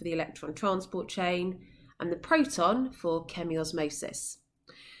electron for the electron transport chain, and the proton for chemiosmosis.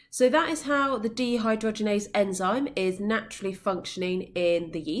 So that is how the dehydrogenase enzyme is naturally functioning in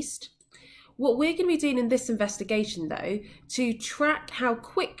the yeast. What we're going to be doing in this investigation though, to track how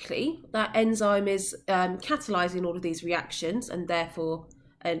quickly that enzyme is catalysing all of these reactions, and therefore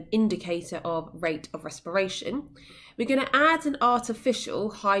an indicator of rate of respiration, we're going to add an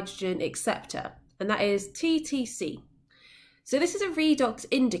artificial hydrogen acceptor, and that is TTC. So this is a redox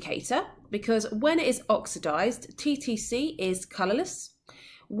indicator because when it is oxidized, TTC is colourless.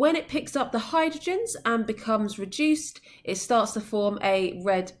 When it picks up the hydrogens and becomes reduced, it starts to form a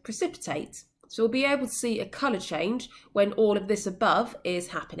red precipitate. So we'll be able to see a colour change when all of this above is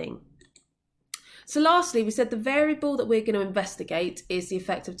happening. So lastly, we said the variable that we're going to investigate is the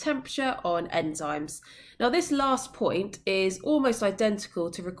effect of temperature on enzymes. Now this last point is almost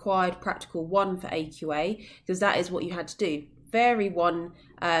identical to required practical 1 for AQA, because that is what you had to do. Vary one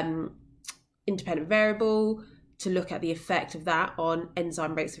independent variable to look at the effect of that on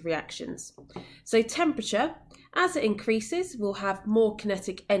enzyme rates of reactions. So temperature, as it increases, will have more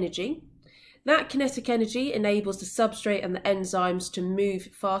kinetic energy. That kinetic energy enables the substrate and the enzymes to move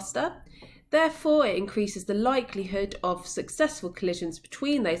faster. Therefore, it increases the likelihood of successful collisions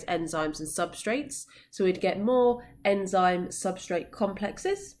between those enzymes and substrates, so we'd get more enzyme-substrate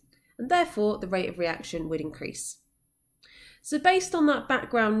complexes, and therefore the rate of reaction would increase. So based on that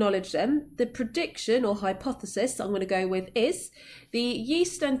background knowledge then, the prediction or hypothesis I'm going to go with is the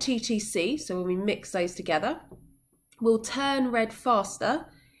yeast and TTC, so when we mix those together, will turn red faster,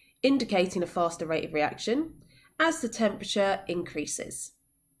 indicating a faster rate of reaction, as the temperature increases.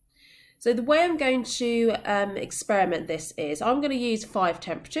 So the way I'm going to experiment this is I'm going to use 5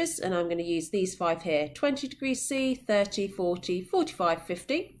 temperatures, and I'm going to use these 5 here, 20 degrees C, 30, 40, 45,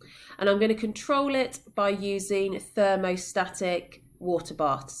 50, and I'm going to control it by using thermostatic water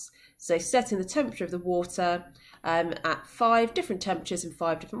baths. So setting the temperature of the water at 5 different temperatures and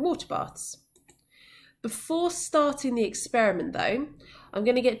 5 different water baths. Before starting the experiment though, I'm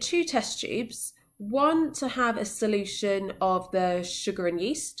going to get 2 test tubes, one to have a solution of the sugar and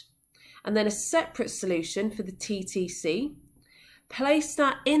yeast, and then a separate solution for the TTC. Place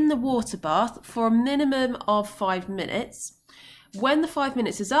that in the water bath for a minimum of 5 minutes. When the 5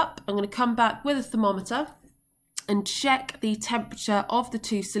 minutes is up, I'm going to come back with a thermometer and check the temperature of the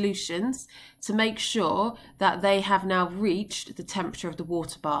 2 solutions to make sure that they have now reached the temperature of the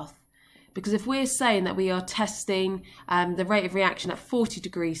water bath. Because if we're saying that we are testing the rate of reaction at 40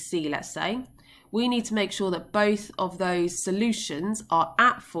 degrees C, let's say, we need to make sure that both of those solutions are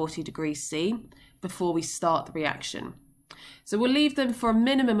at 40 degrees C before we start the reaction. So we'll leave them for a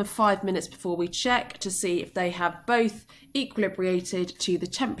minimum of 5 minutes before we check to see if they have both equilibrated to the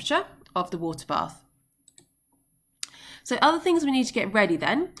temperature of the water bath. So other things we need to get ready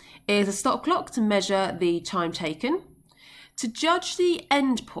then is a stop clock to measure the time taken. To judge the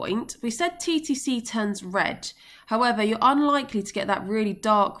end point, we said TTC turns red. However, you're unlikely to get that really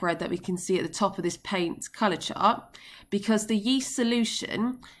dark red that we can see at the top of this paint colour chart because the yeast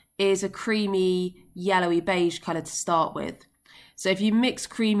solution is a creamy yellowy beige colour to start with. So if you mix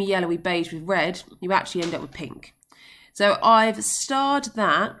creamy yellowy beige with red, you actually end up with pink. So I've starred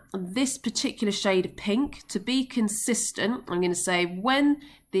that, this particular shade of pink, to be consistent. I'm going to say when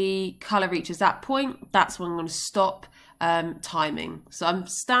the colour reaches that point, that's when I'm going to stop timing. So I'm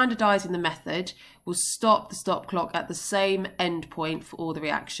standardising the method. We'll stop the stop clock at the same end point for all the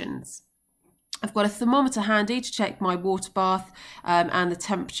reactions. I've got a thermometer handy to check my water bath and the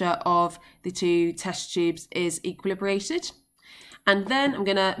temperature of the 2 test tubes is equilibrated. And then I'm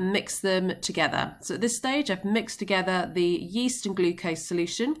going to mix them together. So at this stage, I've mixed together the yeast and glucose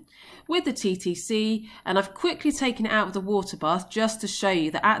solution with the TTC, and I've quickly taken it out of the water bath just to show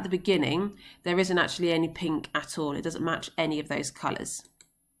you that at the beginning, there isn't actually any pink at all. It doesn't match any of those colours.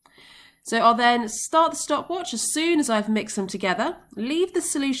 So I'll then start the stopwatch as soon as I've mixed them together, leave the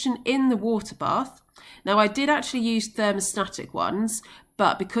solution in the water bath. Now I did actually use thermostatic ones,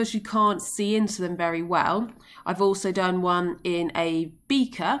 but because you can't see into them very well, I've also done one in a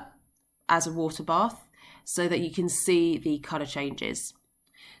beaker as a water bath so that you can see the colour changes.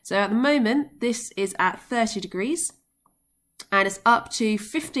 So at the moment, this is at 30 degrees and it's up to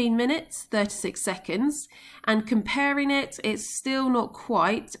 15 minutes, 36 seconds. And comparing it, it's still not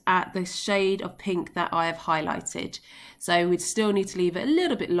quite at the shade of pink that I have highlighted. So we'd still need to leave it a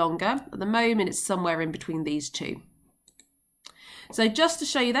little bit longer. At the moment, it's somewhere in between these 2. So just to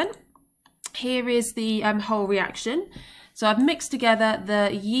show you then, here is the whole reaction. So I've mixed together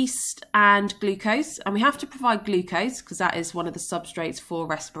the yeast and glucose, and we have to provide glucose because that is one of the substrates for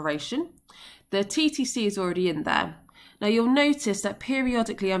respiration. The TTC is already in there. Now you'll notice that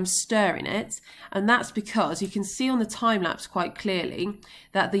periodically I'm stirring it, and that's because you can see on the time lapse quite clearly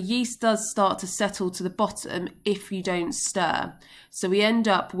that the yeast does start to settle to the bottom if you don't stir. So we end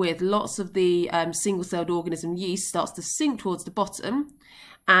up with lots of the single-celled organism yeast starts to sink towards the bottom,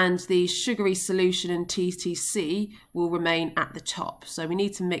 and the sugary solution and TTC will remain at the top. So we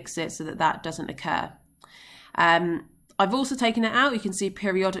need to mix it so that that doesn't occur. I've also taken it out, you can see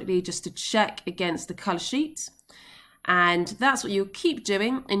periodically just to check against the colour sheet. And that's what you'll keep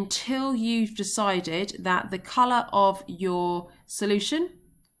doing until you've decided that the colour of your solution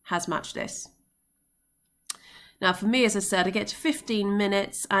has matched this. Now for me, as I said, I get to 15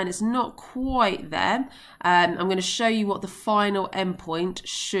 minutes and it's not quite there. I'm going to show you what the final endpoint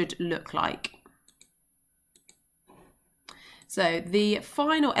should look like. So the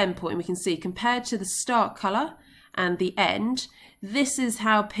final endpoint we can see compared to the start colour and the end, this is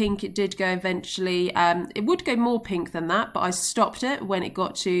how pink it did go eventually. It would go more pink than that, but I stopped it when it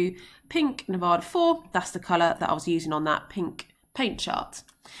got to pink Nevada 4. That's the colour that I was using on that pink paint chart.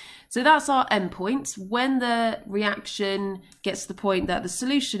 So that's our endpoint. When the reaction gets to the point that the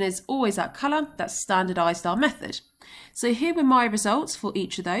solution is always that colour, that's standardised our method. So here are my results for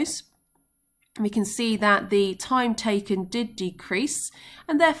each of those. We can see that the time taken did decrease,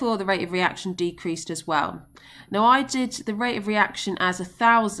 and therefore the rate of reaction decreased as well. Now I did the rate of reaction as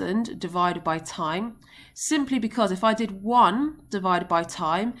 1000 divided by time, simply because if I did 1 divided by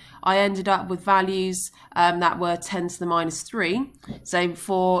time, I ended up with values that were 10 to the minus 3. So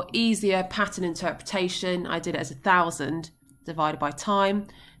for easier pattern interpretation, I did it as 1000 divided by time,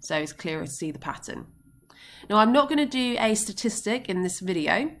 so it's clearer to see the pattern. Now I'm not going to do a statistic in this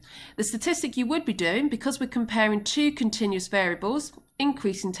video. The statistic you would be doing, because we're comparing two continuous variables,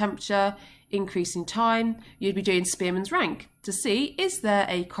 increasing temperature, increasing time, you'd be doing Spearman's rank to see, is there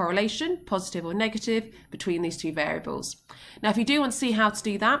a correlation, positive or negative, between these two variables. Now if you do want to see how to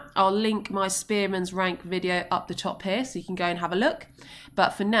do that, I'll link my Spearman's rank video up the top here so you can go and have a look.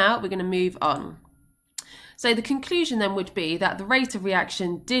 But for now, we're going to move on. So the conclusion then would be that the rate of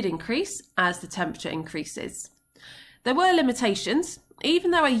reaction did increase as the temperature increases. There were limitations.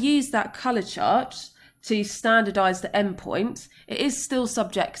 Even though I used that colour chart to standardise the endpoint, it is still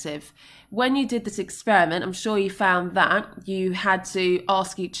subjective. When you did this experiment, I'm sure you found that you had to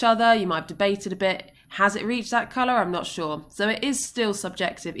ask each other, you might have debated a bit, has it reached that colour? I'm not sure. So it is still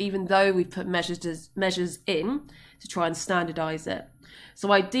subjective, even though we've put measures in to try and standardise it.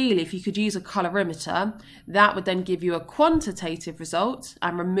 So ideally, if you could use a colorimeter, that would then give you a quantitative result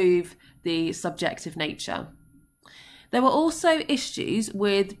and remove the subjective nature. There were also issues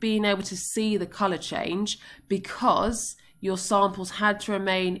with being able to see the colour change because your samples had to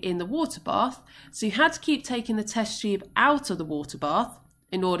remain in the water bath, so you had to keep taking the test tube out of the water bath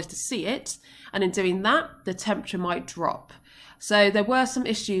in order to see it, and in doing that, the temperature might drop. So there were some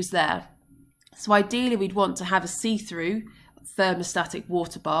issues there. So ideally, we'd want to have a see-through thermostatic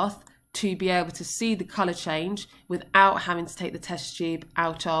water bath to be able to see the colour change without having to take the test tube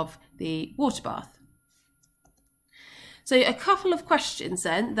out of the water bath. So a couple of questions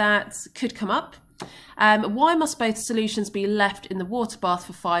then that could come up. Why must both solutions be left in the water bath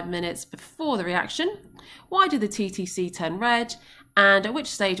for 5 minutes before the reaction? Why did the TTC turn red? And at which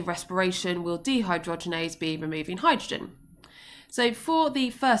stage of respiration will dehydrogenase be removing hydrogen? So for the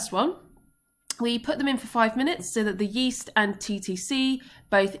first one, we put them in for 5 minutes so that the yeast and TTC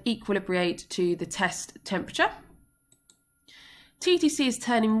both equilibrate to the test temperature. TTC is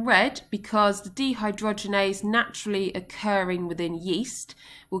turning red because the dehydrogenase naturally occurring within yeast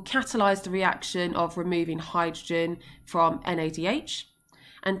will catalyse the reaction of removing hydrogen from NADH,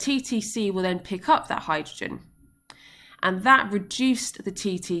 and TTC will then pick up that hydrogen. And that reduced the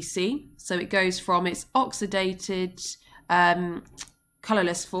TTC, so it goes from its oxidated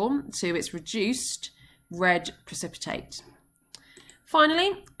colourless form to its reduced red precipitate.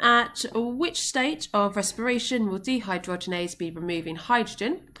 Finally, at which stage of respiration will dehydrogenase be removing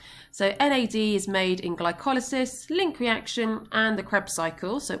hydrogen? So NAD is made in glycolysis, link reaction and the Krebs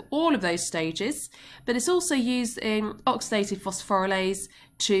cycle, so all of those stages, but it's also used in oxidative phosphorylase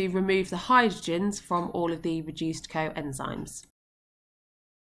to remove the hydrogens from all of the reduced coenzymes.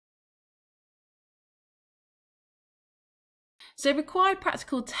 So required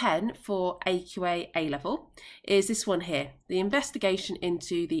practical 10 for AQA A-level is this one here, the investigation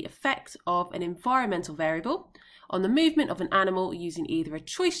into the effect of an environmental variable on the movement of an animal using either a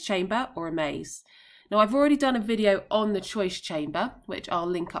choice chamber or a maze. Now I've already done a video on the choice chamber, which I'll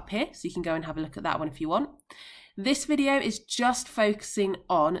link up here so you can go and have a look at that one if you want. This video is just focusing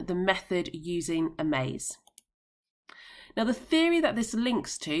on the method using a maze. Now the theory that this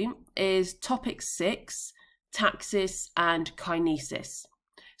links to is topic 6, taxis and kinesis.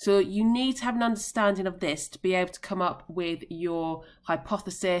 So you need to have an understanding of this to be able to come up with your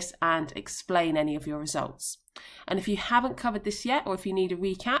hypothesis and explain any of your results. And if you haven't covered this yet, or if you need a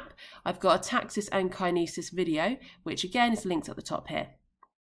recap, I've got a taxis and kinesis video, which again is linked at the top here.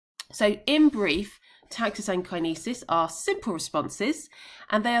 So in brief, taxis and kinesis are simple responses,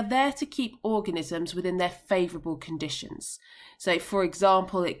 and they are there to keep organisms within their favourable conditions. So for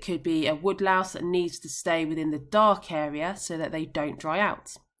example, it could be a woodlouse that needs to stay within the dark area so that they don't dry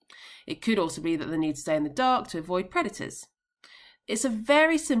out. It could also be that they need to stay in the dark to avoid predators. It's a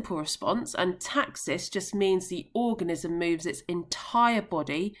very simple response, and taxis just means the organism moves its entire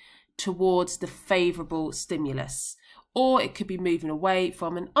body towards the favourable stimulus, or it could be moving away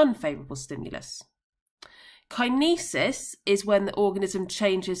from an unfavourable stimulus. Kinesis is when the organism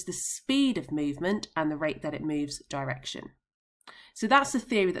changes the speed of movement and the rate that it moves direction. So that's the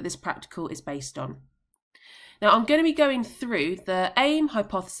theory that this practical is based on. Now I'm going to be going through the aim,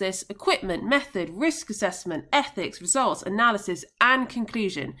 hypothesis, equipment, method, risk assessment, ethics, results, analysis and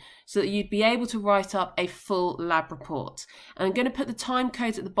conclusion so that you'd be able to write up a full lab report. And I'm going to put the time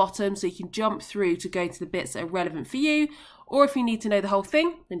codes at the bottom so you can jump through to go to the bits that are relevant for you, or if you need to know the whole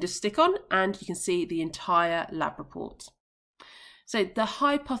thing, then just stick on and you can see the entire lab report. So the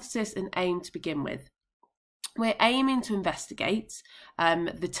hypothesis and aim to begin with. We're aiming to investigate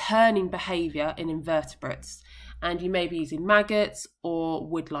the turning behaviour in invertebrates, and you may be using maggots or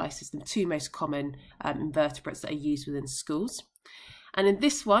wood lice as the two most common invertebrates that are used within schools. And in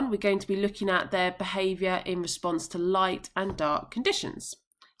this one, we're going to be looking at their behaviour in response to light and dark conditions.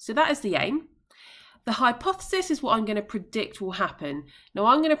 So that is the aim. The hypothesis is what I'm going to predict will happen. Now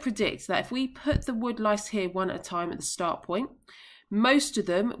I'm going to predict that if we put the wood lice here one at a time at the start point, most of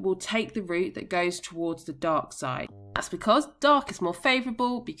them will take the route that goes towards the dark side. That's because dark is more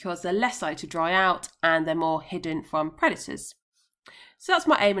favourable because they're less likely to dry out and they're more hidden from predators. So that's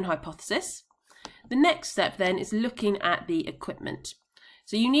my aim and hypothesis. The next step then is looking at the equipment.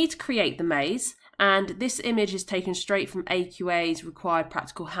 So you need to create the maze, and this image is taken straight from AQA's Required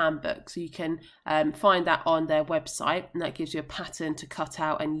Practical Handbook. So you can find that on their website, and that gives you a pattern to cut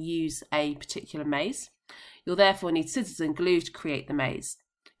out and use a particular maze. You'll therefore need scissors and glue to create the maze.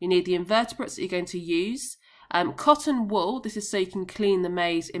 You need the invertebrates that you're going to use, cotton wool, this is so you can clean the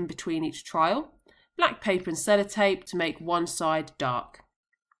maze in between each trial, black paper and sellotape to make one side dark.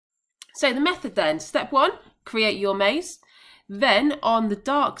 So the method then, step 1, create your maze. Then on the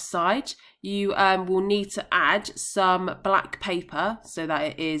dark side, you will need to add some black paper so that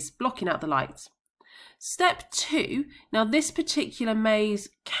it is blocking out the light. Step 2, now this particular maze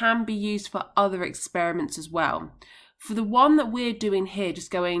can be used for other experiments as well. For the one that we're doing here,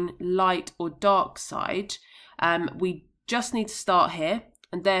 just going light or dark side, we just need to start here,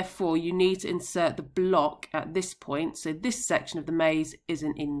 and therefore you need to insert the block at this point, so this section of the maze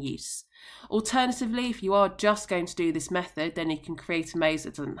isn't in use. Alternatively, if you are just going to do this method, then you can create a maze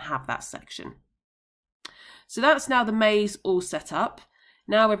that doesn't have that section. So that's now the maze all set up.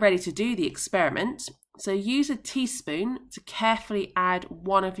 Now we're ready to do the experiment. So use a teaspoon to carefully add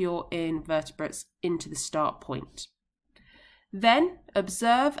one of your invertebrates into the start point. Then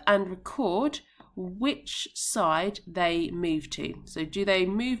observe and record which side they move to. So do they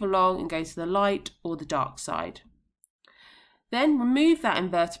move along and go to the light or the dark side? Then remove that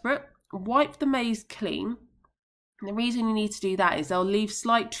invertebrate, wipe the maze clean. And the reason you need to do that is they'll leave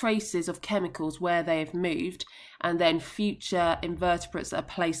slight traces of chemicals where they have moved, and then future invertebrates that are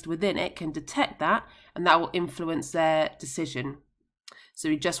placed within it can detect that, and that will influence their decision. So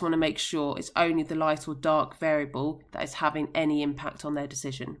we just want to make sure it's only the light or dark variable that is having any impact on their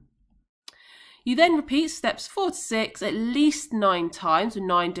decision. You then repeat steps 4 to 6 at least 9 times with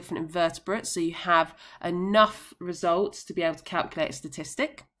 9 different invertebrates, so you have enough results to be able to calculate a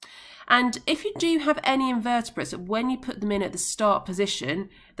statistic. And if you do have any invertebrates that when you put them in at the start position,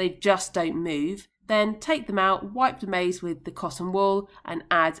 they just don't move, then take them out, wipe the maze with the cotton wool and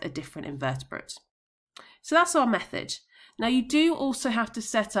add a different invertebrate. So that's our method. Now you do also have to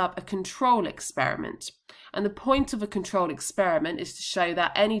set up a control experiment. And the point of a control experiment is to show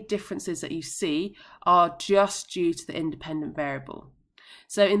that any differences that you see are just due to the independent variable.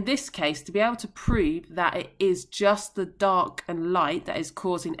 So in this case, to be able to prove that it is just the dark and light that is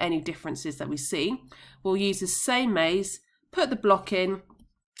causing any differences that we see, we'll use the same maze, put the block in,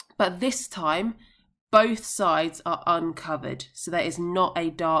 but this time both sides are uncovered, so there is not a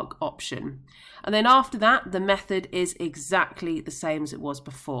dark option. And then after that, the method is exactly the same as it was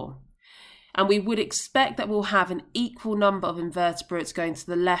before. And we would expect that we'll have an equal number of invertebrates going to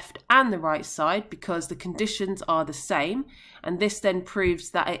the left and the right side because the conditions are the same. And this then proves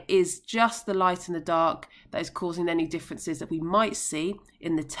that it is just the light and the dark that is causing any differences that we might see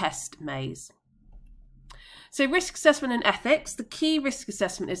in the test maze. So risk assessment and ethics, the key risk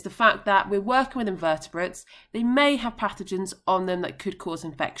assessment is the fact that we're working with invertebrates. They may have pathogens on them that could cause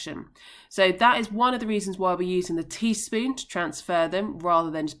infection. So that is one of the reasons why we're using the teaspoon to transfer them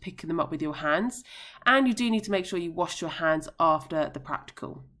rather than just picking them up with your hands. And you do need to make sure you wash your hands after the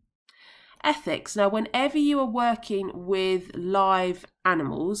practical. Ethics, now whenever you are working with live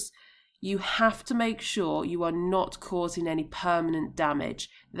animals, you have to make sure you are not causing any permanent damage.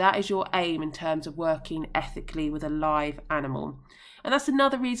 That is your aim in terms of working ethically with a live animal. And that's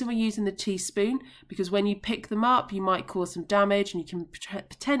another reason we're using the teaspoon, because when you pick them up, you might cause some damage and you can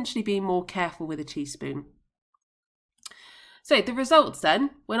potentially be more careful with a teaspoon. So the results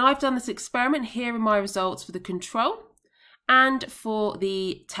then, when I've done this experiment, here are my results for the control and for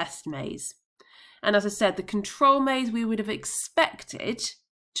the test maze. And as I said, the control maze we would have expected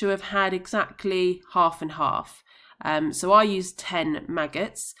to have had exactly half and half. So I used 10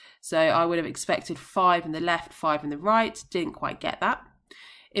 maggots, so I would have expected 5 in the left, 5 in the right. Didn't quite get that.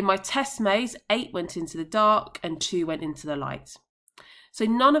 In my test maze, 8 went into the dark and 2 went into the light. So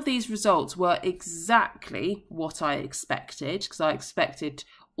none of these results were exactly what I expected, because I expected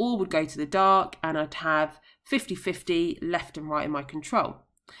all would go to the dark and I'd have 50-50 left and right in my control.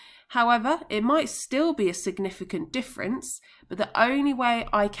 However, it might still be a significant difference, but the only way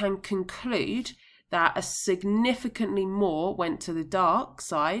I can conclude that a significantly more went to the dark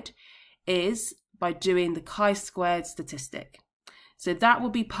side is by doing the chi-squared statistic. So that will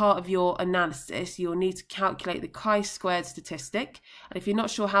be part of your analysis. You'll need to calculate the chi-squared statistic. And if you're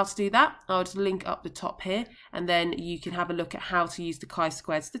not sure how to do that, I'll just link up the top here, and then you can have a look at how to use the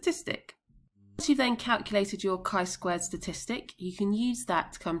chi-squared statistic. Once you've then calculated your chi-squared statistic, you can use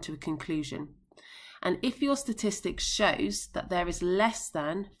that to come to a conclusion. And if your statistic shows that there is less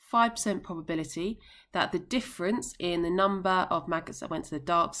than 5% probability that the difference in the number of maggots that went to the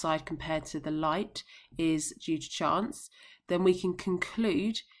dark side compared to the light is due to chance, then we can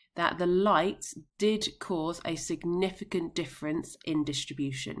conclude that the light did cause a significant difference in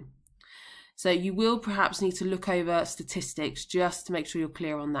distribution. So you will perhaps need to look over statistics just to make sure you're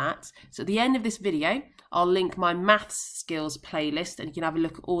clear on that. So at the end of this video, I'll link my maths skills playlist and you can have a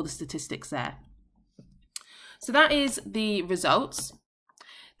look at all the statistics there. So that is the results.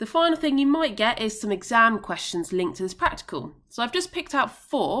 The final thing you might get is some exam questions linked to this practical. So I've just picked out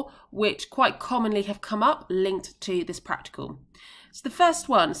 4 which quite commonly have come up linked to this practical. So the first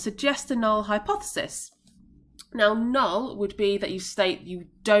one, suggest a null hypothesis. Now null would be that you state you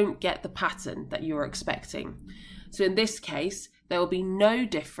don't get the pattern that you're expecting. So in this case, there will be no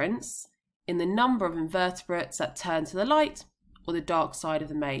difference in the number of invertebrates that turn to the light or the dark side of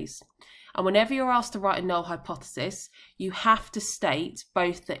the maze. And whenever you're asked to write a null hypothesis, you have to state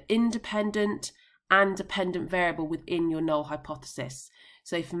both the independent and dependent variable within your null hypothesis.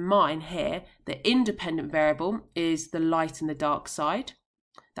 So for mine here, the independent variable is the light and the dark side.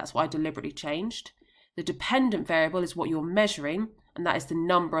 That's what I deliberately changed. The dependent variable is what you're measuring, and that is the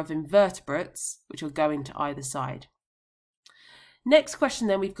number of invertebrates which will go into either side. Next question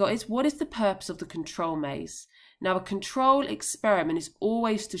then we've got is, what is the purpose of the control maze? Now, a control experiment is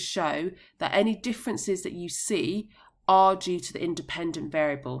always to show that any differences that you see are due to the independent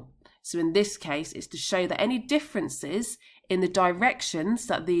variable. So in this case, it's to show that any differences in the directions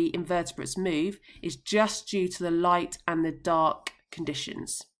that the invertebrates move is just due to the light and the dark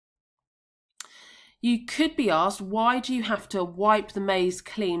conditions. You could be asked, why do you have to wipe the maze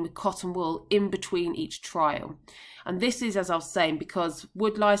clean with cotton wool in between each trial? And this is, as I was saying, because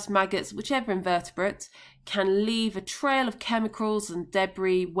woodlice, maggots, whichever invertebrate, can leave a trail of chemicals and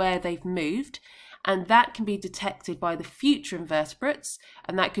debris where they've moved, and that can be detected by the future invertebrates,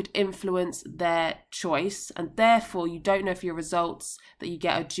 and that could influence their choice, and therefore you don't know if your results that you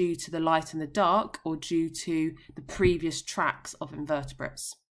get are due to the light and the dark or due to the previous tracks of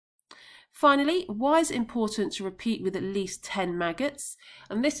invertebrates. Finally, why is it important to repeat with at least 10 maggots?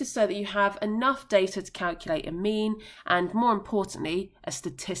 And this is so that you have enough data to calculate a mean and, more importantly, a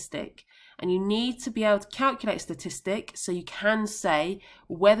statistic. And you need to be able to calculate a statistic so you can say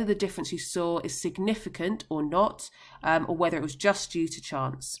whether the difference you saw is significant or not, or whether it was just due to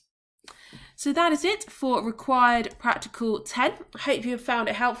chance. So that is it for Required Practical 10. I hope you have found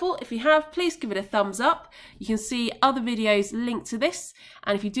it helpful. If you have, please give it a thumbs up. You can see other videos linked to this.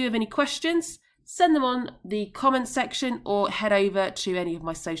 And if you do have any questions, send them on the comments section or head over to any of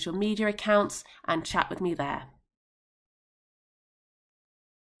my social media accounts and chat with me there.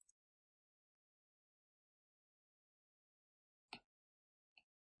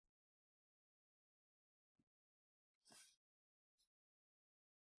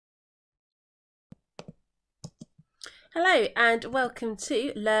 Hello and welcome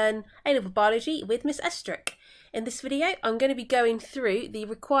to Learn A-Level Biology with Miss Estruch. In this video I'm going to be going through the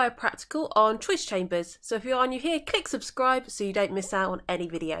required practical on choice chambers, so if you are new here, click subscribe so you don't miss out on any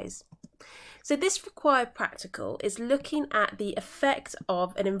videos. So this required practical is looking at the effect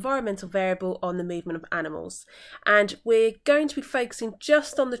of an environmental variable on the movement of animals, and we're going to be focusing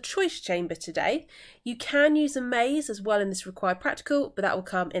just on the choice chamber today. You can use a maze as well in this required practical, but that will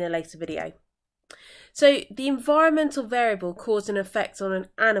come in a later video. So the environmental variable causing an effect on an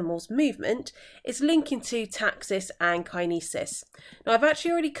animal's movement is linking to taxis and kinesis. Now I've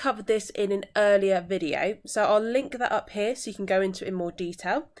actually already covered this in an earlier video, so I'll link that up here so you can go into it in more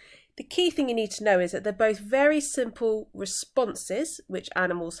detail. The key thing you need to know is that they're both very simple responses which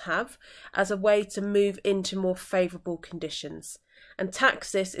animals have as a way to move into more favourable conditions. And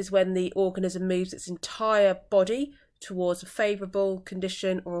taxis is when the organism moves its entire body towards a favourable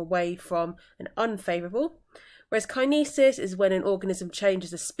condition or away from an unfavourable. Whereas kinesis is when an organism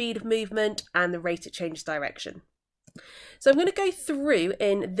changes the speed of movement and the rate it changes direction. So I'm going to go through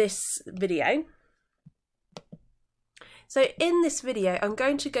in this video. So in this video, I'm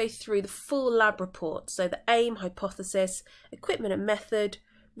going to go through the full lab report. So the aim, hypothesis, equipment and method,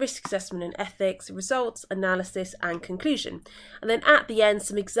 risk assessment and ethics, results, analysis and conclusion. And then at the end,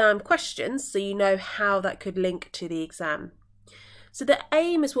 some exam questions so you know how that could link to the exam. So the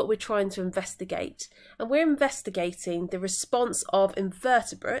aim is what we're trying to investigate, and we're investigating the response of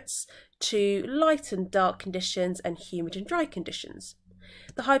invertebrates to light and dark conditions and humid and dry conditions.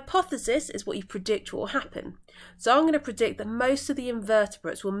 The hypothesis is what you predict will happen. So I'm going to predict that most of the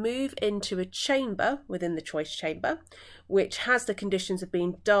invertebrates will move into a chamber within the choice chamber, which has the conditions of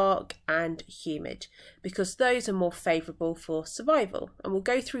being dark and humid, because those are more favourable for survival. And we'll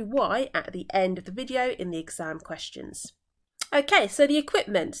go through why at the end of the video in the exam questions. Okay, so the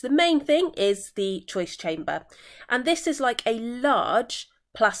equipment. The main thing is the choice chamber. And this is like a large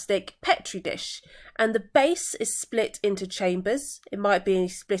plastic Petri dish, and the base is split into chambers. It might be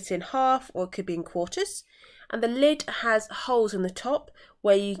split in half or it could be in quarters, and the lid has holes in the top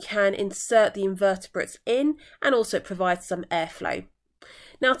where you can insert the invertebrates in, and also it provides some airflow.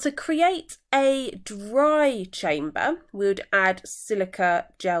 Now, to create a dry chamber, we would add silica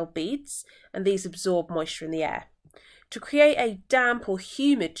gel beads, and these absorb moisture in the air. To create a damp or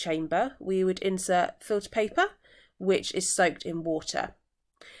humid chamber, we would insert filter paper, which is soaked in water.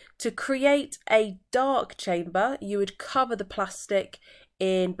 To create a dark chamber, you would cover the plastic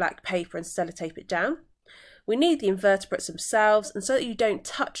in black paper and sellotape it down. We need the invertebrates themselves, and so that you don't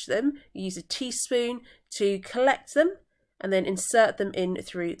touch them, you use a teaspoon to collect them and then insert them in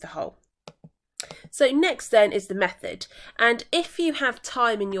through the hole. So next then is the method, and if you have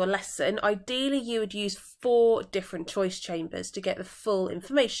time in your lesson, ideally you would use 4 different choice chambers to get the full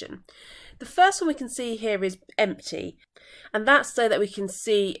information. The first one we can see here is empty, and that's so that we can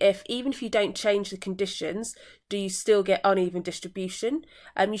see if, even if you don't change the conditions, do you still get uneven distribution.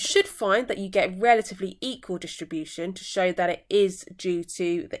 You should find that you get relatively equal distribution to show that it is due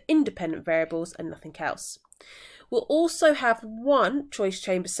to the independent variables and nothing else. We'll also have 1 choice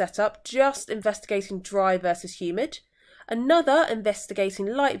chamber set up just investigating dry versus humid, another investigating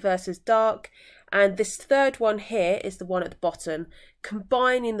light versus dark, and this third one here is the one at the bottom,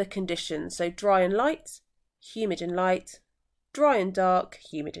 combining the conditions, so dry and light, humid and light, dry and dark,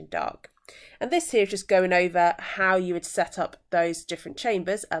 humid and dark. And this here is just going over how you would set up those different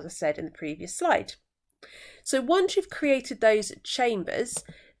chambers, as I said in the previous slide. So once you've created those chambers,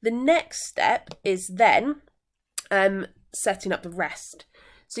 the next step is then setting up the rest.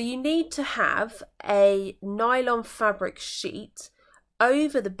 So you need to have a nylon fabric sheet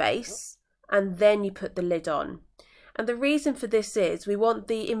over the base, and then you put the lid on. And the reason for this is we want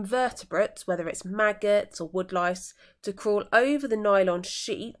the invertebrates, whether it's maggots or woodlice, to crawl over the nylon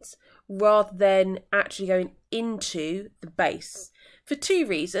sheet rather than actually going into the base. For 2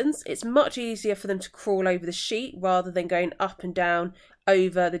 reasons. It's much easier for them to crawl over the sheet rather than going up and down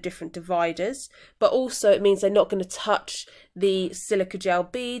over the different dividers, but also it means they're not going to touch the silica gel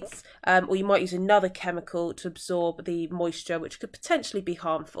beads, or you might use another chemical to absorb the moisture, which could potentially be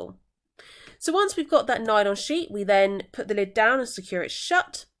harmful. So once we've got that nylon sheet, we then put the lid down and secure it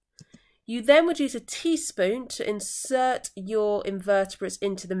shut. You then would use a teaspoon to insert your invertebrates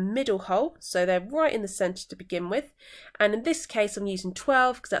into the middle hole, so they're right in the centre to begin with, and in this case I'm using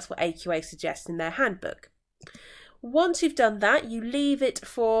 12 because that's what AQA suggests in their handbook. Once you've done that, you leave it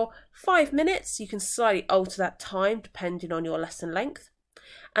for 5 minutes. You can slightly alter that time depending on your lesson length.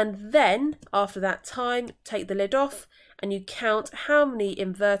 And then, after that time, take the lid off and you count how many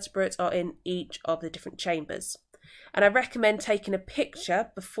invertebrates are in each of the different chambers. And I recommend taking a picture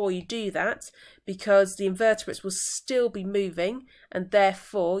before you do that, because the invertebrates will still be moving and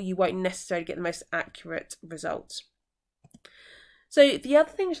therefore you won't necessarily get the most accurate results. So the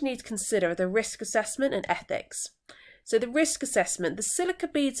other things you need to consider are the risk assessment and ethics. So the risk assessment, the silica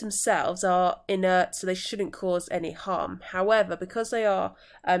beads themselves are inert, so they shouldn't cause any harm. However, because they are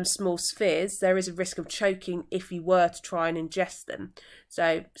small spheres, there is a risk of choking if you were to try and ingest them.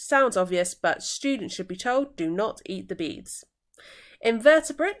 So sounds obvious, but students should be told, do not eat the beads.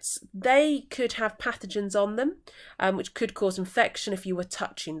 Invertebrates, they could have pathogens on them, which could cause infection if you were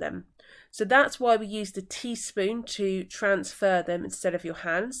touching them. So that's why we use the teaspoon to transfer them instead of your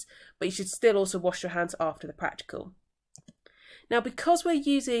hands, but you should still also wash your hands after the practical. Now, because we're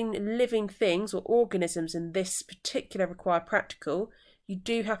using living things or organisms in this particular required practical, you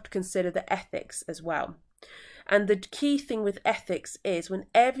do have to consider the ethics as well. And the key thing with ethics is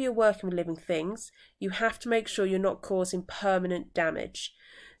whenever you're working with living things, you have to make sure you're not causing permanent damage.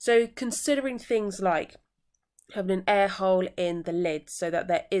 So considering things like having an air hole in the lid so that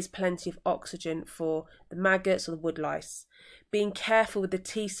there is plenty of oxygen for the maggots or the woodlice. Being careful with the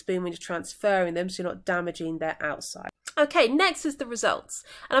teaspoon when you're transferring them so you're not damaging their outside. Okay, next is the results.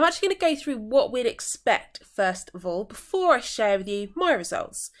 And I'm actually going to go through what we'd expect first of all before I share with you my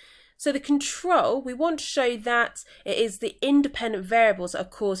results. So the control, we want to show that it is the independent variables that are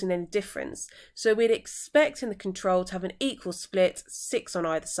causing any difference. So we'd expect in the control to have an equal split, 6 on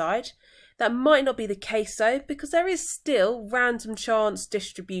either side. That might not be the case though, because there is still random chance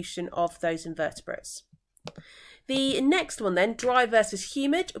distribution of those invertebrates. The next one then, dry versus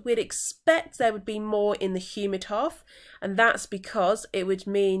humid, we'd expect there would be more in the humid half, and that's because it would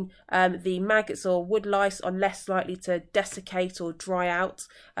mean the maggots or woodlice are less likely to desiccate or dry out,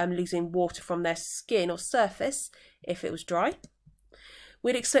 losing water from their skin or surface if it was dry.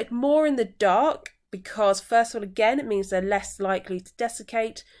 We'd expect more in the dark because, first of all, again, it means they're less likely to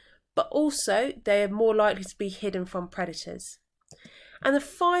desiccate, but also they are more likely to be hidden from predators. And the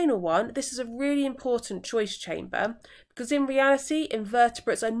final one, this is a really important choice chamber because in reality,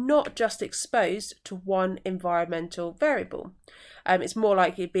 invertebrates are not just exposed to one environmental variable. It's more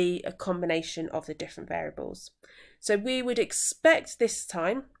likely to be a combination of the different variables. So we would expect this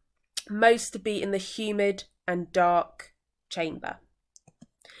time most to be in the humid and dark chamber.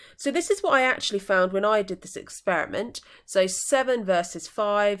 So this is what I actually found when I did this experiment. So 7 versus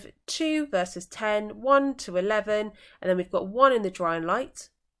 5, 2 versus 10, 1 to 11, and then we've got 1 in the dry and light,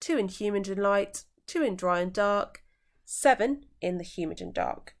 2 in humid and light, 2 in dry and dark, 7 in the humid and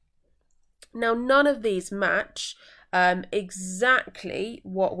dark. Now none of these match exactly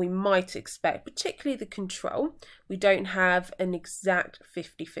what we might expect, particularly the control. We don't have an exact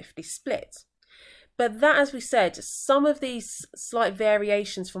 50-50 split. But that, as we said, some of these slight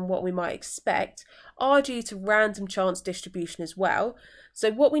variations from what we might expect are due to random chance distribution as well. So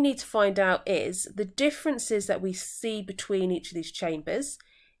what we need to find out is the differences that we see between each of these chambers.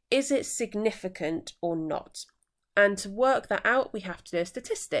 Is it significant or not? And to work that out, we have to do a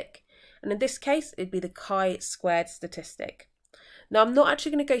statistic. And in this case, it'd be the chi-squared statistic. Now, I'm not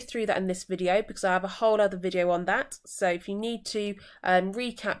actually going to go through that in this video because I have a whole other video on that. So if you need to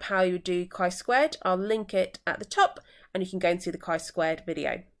recap how you would do chi-squared, I'll link it at the top and you can go and see the chi-squared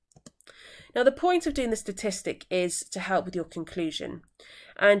video. Now, the point of doing the statistic is to help with your conclusion.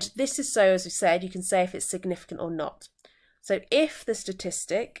 And this is so, as we said, you can say if it's significant or not. So if the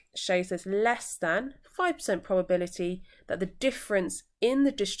statistic shows there's less than 5% probability that the difference in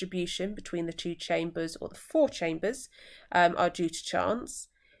the distribution between the 2 chambers or the 4 chambers are due to chance,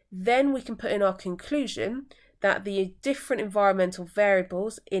 then we can put in our conclusion that the different environmental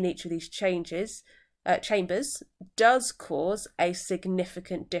variables in each of these chambers does cause a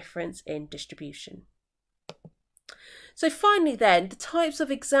significant difference in distribution. So finally then, the types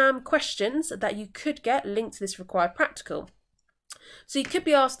of exam questions that you could get linked to this required practical. So you could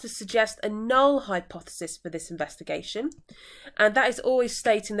be asked to suggest a null hypothesis for this investigation, and that is always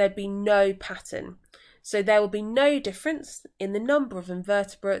stating there'd be no pattern. So there will be no difference in the number of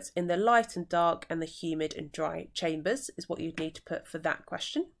invertebrates in the light and dark and the humid and dry chambers is what you'd need to put for that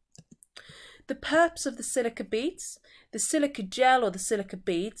question. The purpose of the silica beads. The silica gel or the silica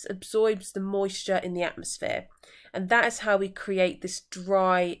beads absorbs the moisture in the atmosphere, and that is how we create this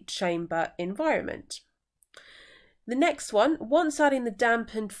dry chamber environment. The next one, once adding the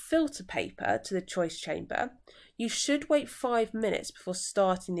dampened filter paper to the choice chamber, you should wait 5 minutes before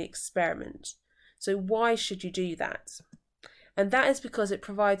starting the experiment. So why should you do that? And that is because it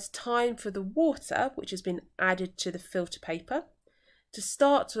provides time for the water, which has been added to the filter paper, to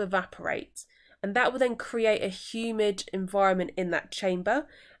start to evaporate. And that will then create a humid environment in that chamber.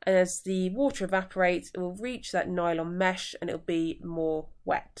 And as the water evaporates, it will reach that nylon mesh and it will be more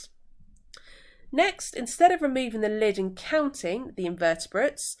wet. Next, instead of removing the lid and counting the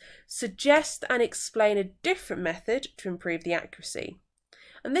invertebrates, suggest and explain a different method to improve the accuracy.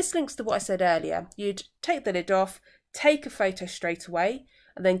 And this links to what I said earlier. You'd take the lid off, take a photo straight away,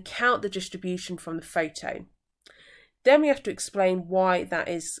 and then count the distribution from the photo. Then we have to explain why that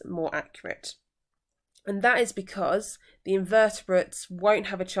is more accurate. And that is because the invertebrates won't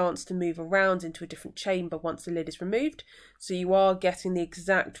have a chance to move around into a different chamber once the lid is removed. So you are getting the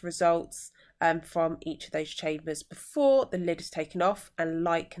exact results from each of those chambers before the lid is taken off, and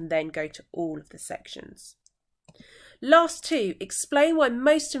light can then go to all of the sections. Last 2, explain why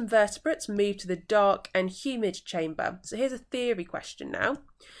most invertebrates move to the dark and humid chamber. So here's a theory question now.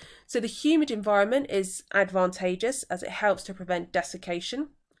 So the humid environment is advantageous as it helps to prevent desiccation.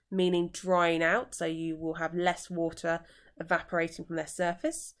 meaning drying out, so you will have less water evaporating from their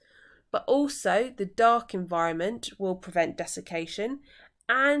surface. But also the dark environment will prevent desiccation,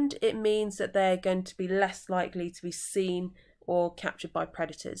 and it means that they're going to be less likely to be seen or captured by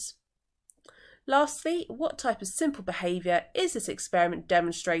predators. Lastly, what type of simple behaviour is this experiment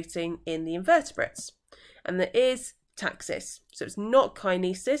demonstrating in the invertebrates? And that is taxis. So it's not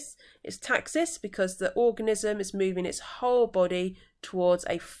kinesis, it's taxis, because the organism is moving its whole body towards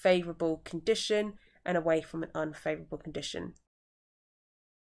a favourable condition and away from an unfavourable condition.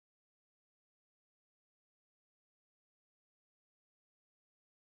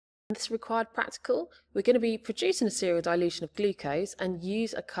 In this required practical, we're going to be producing a serial dilution of glucose and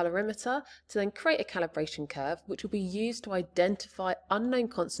use a colorimeter to then create a calibration curve which will be used to identify unknown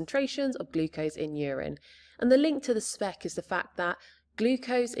concentrations of glucose in urine. And the link to the spec is the fact that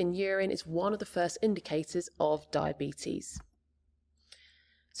glucose in urine is one of the first indicators of diabetes.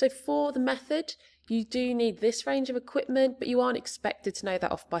 So for the method, you do need this range of equipment, but you aren't expected to know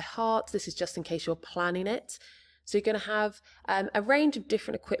that off by heart. This is just in case you're planning it. So you're going to have a range of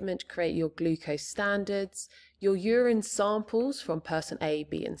different equipment to create your glucose standards, your urine samples from person A,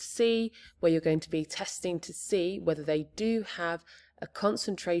 B and C, where you're going to be testing to see whether they do have a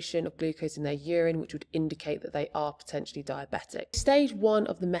concentration of glucose in their urine which would indicate that they are potentially diabetic. Stage 1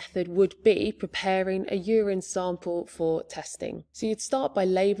 of the method would be preparing a urine sample for testing. So you'd start by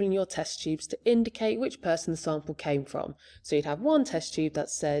labelling your test tubes to indicate which person the sample came from. So you'd have one test tube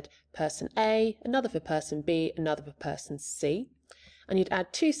that said person A, another for person B, another for person C, and you'd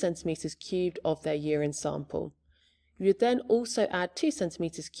add 2 centimetres cubed of their urine sample. You would then also add 2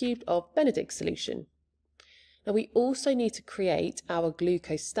 centimetres cubed of Benedict solution. Now we also need to create our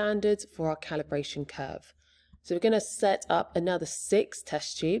glucose standards for our calibration curve. So we're going to set up another 6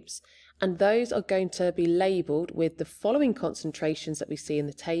 test tubes, and those are going to be labelled with the following concentrations that we see in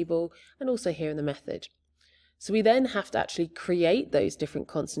the table and also here in the method. So we then have to actually create those different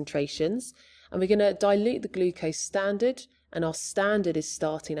concentrations, and we're going to dilute the glucose standard, and our standard is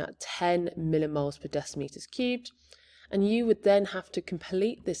starting at 10 millimoles per decimeters cubed. And you would then have to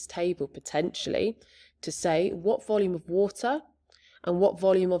complete this table potentially to say what volume of water and what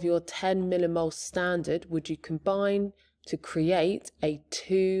volume of your 10 millimole standard would you combine to create a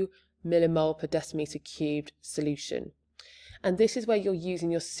 2 millimole per decimeter cubed solution. And this is where you're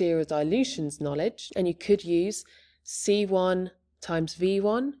using your serial dilutions knowledge, and you could use C1 times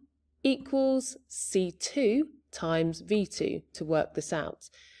V1 equals C2 times V2 to work this out,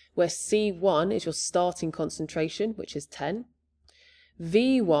 where C1 is your starting concentration, which is 10.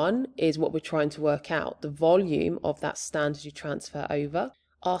 V1 is what we're trying to work out, the volume of that standard you transfer over.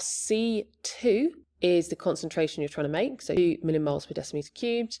 Our C2 is the concentration you're trying to make, so 2 millimoles per decimeter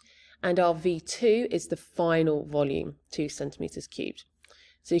cubed, and our V2 is the final volume, 2 centimeters cubed.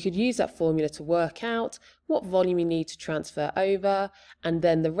 So you could use that formula to work out what volume you need to transfer over, and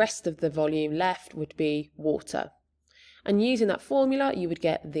then the rest of the volume left would be water. And using that formula, you would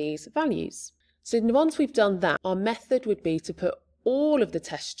get these values. So once we've done that, our method would be to put all of the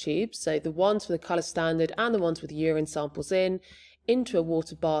test tubes, so the ones for the colour standard and the ones with the urine samples into a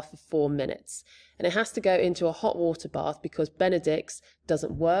water bath for 4 minutes. And it has to go into a hot water bath because Benedict's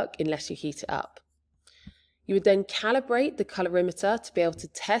doesn't work unless you heat it up. You would then calibrate the colorimeter to be able to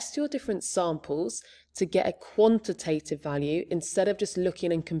test your different samples to get a quantitative value instead of just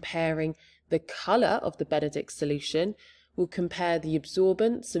looking and comparing the colour of the Benedict solution. We'll compare the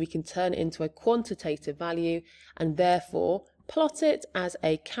absorbance so we can turn it into a quantitative value and therefore plot it as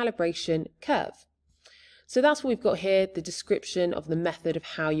a calibration curve. So that's what we've got here, the description of the method of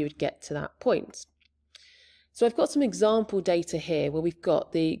how you would get to that point. So I've got some example data here where we've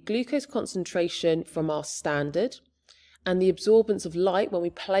got the glucose concentration from our standard and the absorbance of light when we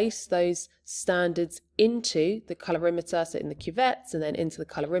place those standards into the colorimeter, so in the cuvettes and then into the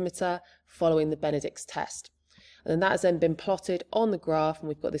colorimeter following the Benedict's test. And then that has then been plotted on the graph, and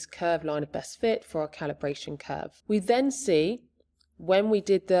we've got this curved line of best fit for our calibration curve. We then see when we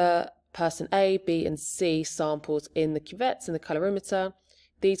did the person A, B and C samples in the cuvettes and the colorimeter,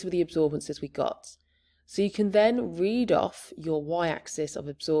 these were the absorbances we got. So you can then read off your y-axis of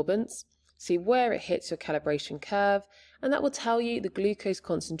absorbance, see where it hits your calibration curve, and that will tell you the glucose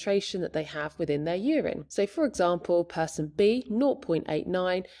concentration that they have within their urine. So for example, person B,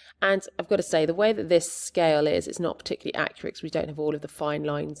 0.89, and I've got to say the way that this scale is, it's not particularly accurate because we don't have all of the fine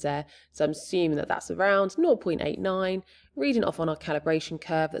lines there. So I'm assuming that that's around 0.89, reading off on our calibration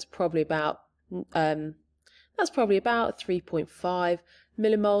curve, that's probably about 3.5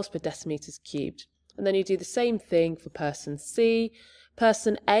 millimoles per decimeters cubed. And then you do the same thing for person C,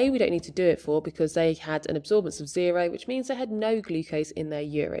 Person A, we don't need to do it for because they had an absorbance of 0, which means they had no glucose in their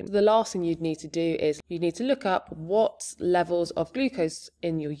urine. The last thing you'd need to do is you need to look up what levels of glucose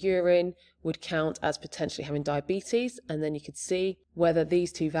in your urine would count as potentially having diabetes, and then you could see whether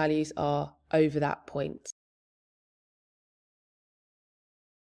these two values are over that point.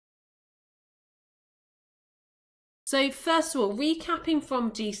 So first of all, recapping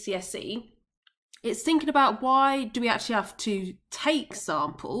from GCSE, it's thinking about why do we actually have to take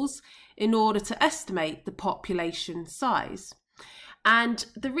samples in order to estimate the population size. And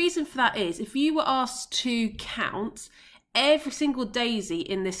the reason for that is if you were asked to count every single daisy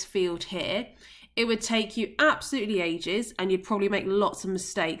in this field here, it would take you absolutely ages and you'd probably make lots of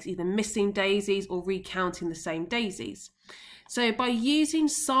mistakes, either missing daisies or recounting the same daisies. So by using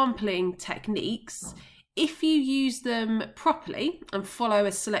sampling techniques, if you use them properly and follow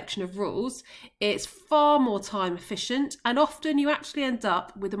a selection of rules, it's far more time efficient and often you actually end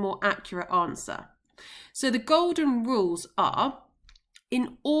up with a more accurate answer. So the golden rules are,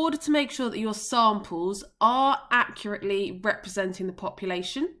 in order to make sure that your samples are accurately representing the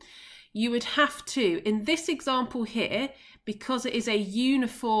population, you would have to, in this example here, because it is a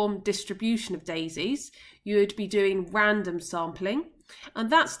uniform distribution of daisies, you would be doing random sampling. And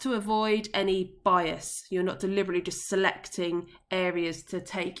that's to avoid any bias. You're not deliberately just selecting areas to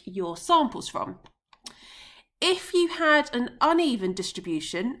take your samples from. If you had an uneven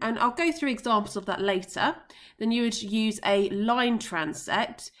distribution, and I'll go through examples of that later, then you would use a line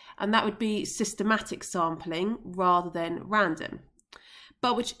transect, and that would be systematic sampling rather than random.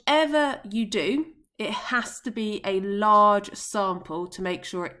 But whichever you do, it has to be a large sample to make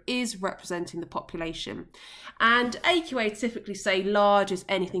sure it is representing the population. And AQA typically say large is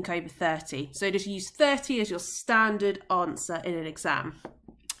anything over 30. So just use 30 as your standard answer in an exam.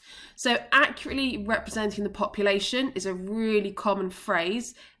 So accurately representing the population is a really common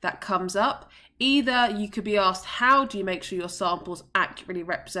phrase that comes up. Either you could be asked, how do you make sure your samples accurately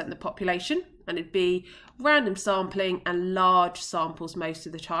represent the population? And it'd be random sampling and large samples most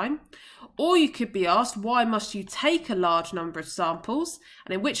of the time. Or you could be asked, why must you take a large number of samples?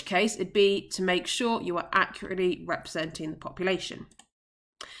 And in which case it'd be to make sure you are accurately representing the population.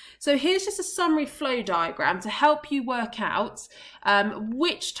 So here's just a summary flow diagram to help you work out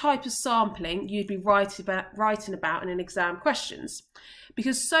which type of sampling you'd be writing about in an exam questions.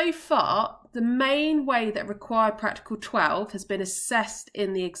 Because so far, the main way that Required Practical 12 has been assessed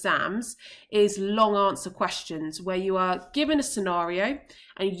in the exams is long answer questions, where you are given a scenario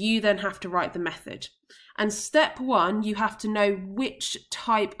and you then have to write the method. And step 1, you have to know which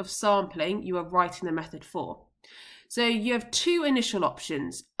type of sampling you are writing the method for. So you have two initial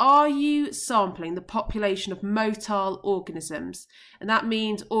options. Are you sampling the population of motile organisms? And that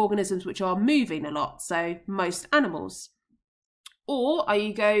means organisms which are moving a lot, so most animals. Or are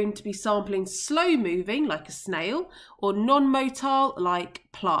you going to be sampling slow moving like a snail, or non-motile like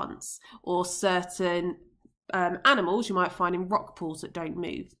plants, or certain animals you might find in rock pools that don't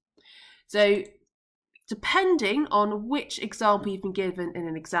move? So depending on which example you've been given in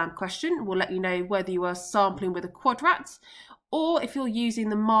an exam question, will let you know whether you are sampling with a quadrat or if you're using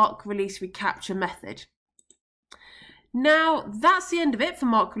the mark, release, recapture method. Now, that's the end of it for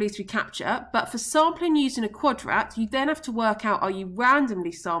mark, release, recapture, but for sampling using a quadrat, you then have to work out, are you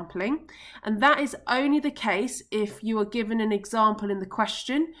randomly sampling? And that is only the case if you are given an example in the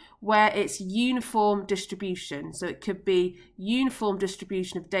question where it's uniform distribution. So it could be uniform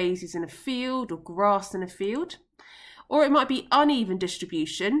distribution of daisies in a field or grass in a field. Or it might be uneven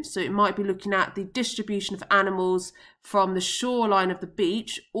distribution, so it might be looking at the distribution of animals from the shoreline of the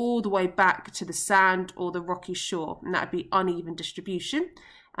beach all the way back to the sand or the rocky shore, and that would be uneven distribution,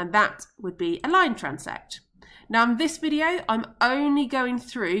 and that would be a line transect. Now in this video, I'm only going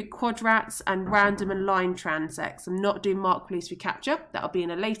through quadrats and random and line transects. I'm not doing mark, release, recapture. That'll be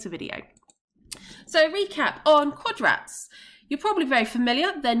in a later video. So recap on quadrats. You're probably very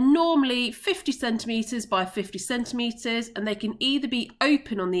familiar. They're normally 50 centimetres by 50 centimetres, and they can either be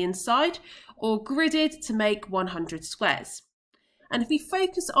open on the inside or gridded to make 100 squares. And if we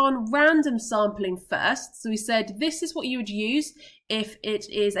focus on random sampling first, so we said this is what you would use if it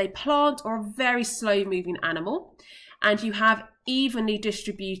is a plant or a very slow moving animal, and you have evenly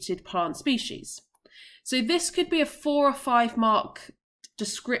distributed plant species. So this could be a 4 or 5 mark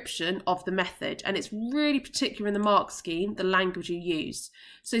description of the method, and it's really particular in the mark scheme, the language you use.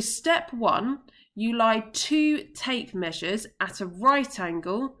 So step 1, you lie 2 tape measures at a right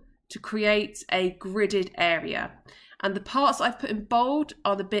angle to create a gridded area. And the parts I've put in bold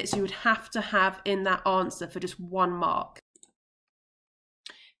are the bits you would have to have in that answer for just 1 mark.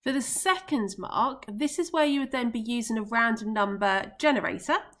 For the second mark, this is where you would then be using a random number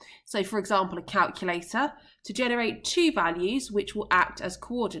generator, so for example a calculator, to generate two values which will act as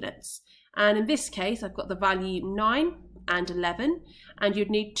coordinates. And in this case I've got the value 9 and 11, and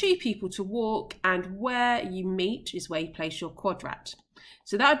you'd need two people to walk, and where you meet is where you place your quadrat.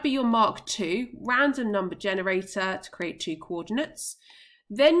 So that would be your mark 2, random number generator to create two coordinates.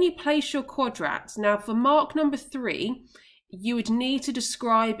 Then you place your quadrat. Now for mark number 3, you would need to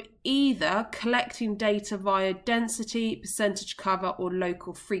describe either collecting data via density, percentage cover, or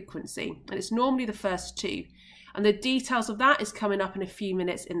local frequency. And it's normally the first two. And the details of that is coming up in a few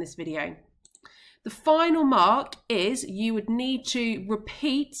minutes in this video. The final mark is you would need to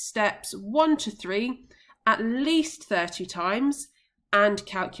repeat steps 1 to 3 at least 30 times and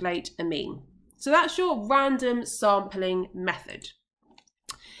calculate a mean. So that's your random sampling method.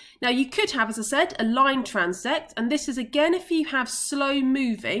 Now you could have, as I said, a line transect, and this is again if you have slow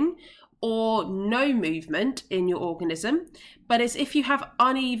moving or no movement in your organism, but it's if you have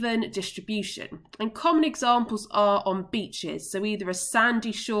uneven distribution. And common examples are on beaches, so either a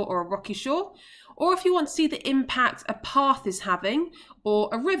sandy shore or a rocky shore, or if you want to see the impact a path is having, or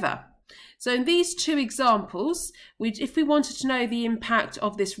a river. So in these two examples, if we wanted to know the impact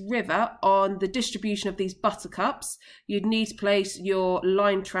of this river on the distribution of these buttercups, you'd need to place your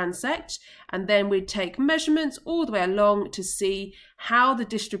line transect, and then we'd take measurements all the way along to see how the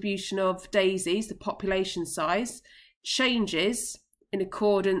distribution of daisies, the population size, changes in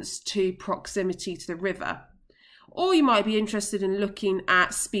accordance to proximity to the river. Or you might be interested in looking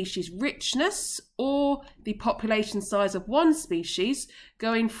at species richness or the population size of one species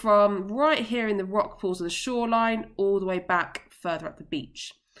going from right here in the rock pools of the shoreline all the way back further up the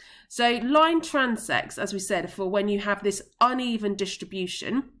beach. So line transects, as we said, are for when you have this uneven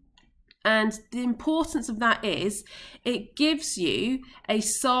distribution. And the importance of that is it gives you a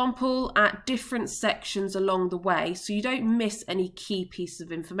sample at different sections along the way, so you don't miss any key pieces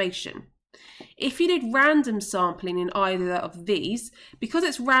of information. If you did random sampling in either of these, because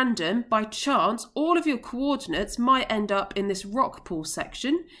it's random, by chance, all of your coordinates might end up in this rock pool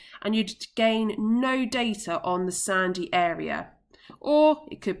section and you'd gain no data on the sandy area. Or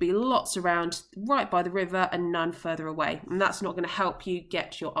it could be lots around right by the river and none further away, and that's not going to help you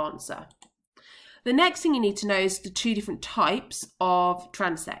get your answer. The next thing you need to know is the two different types of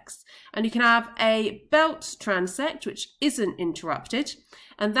transects. And you can have a belt transect, which isn't interrupted,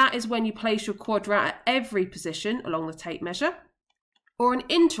 and that is when you place your quadrat at every position along the tape measure, or an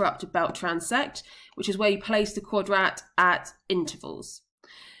interrupted belt transect, which is where you place the quadrat at intervals.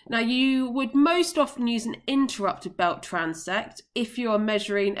 Now you would most often use an interrupted belt transect if you are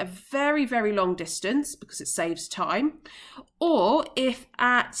measuring a very, very long distance because it saves time, or if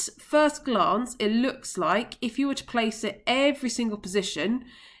at first glance it looks like if you were to place it every single position,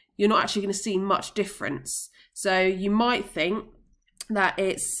 you're not actually going to see much difference. So you might think that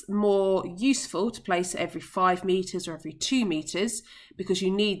it's more useful to place it every 5 meters or every 2 meters because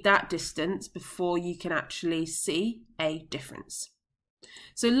you need that distance before you can actually see a difference.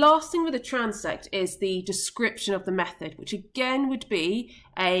 So last thing with a transect is the description of the method, which again would be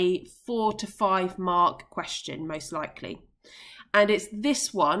a 4 to 5 mark question, most likely. And it's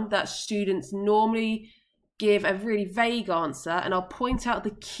this one that students normally give a really vague answer, and I'll point out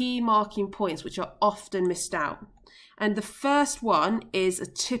the key marking points which are often missed out. And the first one is a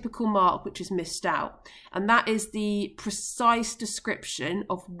typical mark which is missed out, and that is the precise description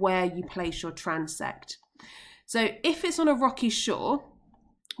of where you place your transect. So if it's on a rocky shore,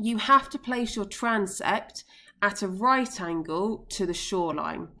 you have to place your transect at a right angle to the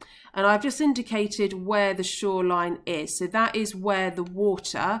shoreline. And I've just indicated where the shoreline is. So that is where the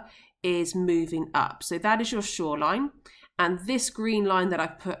water is moving up. So that is your shoreline. And this green line that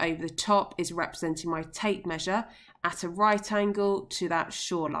I've put over the top is representing my tape measure at a right angle to that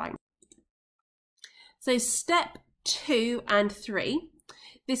shoreline. So step 2 and 3.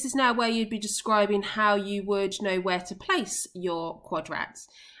 This is now where you'd be describing how you would know where to place your quadrats.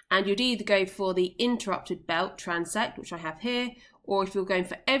 And you'd either go for the interrupted belt transect, which I have here, or if you're going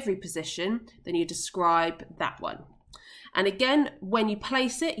for every position, then you describe that one. And again, when you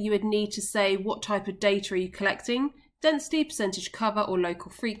place it, you would need to say what type of data are you collecting, density, percentage cover, or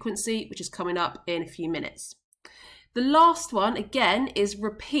local frequency, which is coming up in a few minutes. The last one, again, is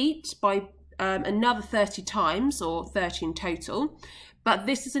repeat by another 30 times, or 30 in total. But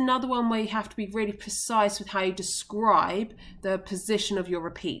this is another one where you have to be really precise with how you describe the position of your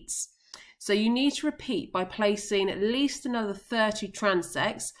repeats. So you need to repeat by placing at least another 30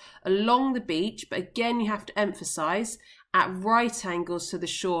 transects along the beach, but again you have to emphasize at right angles to the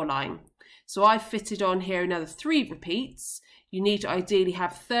shoreline. So I've fitted on here another 3 repeats. You need to ideally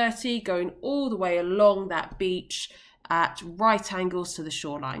have 30 going all the way along that beach at right angles to the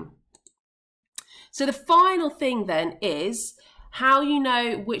shoreline. So the final thing then is how you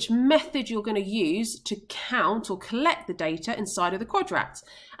know which method you're going to use to count or collect the data inside of the quadrat.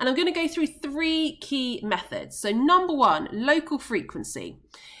 And I'm going to go through 3 key methods. So number 1, local frequency.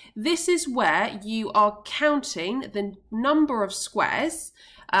 This is where you are counting the number of squares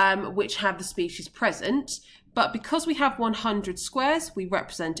which have the species present, but because we have 100 squares, we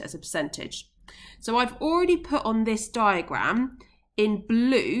represent it as a percentage. So I've already put on this diagram in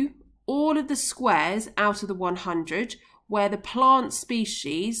blue all of the squares out of the 100 where the plant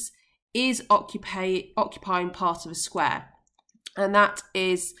species is occupying part of a square. And that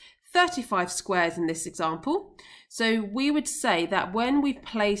is 35 squares in this example. So we would say that when we've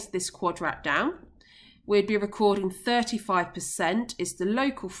placed this quadrat down, we'd be recording 35% is the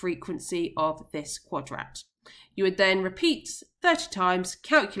local frequency of this quadrat. You would then repeat 30 times,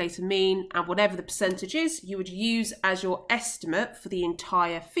 calculate a mean, and whatever the percentage is, you would use as your estimate for the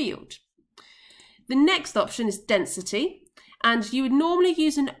entire field. The next option is density, and you would normally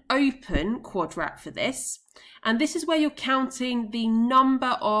use an open quadrat for this. And this is where you're counting the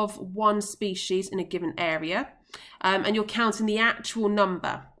number of one species in a given area, and you're counting the actual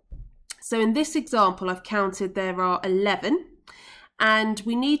number. So in this example, I've counted there are 11, and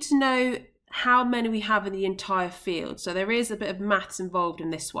we need to know how many we have in the entire field. So there is a bit of maths involved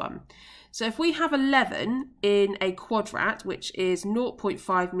in this one. So if we have 11 in a quadrat, which is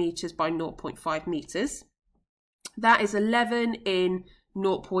 0.5 meters by 0.5 meters, that is 11 in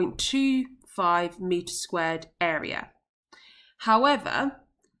 0.25 meters squared area. However,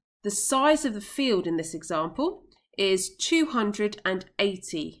 the size of the field in this example is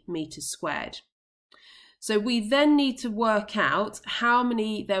 280 meters squared. So we then need to work out how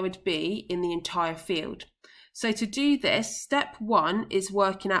many there would be in the entire field. So to do this, step 1 is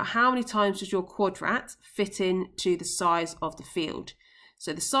working out how many times does your quadrat fit into the size of the field.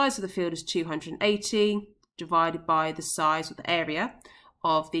 So the size of the field is 280 divided by the size of the area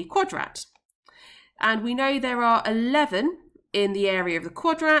of the quadrat. And we know there are 11 in the area of the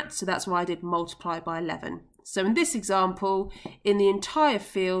quadrat, so that's why I did multiply by 11. So in this example, in the entire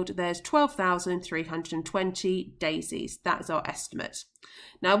field, there's 12,320 daisies. That is our estimate.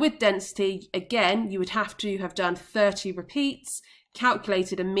 Now with density, again, you would have to have done 30 repeats,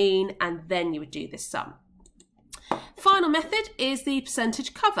 calculated a mean, and then you would do this sum. Final method is the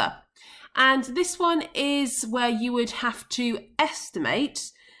percentage cover. And this one is where you would have to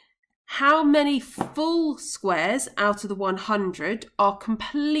estimate how many full squares out of the 100 are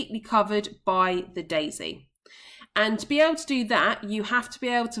completely covered by the daisy. And to be able to do that, you have to be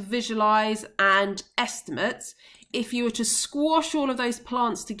able to visualize and estimate, if you were to squash all of those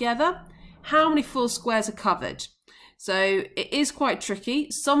plants together, how many full squares are covered. So it is quite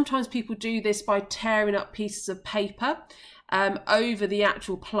tricky. Sometimes people do this by tearing up pieces of paper over the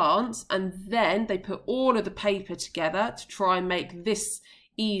actual plants, and then they put all of the paper together to try and make this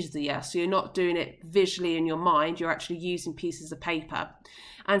easier. So you're not doing it visually in your mind, you're actually using pieces of paper.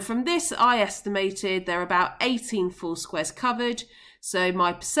 And from this, I estimated there are about 18 full squares covered. So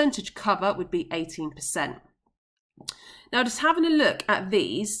my percentage cover would be 18%. Now just having a look at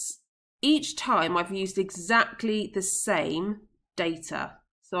these, each time I've used exactly the same data.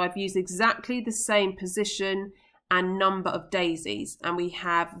 So I've used exactly the same position and number of daisies, and we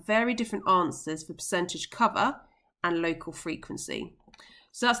have very different answers for percentage cover and local frequency.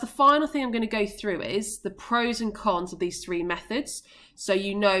 So that's the final thing I'm going to go through, is the pros and cons of these 3 methods, so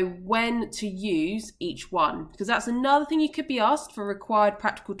you know when to use each one. Because that's another thing you could be asked for Required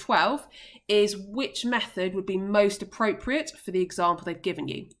Practical 12, is which method would be most appropriate for the example they've given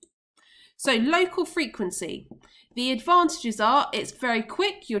you. So local frequency. The advantages are it's very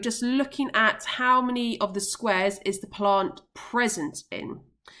quick. You're just looking at how many of the squares is the plant present in.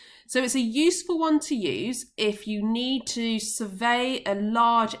 So it's a useful one to use if you need to survey a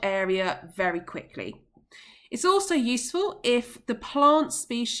large area very quickly. It's also useful if the plant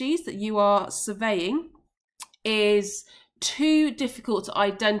species that you are surveying is too difficult to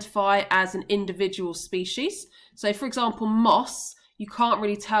identify as an individual species. So for example, moss, you can't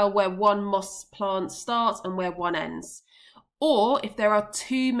really tell where one moss plant starts and where one ends. Or if there are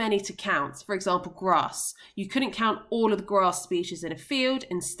too many to count, for example, grass, you couldn't count all of the grass species in a field.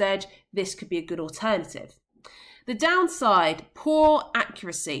 Instead, this could be a good alternative. The downside, poor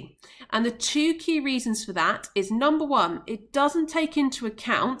accuracy. And the 2 key reasons for that is, number 1, it doesn't take into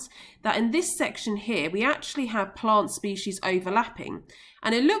account that in this section here, we actually have plant species overlapping.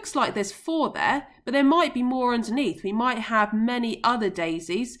 And it looks like there's 4 there, but there might be more underneath. We might have many other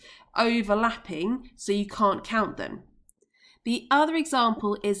daisies overlapping, so you can't count them. The other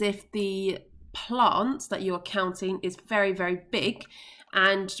example is if the plant that you're counting is very, very big,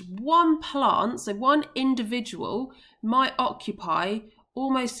 and one plant, so one individual, might occupy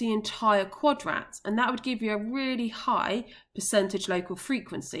almost the entire quadrat, and that would give you a really high percentage local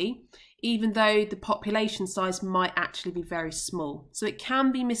frequency, even though the population size might actually be very small. So it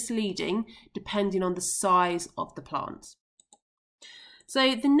can be misleading depending on the size of the plant.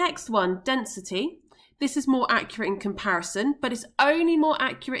 So the next one, density. This is more accurate in comparison, but it's only more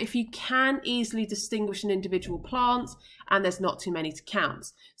accurate if you can easily distinguish an individual plant and there's not too many to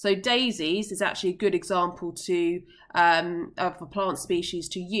count. So daisies is actually a good example of a plant species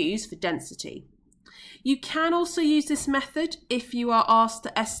to use for density. You can also use this method if you are asked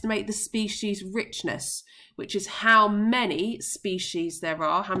to estimate the species richness, which is how many species there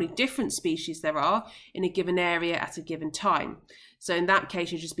are, how many different species there are in a given area at a given time. So in that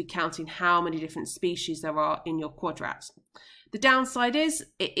case, you'll just be counting how many different species there are in your quadrat. The downside is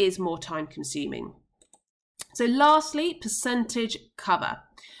it is more time consuming. So lastly, percentage cover.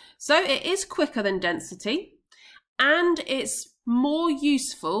 So it is quicker than density, and it's more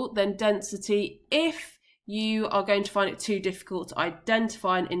useful than density if you are going to find it too difficult to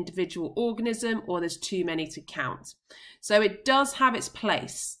identify an individual organism or there's too many to count. So it does have its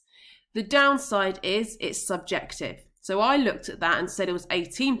place. The downside is it's subjective. So I looked at that and said it was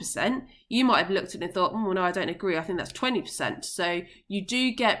 18%. You might have looked at it and thought, oh, no, I don't agree. I think that's 20%. So you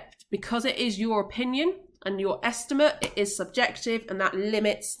do get, because it is your opinion and your estimate, it is subjective, and that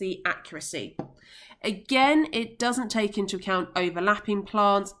limits the accuracy. Again, it doesn't take into account overlapping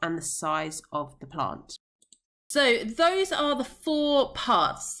plants and the size of the plant. So those are the 4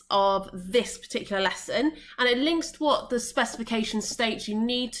 parts of this particular lesson, and it links to what the specification states you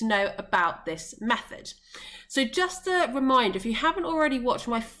need to know about this method. So just a reminder, if you haven't already watched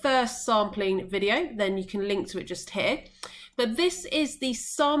my first sampling video, then you can link to it just here. But this is the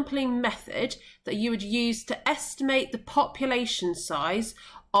sampling method that you would use to estimate the population size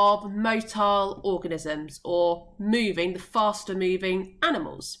of motile organisms, or moving, the faster moving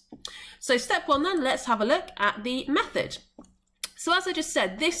animals. So step 1 then, let's have a look at the method. So as I just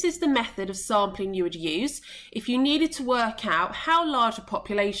said, this is the method of sampling you would use if you needed to work out how large a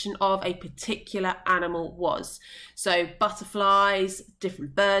population of a particular animal was. So butterflies,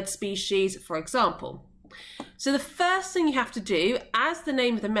 different bird species, for example. So the first thing you have to do, as the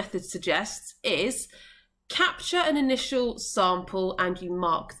name of the method suggests, is capture an initial sample and you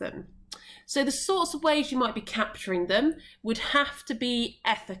mark them. So the sorts of ways you might be capturing them would have to be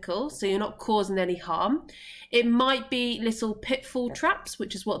ethical, so you're not causing any harm. It might be little pitfall traps,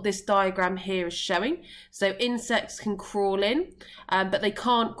 which is what this diagram here is showing. So insects can crawl in, but they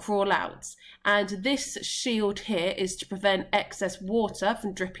can't crawl out. And this shield here is to prevent excess water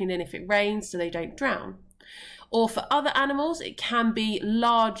from dripping in if it rains so they don't drown. Or for other animals, it can be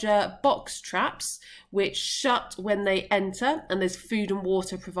larger box traps which shut when they enter and there's food and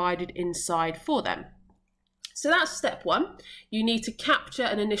water provided inside for them. So that's step 1. You need to capture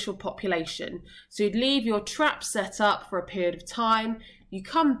an initial population. So you'd leave your trap set up for a period of time, you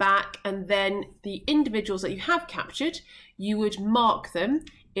come back, and then the individuals that you have captured, you would mark them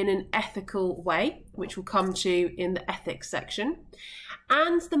in an ethical way, which we'll come to in the ethics section.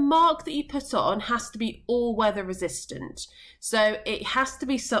 And the mark that you put on has to be all-weather resistant. So it has to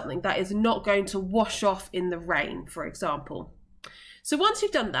be something that is not going to wash off in the rain, for example. So once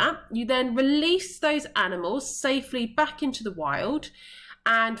you've done that, you then release those animals safely back into the wild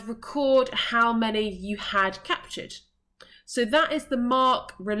and record how many you had captured. So that is the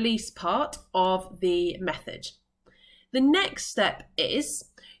mark release part of the method. The next step is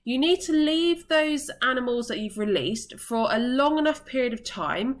you need to leave those animals that you've released for a long enough period of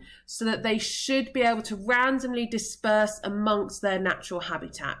time so that they should be able to randomly disperse amongst their natural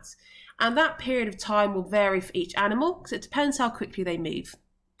habitat. And that period of time will vary for each animal because it depends how quickly they move.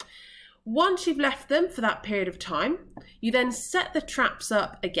 Once you've left them for that period of time, you then set the traps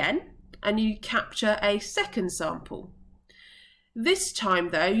up again and you capture a second sample. This time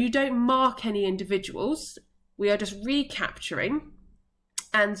though, you don't mark any individuals. We are just recapturing,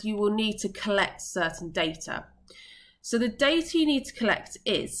 and you will need to collect certain data. So the data you need to collect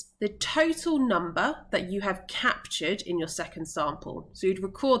is the total number that you have captured in your second sample. So you'd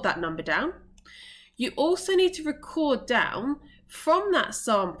record that number down. You also need to record down from that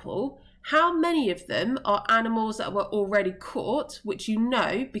sample how many of them are animals that were already caught, which you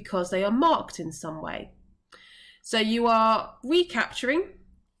know because they are marked in some way. So you are recapturing,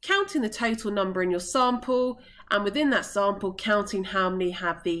 counting the total number in your sample, and within that sample counting how many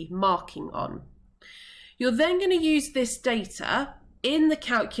have the marking on. You're then going to use this data in the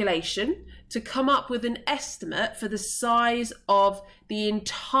calculation to come up with an estimate for the size of the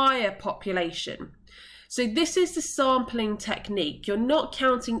entire population. So this is the sampling technique. You're not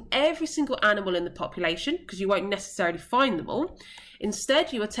counting every single animal in the population because you won't necessarily find them all.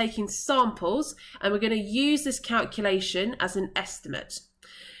 Instead, you are taking samples and we're going to use this calculation as an estimate.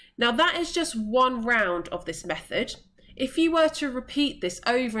 Now that is just one round of this method. If you were to repeat this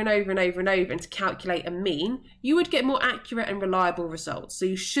over and over and over and over and to calculate a mean, you would get more accurate and reliable results. So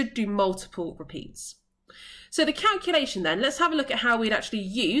you should do multiple repeats. So the calculation then, let's have a look at how we'd actually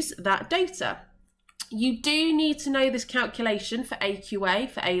use that data. You do need to know this calculation for AQA,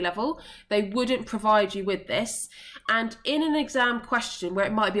 for A-level. They wouldn't provide you with this. And in an exam question where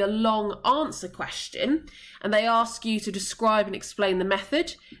it might be a long answer question and they ask you to describe and explain the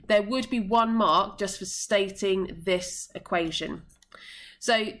method, there would be 1 mark just for stating this equation.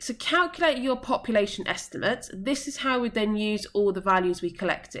 So to calculate your population estimate, this is how we then use all the values we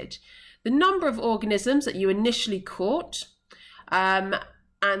collected. The number of organisms that you initially caught, and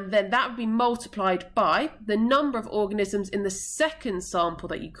then that would be multiplied by the number of organisms in the second sample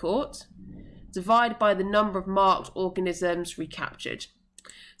that you caught, divided by the number of marked organisms recaptured.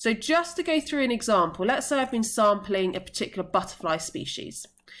 So just to go through an example, let's say I've been sampling a particular butterfly species.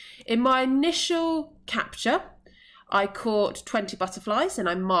 In my initial capture, I caught 20 butterflies and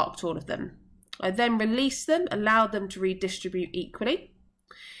I marked all of them. I then released them, allowed them to redistribute equally.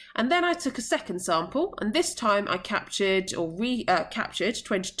 And then I took a second sample, and this time I captured or recaptured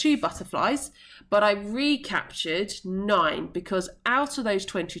 22 butterflies, but I recaptured 9 because out of those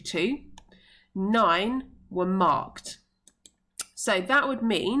 22, 9 were marked. So that would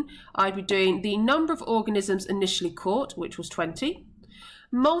mean I'd be doing the number of organisms initially caught, which was 20,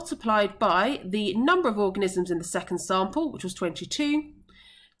 multiplied by the number of organisms in the second sample, which was 22,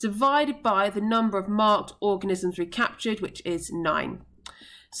 divided by the number of marked organisms recaptured, which is 9.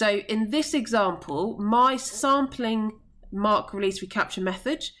 So in this example, my sampling mark, release, recapture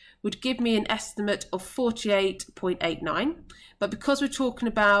method would give me an estimate of 48.89. But because we're talking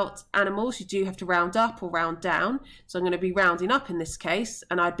about animals, you do have to round up or round down. So I'm going to be rounding up in this case,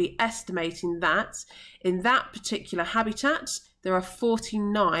 and I'd be estimating that in that particular habitat, there are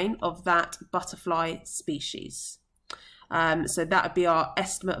 49 of that butterfly species. So that would be our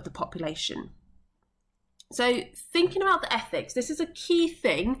estimate of the population. So thinking about the ethics, this is a key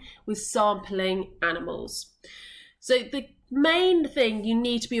thing with sampling animals. So the main thing you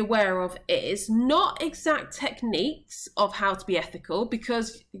need to be aware of is not exact techniques of how to be ethical,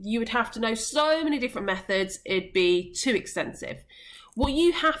 because you would have to know so many different methods, it'd be too extensive. What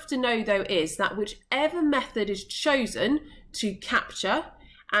you have to know though is that whichever method is chosen to capture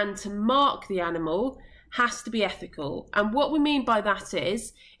and to mark the animal has to be ethical. And what we mean by that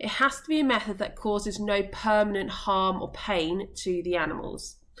is it has to be a method that causes no permanent harm or pain to the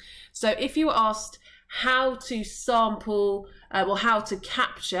animals. So if you were asked how to sample or how to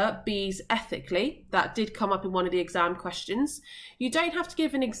capture bees ethically, that did come up in one of the exam questions, you don't have to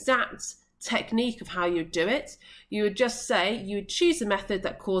give an exact technique of how you do it. You would just say you would choose a method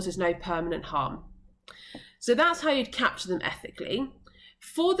that causes no permanent harm. So that's how you'd capture them ethically.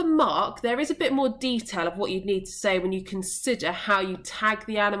 For the mark, there is a bit more detail of what you'd need to say when you consider how you tag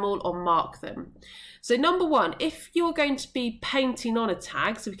the animal or mark them. So number one, if you're going to be painting on a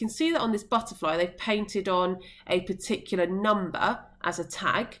tag, so we can see that on this butterfly, they've painted on a particular number as a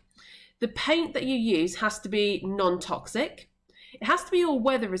tag. The paint that you use has to be non-toxic. It has to be all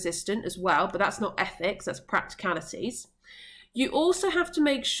weather resistant as well, but that's not ethics, that's practicalities. You also have to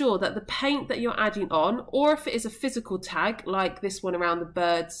make sure that the paint that you're adding on, or if it is a physical tag like this one around the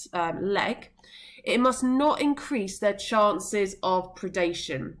bird's leg, it must not increase their chances of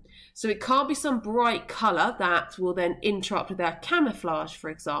predation. So it can't be some bright colour that will then interrupt with their camouflage, for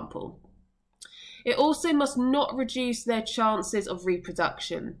example. It also must not reduce their chances of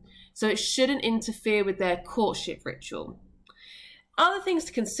reproduction. So it shouldn't interfere with their courtship ritual. Other things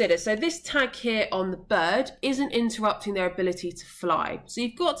to consider, so this tag here on the bird isn't interrupting their ability to fly. So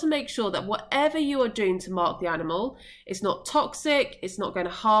you've got to make sure that whatever you are doing to mark the animal, it's not toxic, it's not going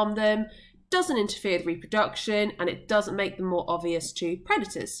to harm them, doesn't interfere with reproduction, and it doesn't make them more obvious to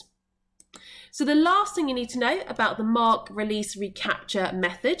predators. So the last thing you need to know about the mark, release, recapture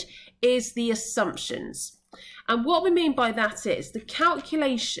method is the assumptions. And what we mean by that is the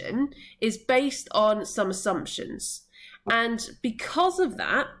calculation is based on some assumptions. And because of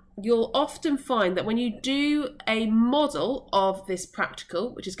that, you'll often find that when you do a model of this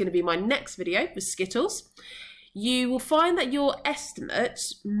practical, which is going to be my next video with Skittles, you will find that your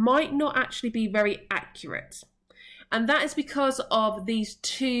estimate might not actually be very accurate. And that is because of these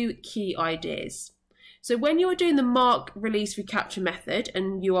two key ideas. So when you're doing the mark, release, recapture method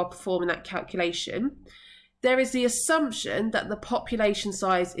and you are performing that calculation, there is the assumption that the population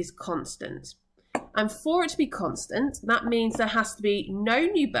size is constant. And for it to be constant, that means there has to be no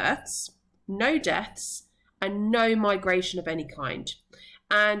new births, no deaths, and no migration of any kind.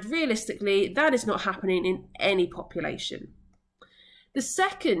 And realistically, that is not happening in any population. The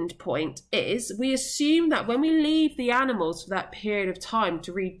second point is we assume that when we leave the animals for that period of time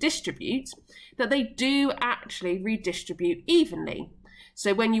to redistribute, that they do actually redistribute evenly.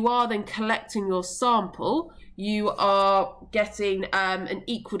 So when you are then collecting your sample, you are getting an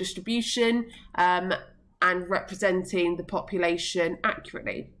equal distribution and representing the population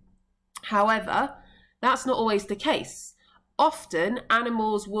accurately. However, that's not always the case. Often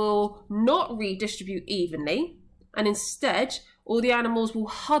animals will not redistribute evenly, and instead all the animals will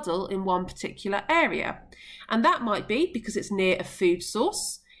huddle in one particular area. And that might be because it's near a food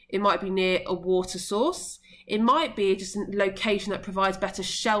source, it might be near a water source, it might be just a location that provides better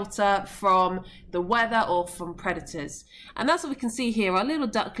shelter from the weather or from predators. And that's what we can see here. Our little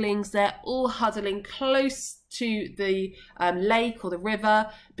ducklings, they're all huddling close to the lake or the river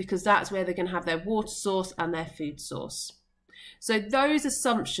because that's where they're going to have their water source and their food source. So those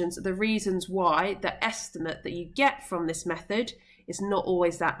assumptions are the reasons why the estimate that you get from this method is not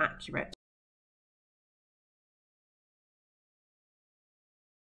always that accurate.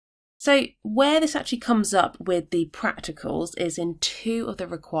 So where this actually comes up with the practicals is in 2 of the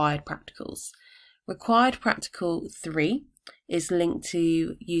required practicals. Required practical 3 is linked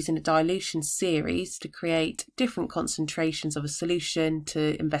to using a dilution series to create different concentrations of a solution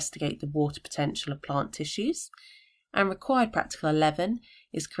to investigate the water potential of plant tissues. And required practical 11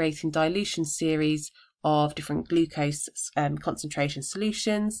 is creating dilution series of different glucose concentration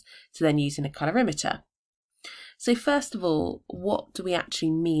solutions to then use in a colorimeter. So first of all, what do we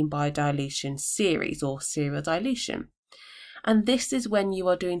actually mean by dilution series or serial dilution? And this is when you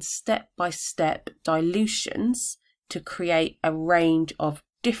are doing step-by-step dilutions to create a range of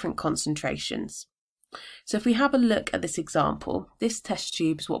different concentrations. So if we have a look at this example, this test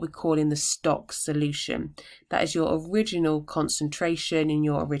tube is what we're calling the stock solution. That is your original concentration in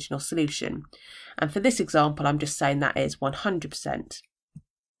your original solution. And for this example, I'm just saying that is 100%.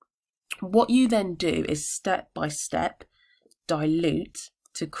 What you then do is step by step dilute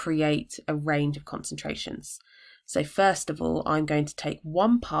to create a range of concentrations. So first of all, I'm going to take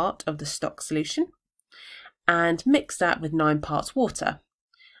 1 part of the stock solution and mix that with 9 parts water.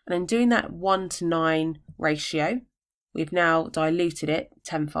 And in doing that 1:9 ratio, we've now diluted it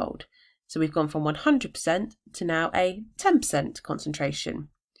tenfold. So we've gone from 100% to now a 10% concentration.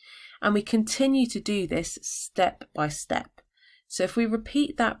 And we continue to do this step by step. So if we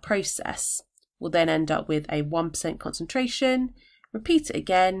repeat that process, we'll then end up with a 1% concentration, repeat it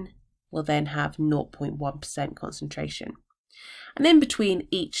again, we'll then have 0.1% concentration. And in between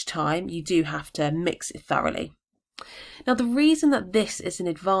each time, you do have to mix it thoroughly. Now, the reason that this is an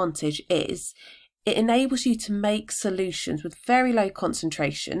advantage is it enables you to make solutions with very low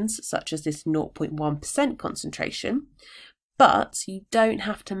concentrations, such as this 0.1% concentration, but you don't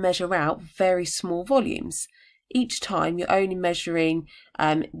have to measure out very small volumes. Each time you're only measuring,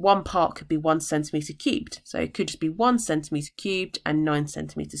 1 part could be 1 centimetre cubed. So it could just be 1 centimetre cubed and 9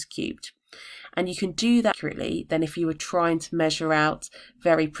 centimetres cubed. And you can do that accurately than if you were trying to measure out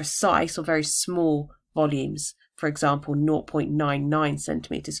very precise or very small volumes. For example, 0.99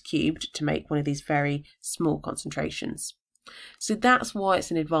 centimetres cubed to make one of these very small concentrations. So that's why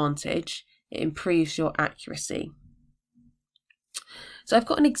it's an advantage. It improves your accuracy. So I've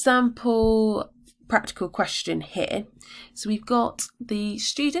got an example practical question here. So we've got the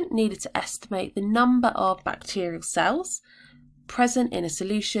student needed to estimate the number of bacterial cells present in a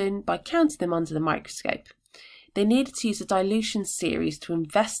solution by counting them under the microscope. They needed to use a dilution series to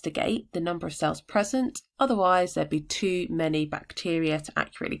investigate the number of cells present, otherwise there'd be too many bacteria to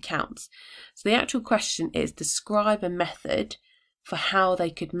accurately count. So the actual question is, describe a method for how they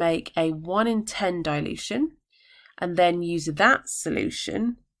could make a 1 in 10 dilution and then use that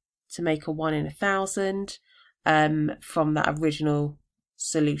solution to make a 1 in 1,000 from that original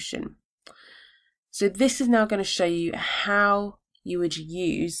solution. So this is now going to show you how you would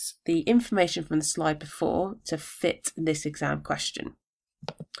use the information from the slide before to fit this exam question.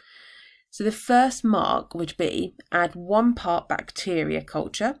 So the first mark would be add 1 part bacteria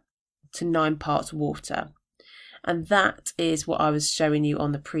culture to 9 parts water. And that is what I was showing you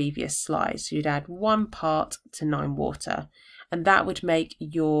on the previous slide. So you'd add 1 part to 9 water, and that would make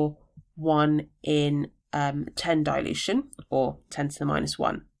your 1 in 10 dilution, or 10 to the minus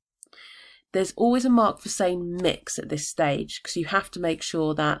 1. there's always a mark for saying mix at this stage, because you have to make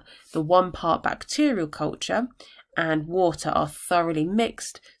sure that the 1 part bacterial culture and water are thoroughly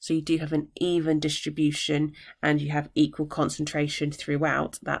mixed, so you do have an even distribution and you have equal concentration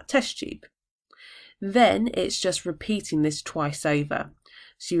throughout that test tube. Then it's just repeating this twice over.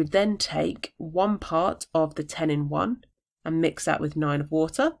 So you would then take 1 part of the 10 in 1 and mix that with 9 of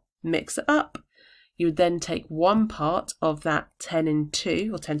water, mix it up. You would then take 1 part of that 10 in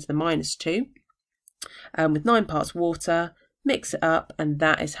 2, or 10 to the minus 2, with 9 parts water, mix it up, and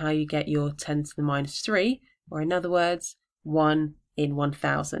that is how you get your 10 to the minus 3, or in other words, 1 in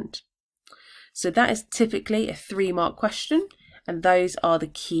 1000. So that is typically a 3-mark question, and those are the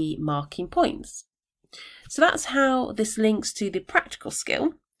key marking points. So that's how this links to the practical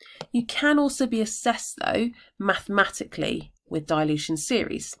skill. You can also be assessed though mathematically with dilution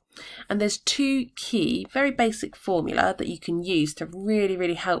series. And there's 2 key, very basic formula that you can use to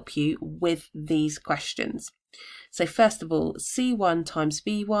really help you with these questions. So first of all, C1 times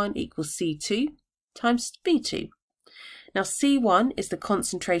V1 equals C2 times V2. Now C1 is the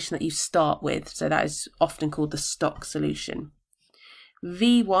concentration that you start with, so that is often called the stock solution.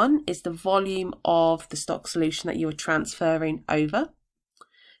 V1 is the volume of the stock solution that you are transferring over.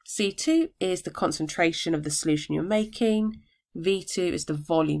 C2 is the concentration of the solution you're making. V2 is the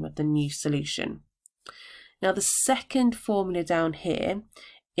volume of the new solution. Now the second formula down here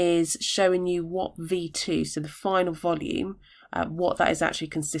is showing you what V2, so the final volume, what that is actually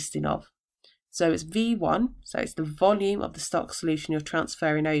consisting of. So it's V1, so it's the volume of the stock solution you're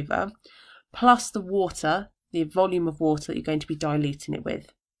transferring over, plus the water, the volume of water that you're going to be diluting it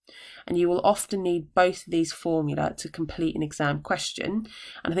with. And you will often need both of these formula to complete an exam question.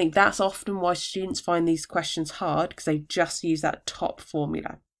 And I think that's often why students find these questions hard, because they just use that top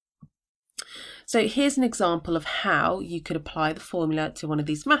formula. So here's an example of how you could apply the formula to one of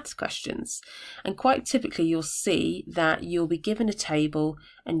these maths questions. And quite typically you'll see that you'll be given a table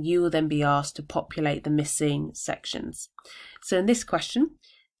and you will then be asked to populate the missing sections. So in this question,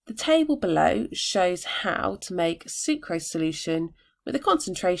 the table below shows how to make sucrose solution with a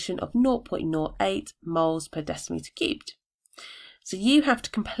concentration of 0.08 moles per decimeter cubed. So you have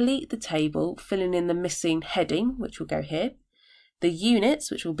to complete the table, filling in the missing heading, which will go here, the units,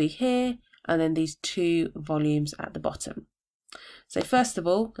 which will be here, and then these 2 volumes at the bottom. So first of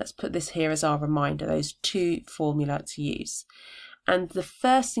all, let's put this here as our reminder, those 2 formula to use. And the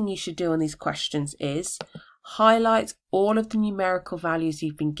first thing you should do on these questions is highlight all of the numerical values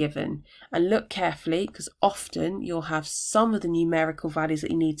you've been given, and look carefully, because often you'll have some of the numerical values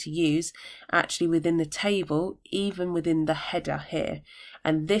that you need to use actually within the table, even within the header here.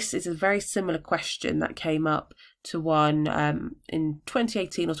 And this is a very similar question that came up to one in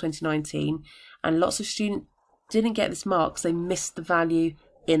 2018 or 2019, and lots of students didn't get this mark because they missed the value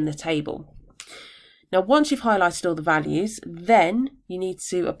in the table. Now, once you've highlighted all the values, then you need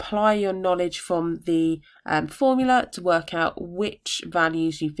to apply your knowledge from the formula to work out which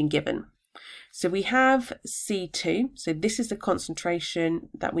values you've been given. So we have C2, so this is the concentration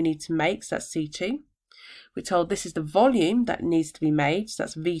that we need to make, so that's C2. We're told this is the volume that needs to be made, so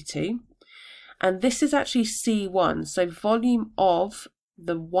that's V2. And this is actually C1, so volume of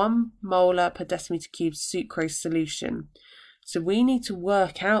the 1 molar per decimeter cubed sucrose solution. So we need to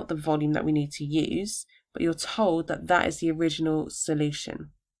work out the volume that we need to use, but you're told that that is the original solution.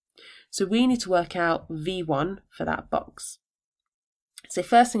 So we need to work out V1 for that box. So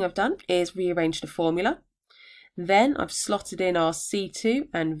first thing I've done is rearrange the formula. Then I've slotted in our C2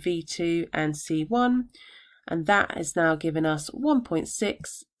 and V2 and C1, and that has now given us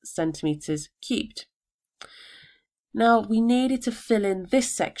 1.6 centimeters cubed. Now we needed to fill in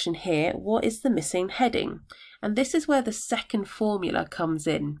this section here. What is the missing heading? And this is where the second formula comes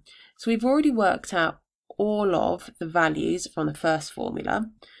in. So we've already worked out all of the values from the first formula,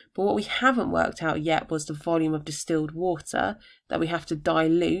 but what we haven't worked out yet was the volume of distilled water that we have to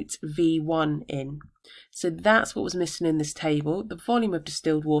dilute V1 in. So that's what was missing in this table, the volume of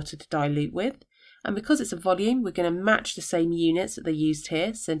distilled water to dilute with. And because it's a volume, we're going to match the same units that they used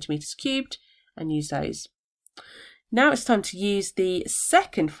here, centimeters cubed, and use those. Now it's time to use the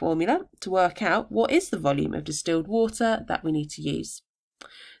second formula to work out what is the volume of distilled water that we need to use.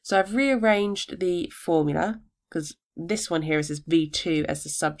 So I've rearranged the formula, because this one here is V2 as the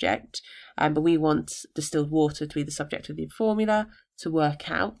subject, but we want distilled water to be the subject of the formula to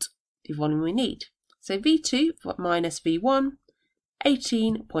work out the volume we need. So V2 minus V1,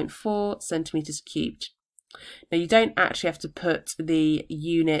 18.4 centimeters cubed. Now you don't actually have to put the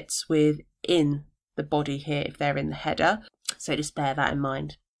units within the body here if they're in the header, so just bear that in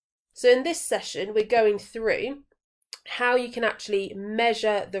mind. So in this session we're going through how you can actually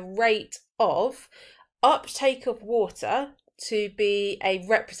measure the rate of uptake of water to be a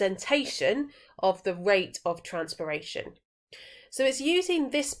representation of the rate of transpiration. So it's using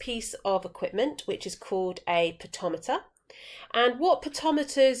this piece of equipment, which is called a potometer. And what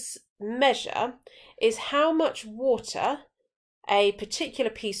potometers measure is how much water a particular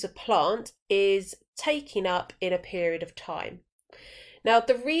piece of plant is taking up in a period of time. Now,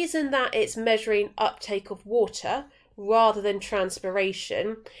 the reason that it's measuring uptake of water rather than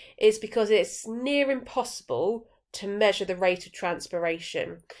transpiration is because it's near impossible to measure the rate of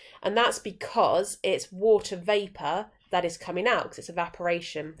transpiration. And that's because it's water vapour that is coming out, because it's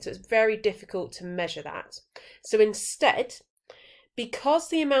evaporation. So it's very difficult to measure that. So instead, because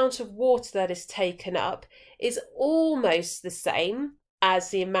the amount of water that is taken up is almost the same as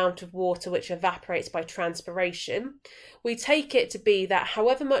the amount of water which evaporates by transpiration, we take it to be that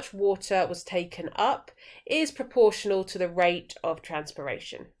however much water was taken up is proportional to the rate of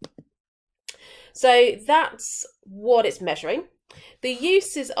transpiration. So that's what it's measuring. The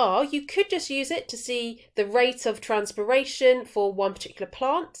uses are, you could just use it to see the rate of transpiration for one particular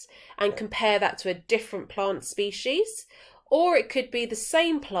plant and compare that to a different plant species. Or it could be the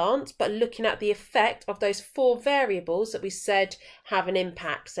same plant, but looking at the effect of those 4 variables that we said have an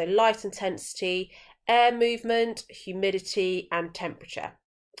impact. So light intensity, air movement, humidity, and temperature.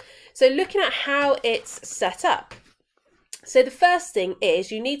 So looking at how it's set up. So the first thing is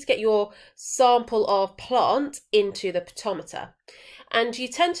you need to get your sample of plant into the potometer. And you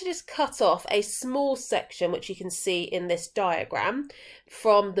tend to just cut off a small section, which you can see in this diagram,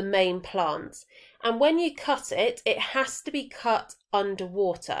 from the main plant. And when you cut it, it has to be cut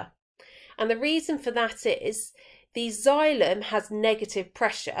underwater. And the reason for that is the xylem has negative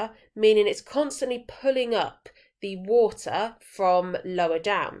pressure, meaning it's constantly pulling up the water from lower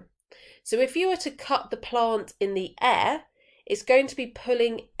down. So if you were to cut the plant in the air, it's going to be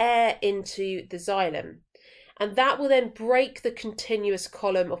pulling air into the xylem. And that will then break the continuous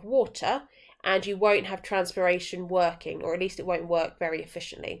column of water, and you won't have transpiration working, or at least it won't work very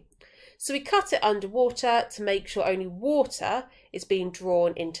efficiently. So we cut it underwater to make sure only water is being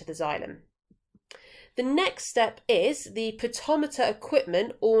drawn into the xylem. The next step is the potometer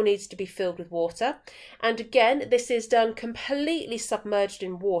equipment all needs to be filled with water. And again, this is done completely submerged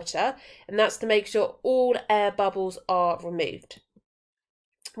in water, and that's to make sure all air bubbles are removed.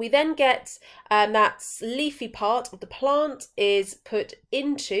 We then get that leafy part of the plant is put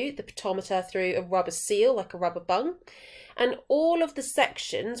into the potometer through a rubber seal, like a rubber bung. And all of the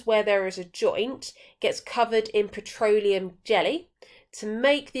sections where there is a joint gets covered in petroleum jelly to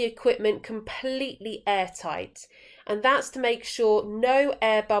make the equipment completely airtight. And that's to make sure no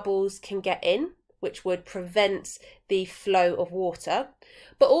air bubbles can get in, which would prevent the flow of water,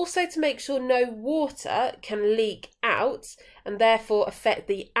 but also to make sure no water can leak out and therefore affect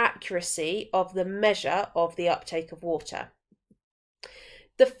the accuracy of the measure of the uptake of water.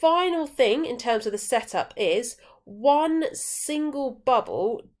 The final thing in terms of the setup is one single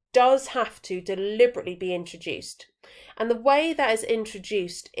bubble does have to deliberately be introduced. And the way that is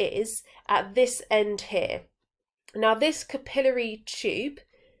introduced is at this end here. Now this capillary tube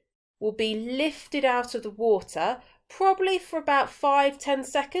will be lifted out of the water probably for about 5-10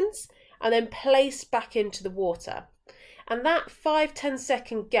 seconds and then placed back into the water. And that 5-10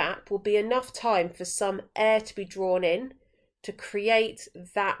 second gap will be enough time for some air to be drawn in to create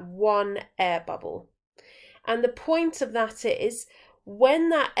that one air bubble. And the point of that is when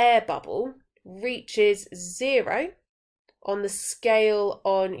that air bubble reaches 0 on the scale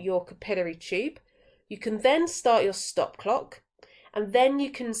on your capillary tube, you can then start your stop clock, and then you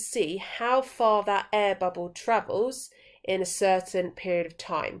can see how far that air bubble travels in a certain period of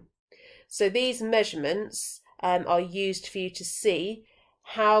time. So these measurements are used for you to see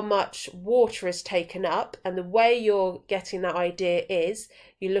how much water is taken up, and the way you're getting that idea is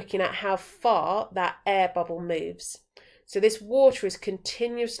you're looking at how far that air bubble moves. So this water is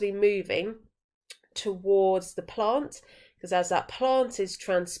continuously moving towards the plant, because as that plant is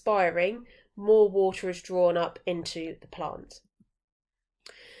transpiring, more water is drawn up into the plant.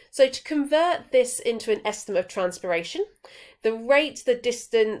 So to convert this into an estimate of transpiration, the rate the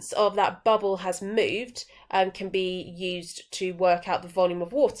distance of that bubble has moved can be used to work out the volume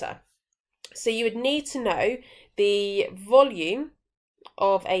of water. So you would need to know the volume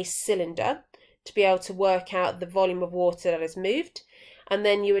of a cylinder to be able to work out the volume of water that has moved, and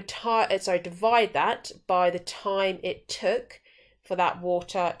then you would divide that by the time it took for that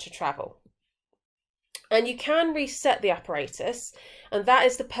water to travel. And you can reset the apparatus, and that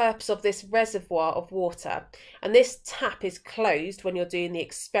is the purpose of this reservoir of water. And this tap is closed when you're doing the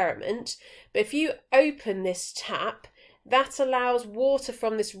experiment, but if you open this tap, that allows water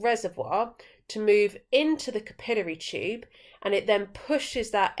from this reservoir to move into the capillary tube, and it then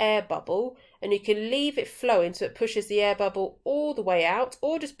pushes that air bubble, and you can leave it flowing so it pushes the air bubble all the way out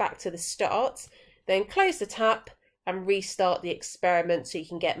or just back to the start, then close the tap and restart the experiment so you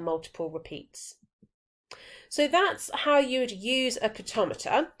can get multiple repeats. So that's how you would use a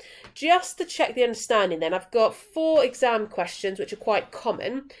potometer. Just to check the understanding then, I've got 4 exam questions which are quite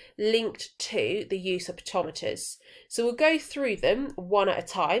common linked to the use of potometers. So we'll go through them one at a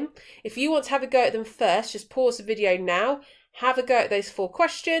time. If you want to have a go at them first, just pause the video now, have a go at those 4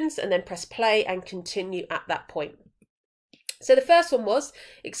 questions and then press play and continue at that point. So the first one was,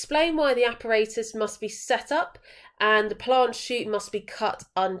 explain why the apparatus must be set up and the plant chute must be cut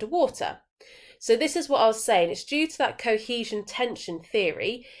underwater. So this is what I was saying, it's due to that cohesion tension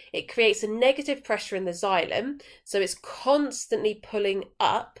theory, it creates a negative pressure in the xylem, so it's constantly pulling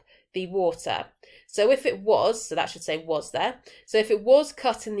up the water. So if it was, so that should say was there, so if it was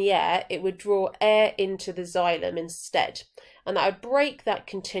cut in the air, it would draw air into the xylem instead, and that would break that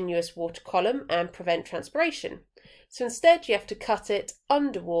continuous water column and prevent transpiration. So instead you have to cut it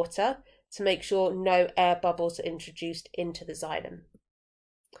underwater to make sure no air bubbles are introduced into the xylem.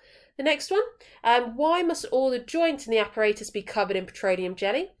 The next one, why must all the joints in the apparatus be covered in petroleum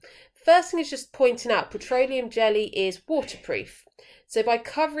jelly? First thing is just pointing out, petroleum jelly is waterproof. So by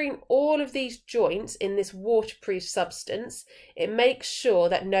covering all of these joints in this waterproof substance, it makes sure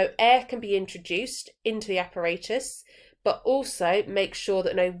that no air can be introduced into the apparatus, but also makes sure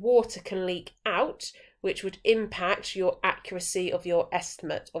that no water can leak out, which would impact your accuracy of your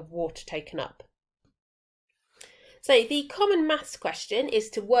estimate of water taken up. So the common maths question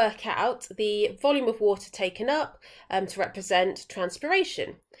is to work out the volume of water taken up to represent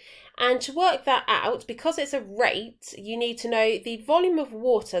transpiration. And to work that out, because it's a rate, you need to know the volume of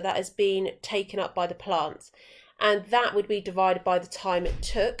water that has been taken up by the plant. And that would be divided by the time it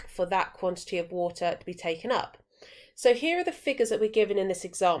took for that quantity of water to be taken up. So here are the figures that we're given in this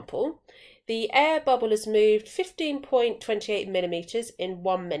example. The air bubble has moved 15.28 millimetres in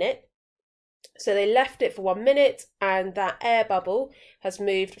 1 minute. So they left it for 1 minute and that air bubble has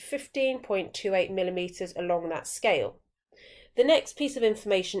moved 15.28 millimetres along that scale. The next piece of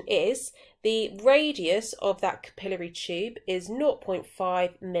information is the radius of that capillary tube is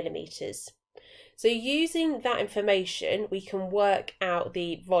 0.5 millimetres. So using that information we can work out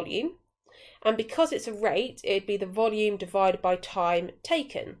the volume, and because it's a rate it would be the volume divided by time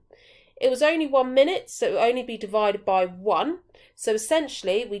taken. It was only 1 minute, so it will only be divided by 1. So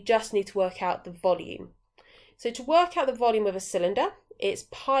essentially, we just need to work out the volume. So to work out the volume of a cylinder, it's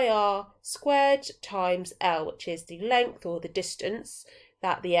pi r squared times L, which is the length or the distance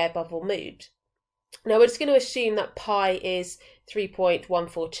that the air bubble moved. Now we're just going to assume that pi is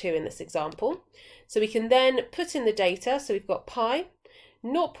 3.142 in this example. So we can then put in the data. So we've got pi,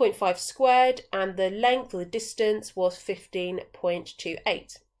 0.5 squared, and the length or the distance was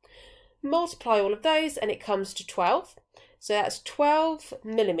 15.28. Multiply all of those and it comes to 12. So that's 12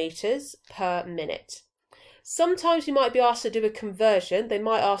 millimetres per minute. Sometimes you might be asked to do a conversion. They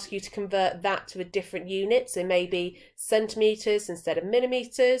might ask you to convert that to a different unit, so maybe centimetres instead of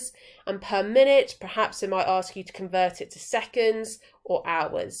millimetres. And per minute, perhaps they might ask you to convert it to seconds or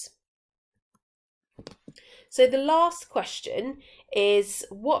hours. So the last question is,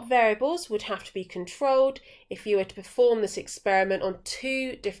 what variables would have to be controlled if you were to perform this experiment on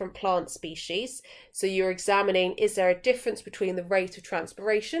 2 different plant species? So you're examining, is there a difference between the rate of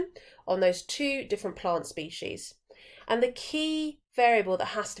transpiration on those 2 different plant species? And the key variable that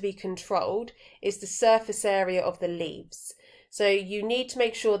has to be controlled is the surface area of the leaves. So you need to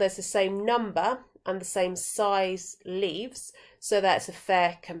make sure there's the same number and the same size leaves, so that's a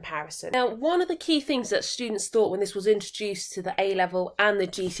fair comparison. Now, one of the key things that students thought when this was introduced to the A-level and the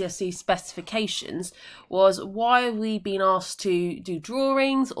GCSE specifications was, why are we being asked to do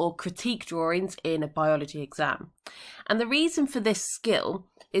drawings or critique drawings in a biology exam? And the reason for this skill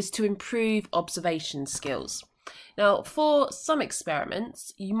is to improve observation skills. Now, for some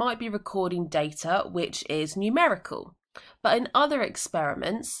experiments, you might be recording data which is numerical. But in other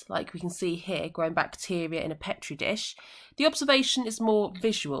experiments, like we can see here, growing bacteria in a petri dish, the observation is more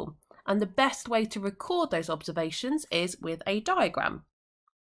visual, and the best way to record those observations is with a diagram.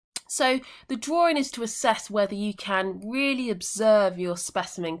 So the drawing is to assess whether you can really observe your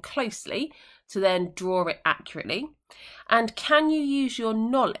specimen closely to then draw it accurately, and can you use your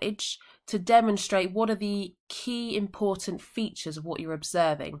knowledge to demonstrate what are the key important features of what you're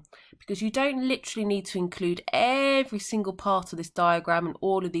observing, because you don't literally need to include every single part of this diagram and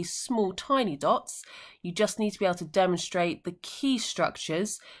all of these small tiny dots. You just need to be able to demonstrate the key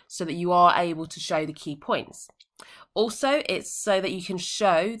structures so that you are able to show the key points. Also, it's so that you can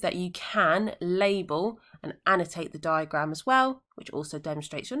show that you can label and annotate the diagram as well, which also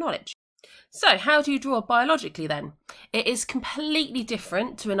demonstrates your knowledge. So how do you draw biologically then? It is completely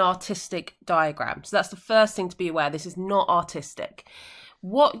different to an artistic diagram. So that's the first thing to be aware. This is not artistic.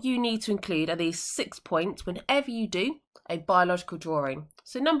 What you need to include are these 6 points whenever you do a biological drawing.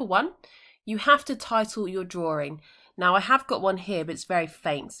 So number 1, you have to title your drawing. Now I have got one here, but it's very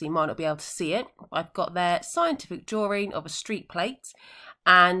faint, so you might not be able to see it. I've got their scientific drawing of a street plate,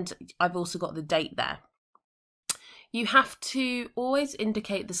 and I've also got the date there. You have to always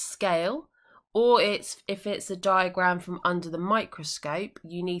indicate the scale, or if it's a diagram from under the microscope,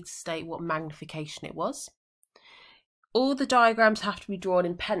 you need to state what magnification it was. All the diagrams have to be drawn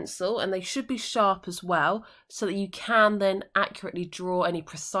in pencil, and they should be sharp as well, so that you can then accurately draw any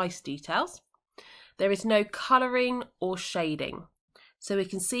precise details. There is no colouring or shading. So we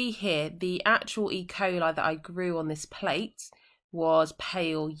can see here the actual E. coli that I grew on this plate was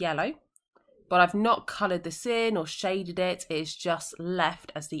pale yellow, but I've not coloured this in or shaded it. It's just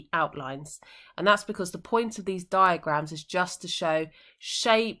left as the outlines. And that's because the point of these diagrams is just to show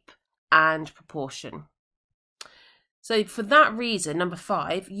shape and proportion. So for that reason, number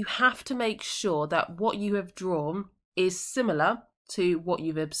 5, you have to make sure that what you have drawn is similar to what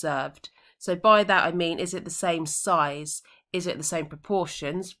you've observed. So by that I mean, is it the same size? Is it the same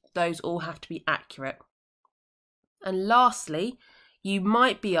proportions? Those all have to be accurate. And lastly, you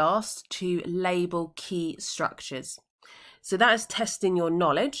might be asked to label key structures. So that is testing your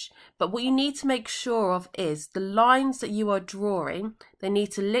knowledge, but what you need to make sure of is the lines that you are drawing, they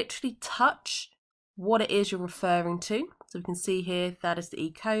need to literally touch what it is you're referring to. So we can see here that is the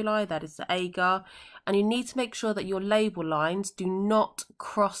E. coli, that is the agar, and you need to make sure that your label lines do not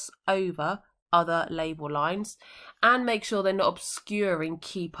cross over other label lines, and make sure they're not obscuring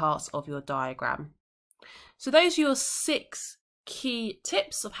key parts of your diagram. So those are your 6 key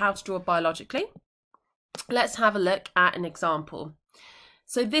tips of how to draw biologically. Let's have a look at an example.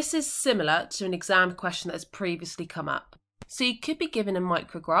 So this is similar to an exam question that has previously come up. So you could be given a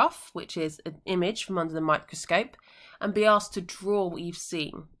micrograph, which is an image from under the microscope, and be asked to draw what you've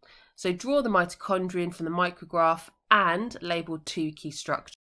seen. So draw the mitochondrion from the micrograph and label 2 key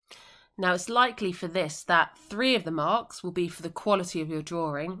structures. Now it's likely for this that 3 of the marks will be for the quality of your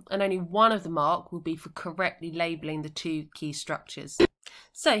drawing, and only 1 of the mark will be for correctly labelling the 2 key structures.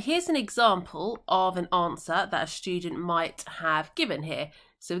 So here's an example of an answer that a student might have given here.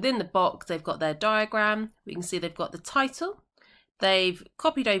 So within the box they've got their diagram, we can see they've got the title, they've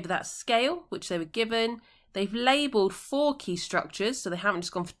copied over that scale which they were given, they've labelled 4 key structures, so they haven't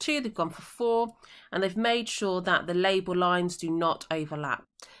just gone for 2, they've gone for 4, and they've made sure that the label lines do not overlap.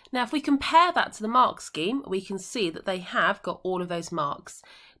 Now if we compare that to the mark scheme, we can see that they have got all of those marks.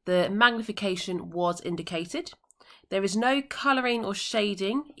 The magnification was indicated. There is no colouring or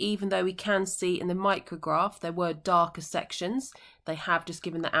shading, even though we can see in the micrograph there were darker sections. They have just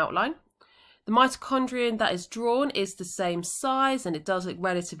given the outline. The mitochondrion that is drawn is the same size and it does look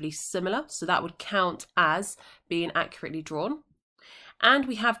relatively similar, so that would count as being accurately drawn. And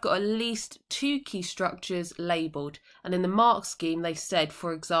we have got at least 2 key structures labelled, and in the mark scheme they said,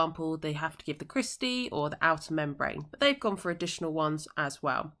 for example, they have to give the cristae or the outer membrane, but they've gone for additional ones as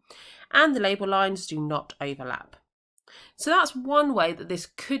well. And the label lines do not overlap. So that's one way that this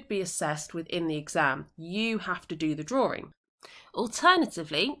could be assessed within the exam. You have to do the drawing.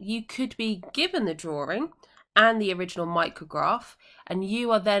 Alternatively, you could be given the drawing and the original micrograph, and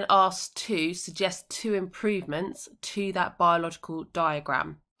you are then asked to suggest 2 improvements to that biological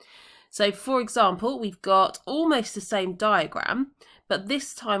diagram. So for example, we've got almost the same diagram, but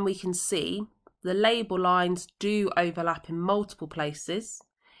this time we can see the label lines do overlap in multiple places.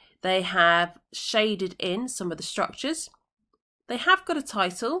 They have shaded in some of the structures. They have got a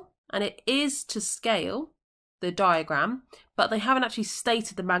title, and it is to scale the diagram, but they haven't actually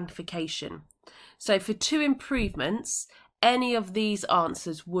stated the magnification. So for 2 improvements, any of these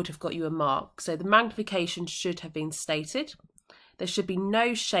answers would have got you a mark. So the magnification should have been stated. There should be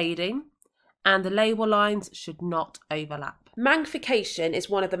no shading, and the label lines should not overlap. Magnification is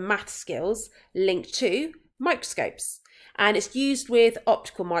one of the math skills linked to microscopes, and it's used with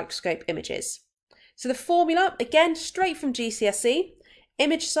optical microscope images. So the formula, again, straight from GCSE,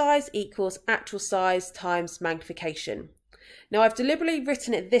 image size equals actual size times magnification. Now I've deliberately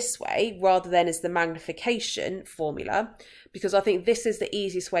written it this way rather than as the magnification formula, because I think this is the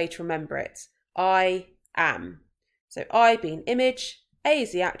easiest way to remember it. I am. So I being image, A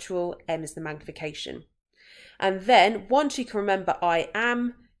is the actual, M is the magnification. And then once you can remember I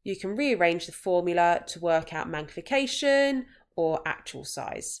am, you can rearrange the formula to work out magnification or actual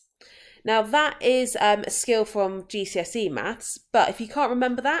size. Now that is a skill from GCSE Maths, but if you can't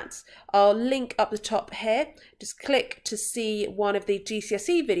remember that, I'll link up the top here. Just click to see one of the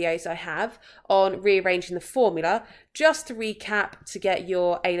GCSE videos I have on rearranging the formula, just to recap to get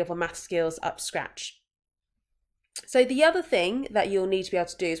your A-level maths skills up to scratch. So the other thing that you'll need to be able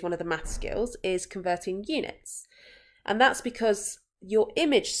to do as one of the maths skills is converting units. And that's because your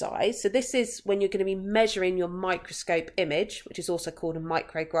image size, so this is when you're going to be measuring your microscope image, which is also called a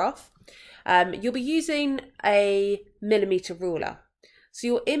micrograph. You'll be using a millimetre ruler. So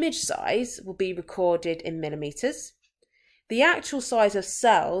your image size will be recorded in millimetres. The actual size of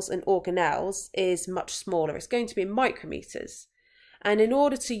cells and organelles is much smaller. It's going to be in micrometres. And in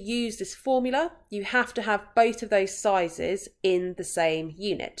order to use this formula, you have to have both of those sizes in the same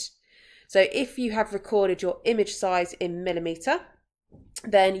unit. So if you have recorded your image size in millimetre,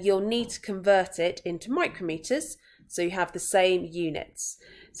 then you'll need to convert it into micrometres, so you have the same units.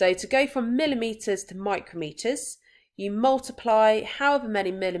 So to go from millimetres to micrometres, you multiply however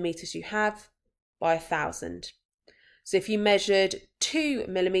many millimetres you have by 1,000. So if you measured 2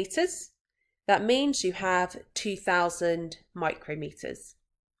 millimetres, that means you have 2,000 micrometres.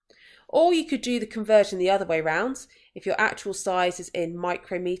 Or you could do the conversion the other way round. If your actual size is in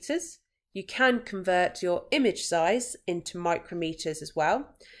micrometres, you can convert your image size into micrometres as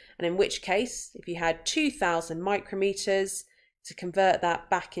well. And in which case, if you had 2,000 micrometres, to convert that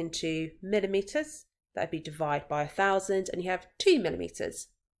back into millimetres, that would be divided by 1,000 and you have 2 millimetres.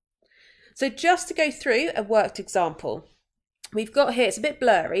 So just to go through a worked example, we've got here, it's a bit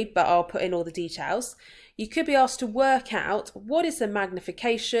blurry, but I'll put in all the details. You could be asked to work out what is the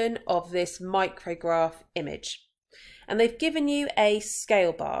magnification of this micrograph image. And they've given you a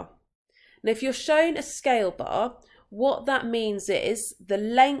scale bar. Now, if you're shown a scale bar, what that means is the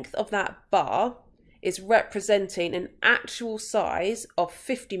length of that bar is representing an actual size of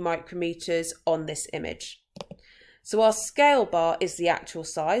 50 micrometres on this image. So our scale bar is the actual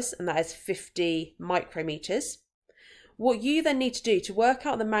size, and that is 50 micrometres. What you then need to do to work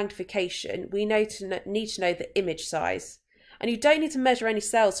out the magnification, we need to know the image size. And you don't need to measure any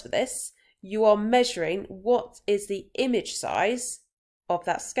cells for this. You are measuring what is the image size of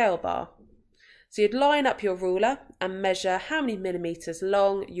that scale bar. So you'd line up your ruler and measure how many millimetres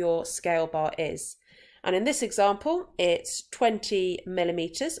long your scale bar is. And in this example, it's 20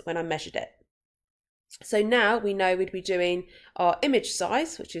 millimetres when I measured it. So now we know we'd be doing our image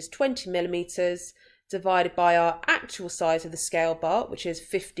size, which is 20 millimetres, divided by our actual size of the scale bar, which is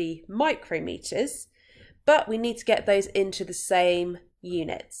 50 micrometres. But we need to get those into the same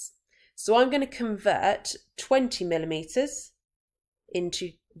units. So I'm going to convert 20 millimetres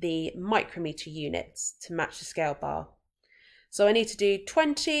into the micrometre units to match the scale bar. So I need to do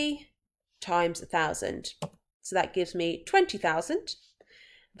 20 times 1,000. So that gives me 20,000.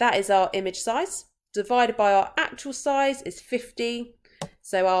 That is our image size. Divided by our actual size is 50.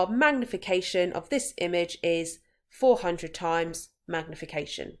 So our magnification of this image is 400 times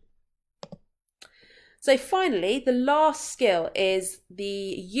magnification. So finally, the last skill is the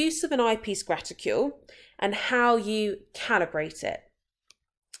use of an eyepiece graticule and how you calibrate it.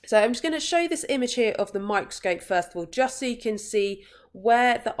 So I'm just going to show you this image here of the microscope first of all, just so you can see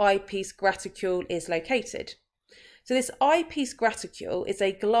where the eyepiece graticule is located. So this eyepiece graticule is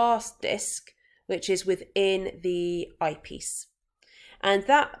a glass disc which is within the eyepiece. And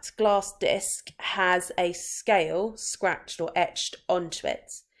that glass disc has a scale scratched or etched onto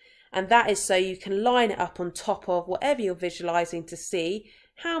it. And that is so you can line it up on top of whatever you're visualising to see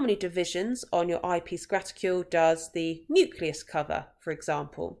how many divisions on your eyepiece graticule does the nucleus cover, for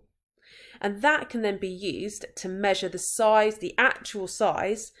example. And that can then be used to measure the size, the actual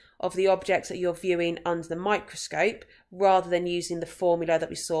size of the objects that you're viewing under the microscope, rather than using the formula that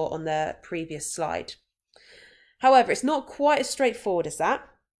we saw on the previous slide. However, it's not quite as straightforward as that,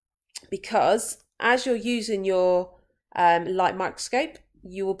 because as you're using your light microscope,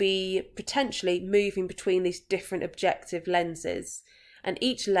 you will be potentially moving between these different objective lenses, and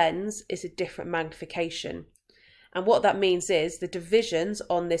each lens is a different magnification. And what that means is the divisions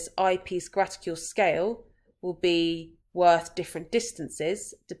on this eyepiece graticule scale will be worth different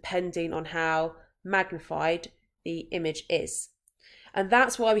distances depending on how magnified the image is. And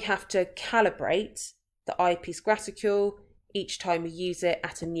that's why we have to calibrate the eyepiece graticule each time we use it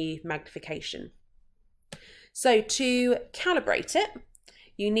at a new magnification. So to calibrate it,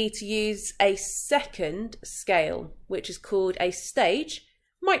 you need to use a second scale, which is called a stage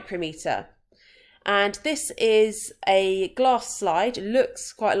micrometer. And this is a glass slide. It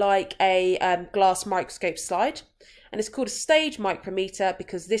looks quite like a glass microscope slide. And it's called a stage micrometer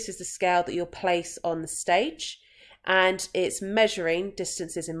because this is the scale that you'll place on the stage. and it's measuring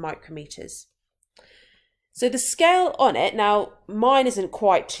distances in micrometers. So the scale on it, now mine isn't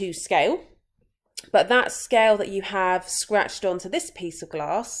quite to scale, but that scale that you have scratched onto this piece of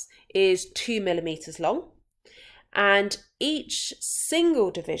glass is 2 millimeters long, and each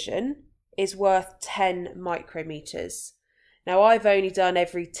single division is worth 10 micrometers. Now I've only done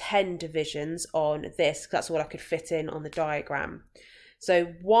every 10 divisions on this, that's all I could fit in on the diagram.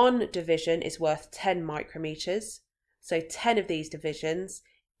 So one division is worth 10 micrometers, so 10 of these divisions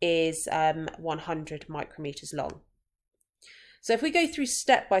is 100 micrometers long. So if we go through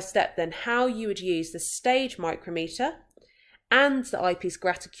step by step then how you would use the stage micrometer and the eyepiece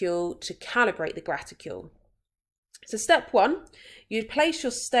graticule to calibrate the graticule. So step 1, you'd place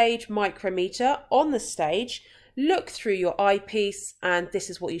your stage micrometer on the stage, look through your eyepiece, and this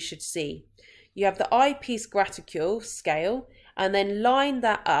is what you should see. You have the eyepiece graticule scale and then line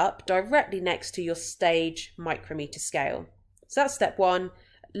that up directly next to your stage micrometer scale. So that's step 1,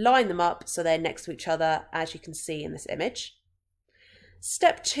 line them up so they're next to each other as you can see in this image.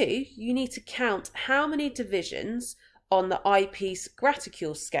 Step 2, you need to count how many divisions on the eyepiece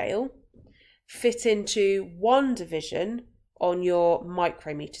graticule scale fit into one division on your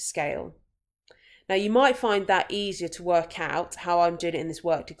micrometer scale. Now you might find that easier to work out how I'm doing it in this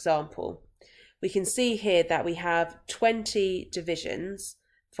worked example. We can see here that we have 20 divisions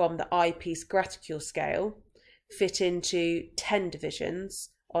from the eyepiece graticule scale fit into 10 divisions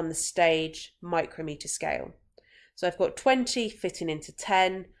on the stage micrometer scale. So I've got 20 fitting into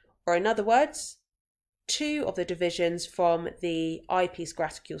 10, or in other words, 2 of the divisions from the eyepiece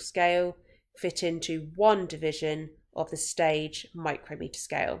graticule scale fit into one division of the stage micrometer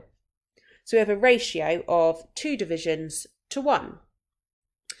scale. So we have a ratio of 2 divisions to 1.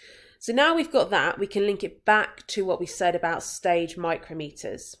 So now we've got that, we can link it back to what we said about stage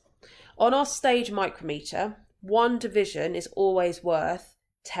micrometers. On our stage micrometer, one division is always worth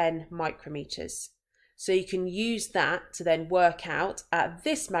 10 micrometers. So you can use that to then work out at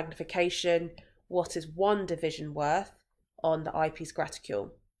this magnification what is one division worth on the eyepiece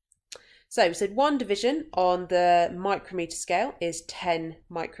graticule. So we said one division on the micrometer scale is 10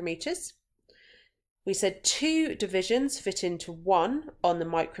 micrometers. We said 2 divisions fit into 1 on the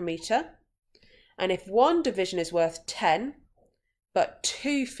micrometer. And if one division is worth 10, but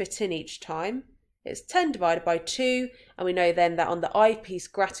 2 fit in each time, it's 10 divided by 2, and we know then that on the eyepiece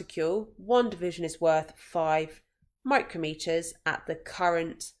graticule, one division is worth 5 micrometers at the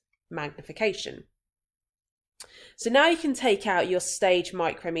current magnification. So now you can take out your stage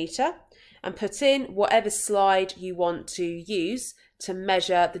micrometer and put in whatever slide you want to use to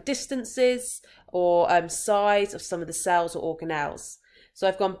measure the distances or size of some of the cells or organelles. So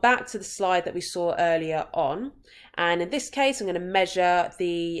I've gone back to the slide that we saw earlier on, and in this case I'm going to measure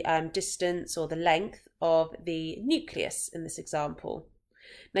the distance or the length of the nucleus in this example.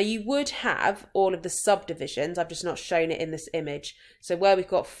 Now you would have all of the subdivisions, I've just not shown it in this image. So where we've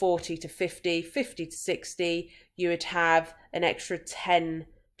got 40 to 50, 50 to 60, you would have an extra 10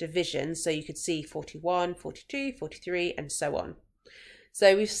 divisions, so you could see 41, 42, 43 and so on.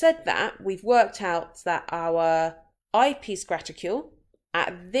 So we've said that, we've worked out that our eyepiece graticule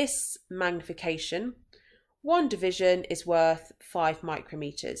at this magnification, one division is worth 5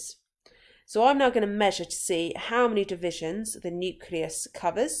 micrometers. So I'm now going to measure to see how many divisions the nucleus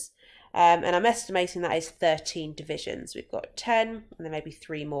covers, and I'm estimating that is 13 divisions. We've got 10 and then maybe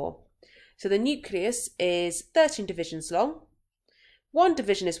 3 more. So the nucleus is 13 divisions long. One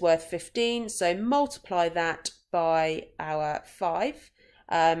division is worth 15, so multiply that by our 5.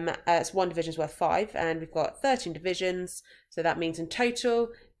 So one division is worth 5, and we've got 13 divisions, so that means in total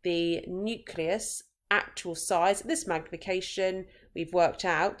the nucleus actual size at this magnification we've worked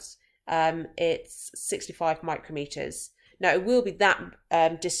out it's 65 micrometers. Now it will be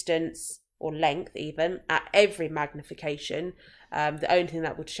that distance or length even at every magnification. The only thing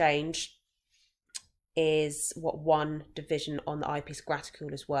that will change is what one division on the eyepiece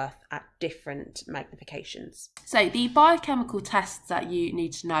graticule is worth at different magnifications. So the biochemical tests that you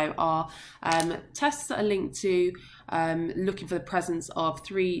need to know are tests that are linked to looking for the presence of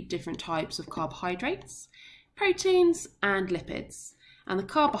 3 different types of carbohydrates, proteins and lipids. And the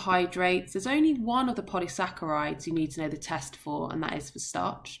carbohydrates, there's only one of the polysaccharides you need to know the test for, and that is for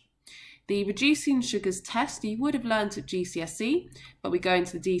starch. The reducing sugars test you would have learned at GCSE, but we go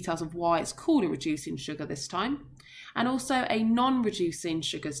into the details of why it's called a reducing sugar this time. And also a non-reducing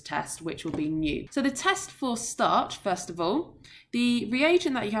sugars test, which will be new. So the test for starch, first of all, the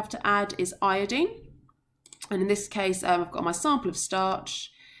reagent that you have to add is iodine. And in this case, I've got my sample of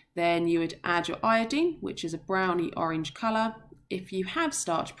starch. Then you would add your iodine, which is a browny orange colour. If you have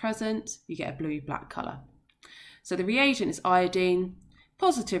starch present, you get a blue-black colour. So the reagent is iodine.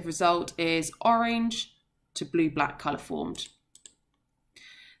 Positive result is orange to blue-black colour formed.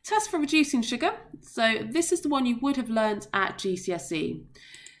 Test for reducing sugar. So this is the one you would have learnt at GCSE.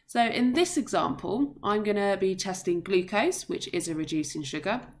 So in this example, I'm going to be testing glucose, which is a reducing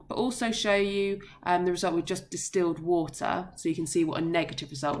sugar, but also show you the result with just distilled water, so you can see what a negative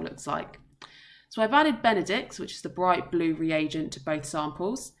result looks like. So I've added Benedict's, which is the bright blue reagent, to both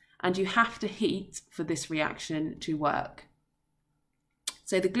samples, and you have to heat for this reaction to work.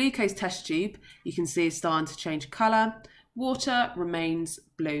 So the glucose test tube, you can see, is starting to change colour. Water remains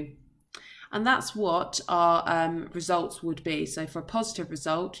blue. And that's what our results would be. So for a positive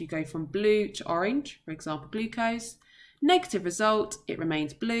result, you go from blue to orange, for example, glucose. Negative result, it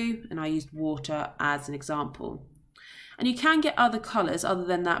remains blue, and I used water as an example. And you can get other colours other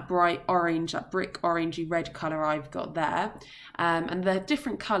than that bright orange, that brick orangey red colour I've got there. And the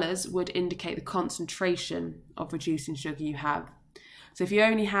different colours would indicate the concentration of reducing sugar you have. So if you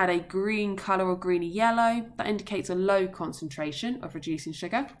only had a green colour or greeny yellow, that indicates a low concentration of reducing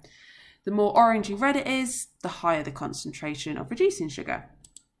sugar. The more orangey red it is, the higher the concentration of reducing sugar.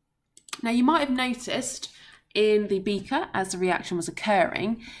 Now you might have noticed in the beaker, as the reaction was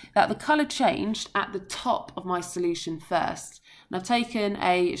occurring, that the colour changed at the top of my solution first. And I've taken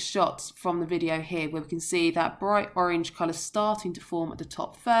a shot from the video here where we can see that bright orange colour starting to form at the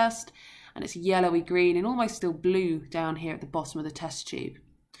top first, and it's yellowy green and almost still blue down here at the bottom of the test tube.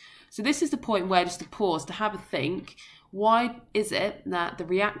 So this is the point where, just to pause to have a think, why is it that the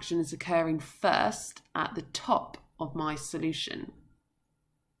reaction is occurring first at the top of my solution?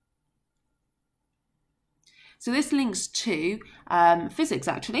 So this links to physics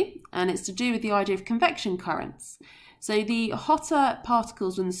actually, and it's to do with the idea of convection currents. So the hotter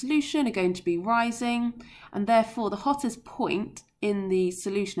particles in the solution are going to be rising, and therefore the hottest point in the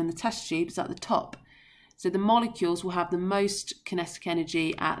solution in the test tube is at the top. So the molecules will have the most kinetic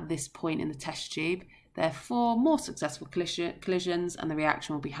energy at this point in the test tube. Therefore, more successful collisions, and the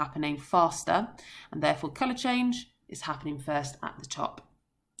reaction will be happening faster, and therefore colour change is happening first at the top.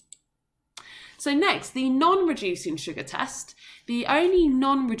 So next, the non-reducing sugar test. The only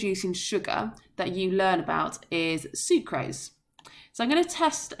non-reducing sugar that you learn about is sucrose. So I'm going to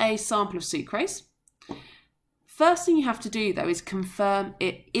test a sample of sucrose. First thing you have to do though is confirm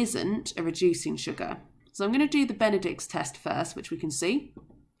it isn't a reducing sugar. So I'm going to do the Benedict's test first, which we can see,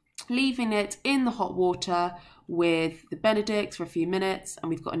 leaving it in the hot water with the Benedict's for a few minutes, and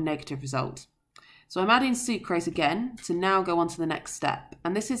we've got a negative result. So I'm adding sucrose again to now go on to the next step,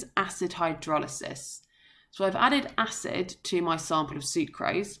 and this is acid hydrolysis. So I've added acid to my sample of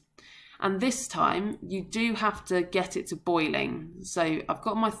sucrose, and this time you do have to get it to boiling. So I've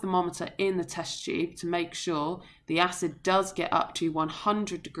got my thermometer in the test tube to make sure the acid does get up to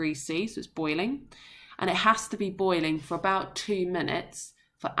 100 degrees C, so it's boiling, and it has to be boiling for about 2 minutes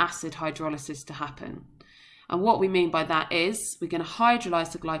for acid hydrolysis to happen. And what we mean by that is we're going to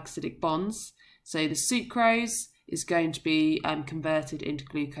hydrolyse the glycosidic bonds. So the sucrose is going to be converted into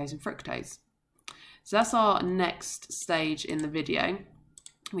glucose and fructose. So that's our next stage in the video.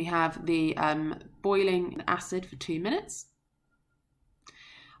 We have the boiling acid for 2 minutes.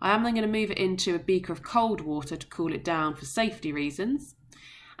 I am then going to move it into a beaker of cold water to cool it down for safety reasons.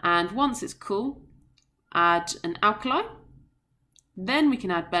 And once it's cool, add an alkali. Then we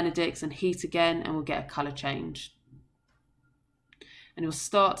can add Benedict's and heat again, and we'll get a colour change. And you'll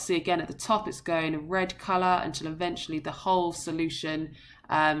start to see again at the top it's going a red colour until eventually the whole solution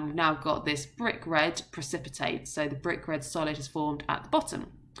we've now got this brick red precipitate. So the brick red solid is formed at the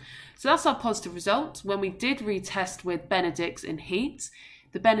bottom. So that's our positive result. When we did retest with Benedict's in heat,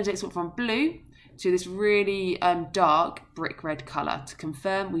 the Benedict's went from blue to this really dark brick red colour to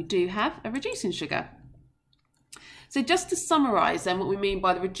confirm we do have a reducing sugar. So just to summarise then what we mean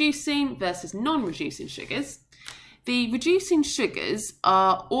by the reducing versus non-reducing sugars. The reducing sugars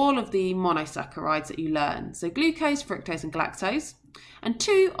are all of the monosaccharides that you learn, so glucose, fructose and galactose, and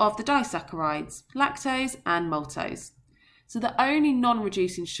 2 of the disaccharides, lactose and maltose. So the only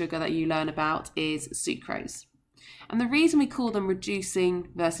non-reducing sugar that you learn about is sucrose. And the reason we call them reducing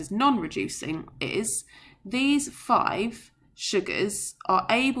versus non-reducing is these 5 sugars are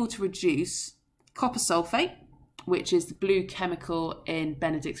able to reduce copper sulfate, which is the blue chemical in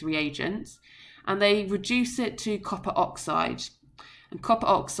Benedict's reagent, and they reduce it to copper oxide. And copper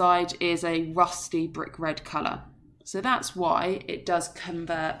oxide is a rusty brick red colour. So that's why it does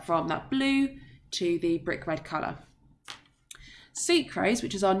convert from that blue to the brick red colour. Sucrose,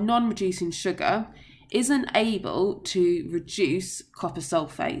 which is our non-reducing sugar, isn't able to reduce copper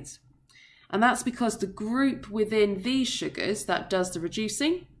sulfate. And that's because the group within these sugars that does the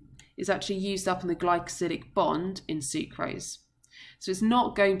reducing is actually used up on the glycosidic bond in sucrose. So it's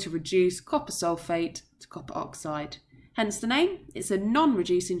not going to reduce copper sulfate to copper oxide. Hence the name, it's a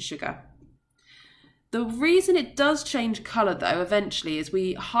non-reducing sugar. The reason it does change colour though eventually is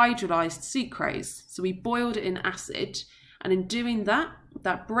we hydrolyzed sucrose. So we boiled it in acid, and in doing that,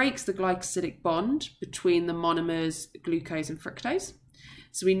 that breaks the glycosidic bond between the monomers glucose and fructose.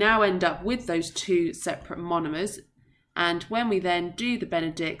 So we now end up with those two separate monomers, and when we then do the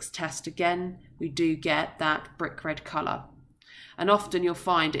Benedict's test again, we do get that brick red colour. And often you'll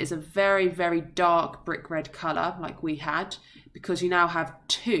find it is a very, very dark brick red colour like we had, because you now have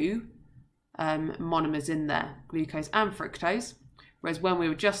two monomers in there, glucose and fructose. Whereas when we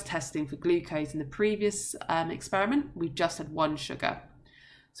were just testing for glucose in the previous experiment, we just had one sugar.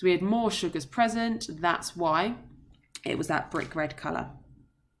 So we had more sugars present, that's why it was that brick red colour.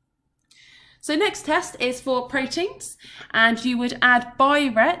 So next test is for proteins, and you would add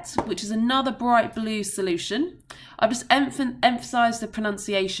biuret, which is another bright blue solution. I've just emphasised the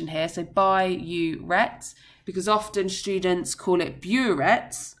pronunciation here, so biuret, because often students call it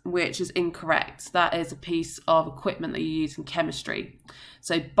buret, which is incorrect. That is a piece of equipment that you use in chemistry.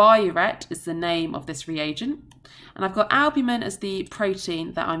 So biuret is the name of this reagent. And I've got albumin as the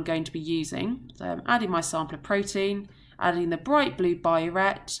protein that I'm going to be using. So I'm adding my sample of protein, adding the bright blue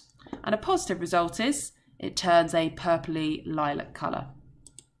biuret, and a positive result is it turns a purpley lilac colour.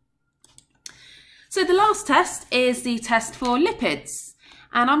 So the last test is the test for lipids.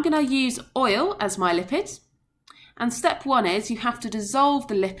 And I'm going to use oil as my lipid. And step one is you have to dissolve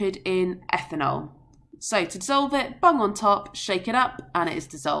the lipid in ethanol. So to dissolve it, bung on top, shake it up, and it is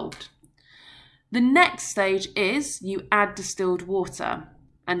dissolved. The next stage is you add distilled water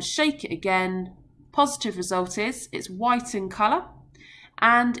and shake it again. Positive result is it's white in colour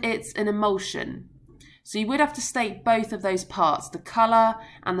and it's an emulsion. So you would have to state both of those parts, the colour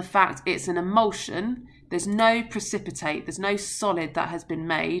and the fact it's an emulsion. There's no precipitate, there's no solid that has been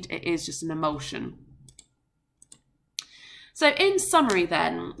made, it is just an emulsion. So in summary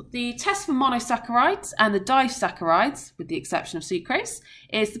then, the test for monosaccharides and the disaccharides, with the exception of sucrose,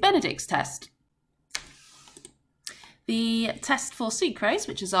 is the Benedict's test. The test for sucrose,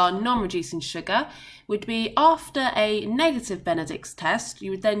 which is our non-reducing sugar, would be after a negative Benedict's test,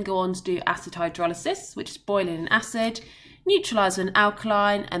 you would then go on to do acid hydrolysis, which is boiling an acid, neutralise with an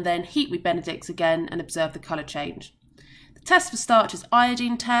alkaline, and then heat with Benedict's again and observe the colour change. The test for starch is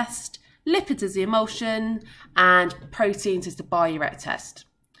iodine test, lipids is the emulsion, and proteins is the biuret test.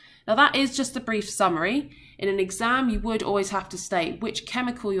 Now that is just a brief summary. In an exam you would always have to state which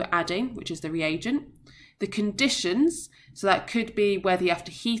chemical you're adding, which is the reagent, the conditions, so that could be whether you have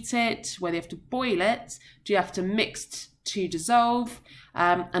to heat it, whether you have to boil it, do you have to mix to dissolve,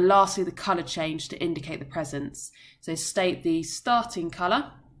 and lastly the colour change to indicate the presence. So state the starting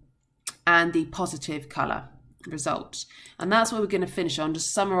colour and the positive colour result. And that's what we're going to finish on,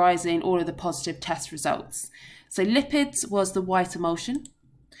 just summarising all of the positive test results. So lipids was the white emulsion.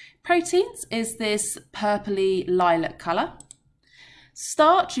 Proteins is this purpley lilac colour.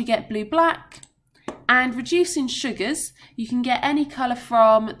 Starch, you get blue-black. And reducing sugars, you can get any colour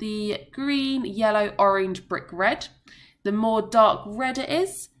from the green, yellow, orange, brick red. The more dark red it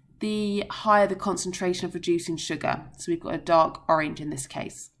is, the higher the concentration of reducing sugar. So we've got a dark orange in this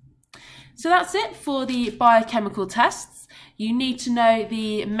case. So that's it for the biochemical tests. You need to know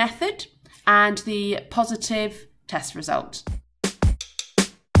the method and the positive test result.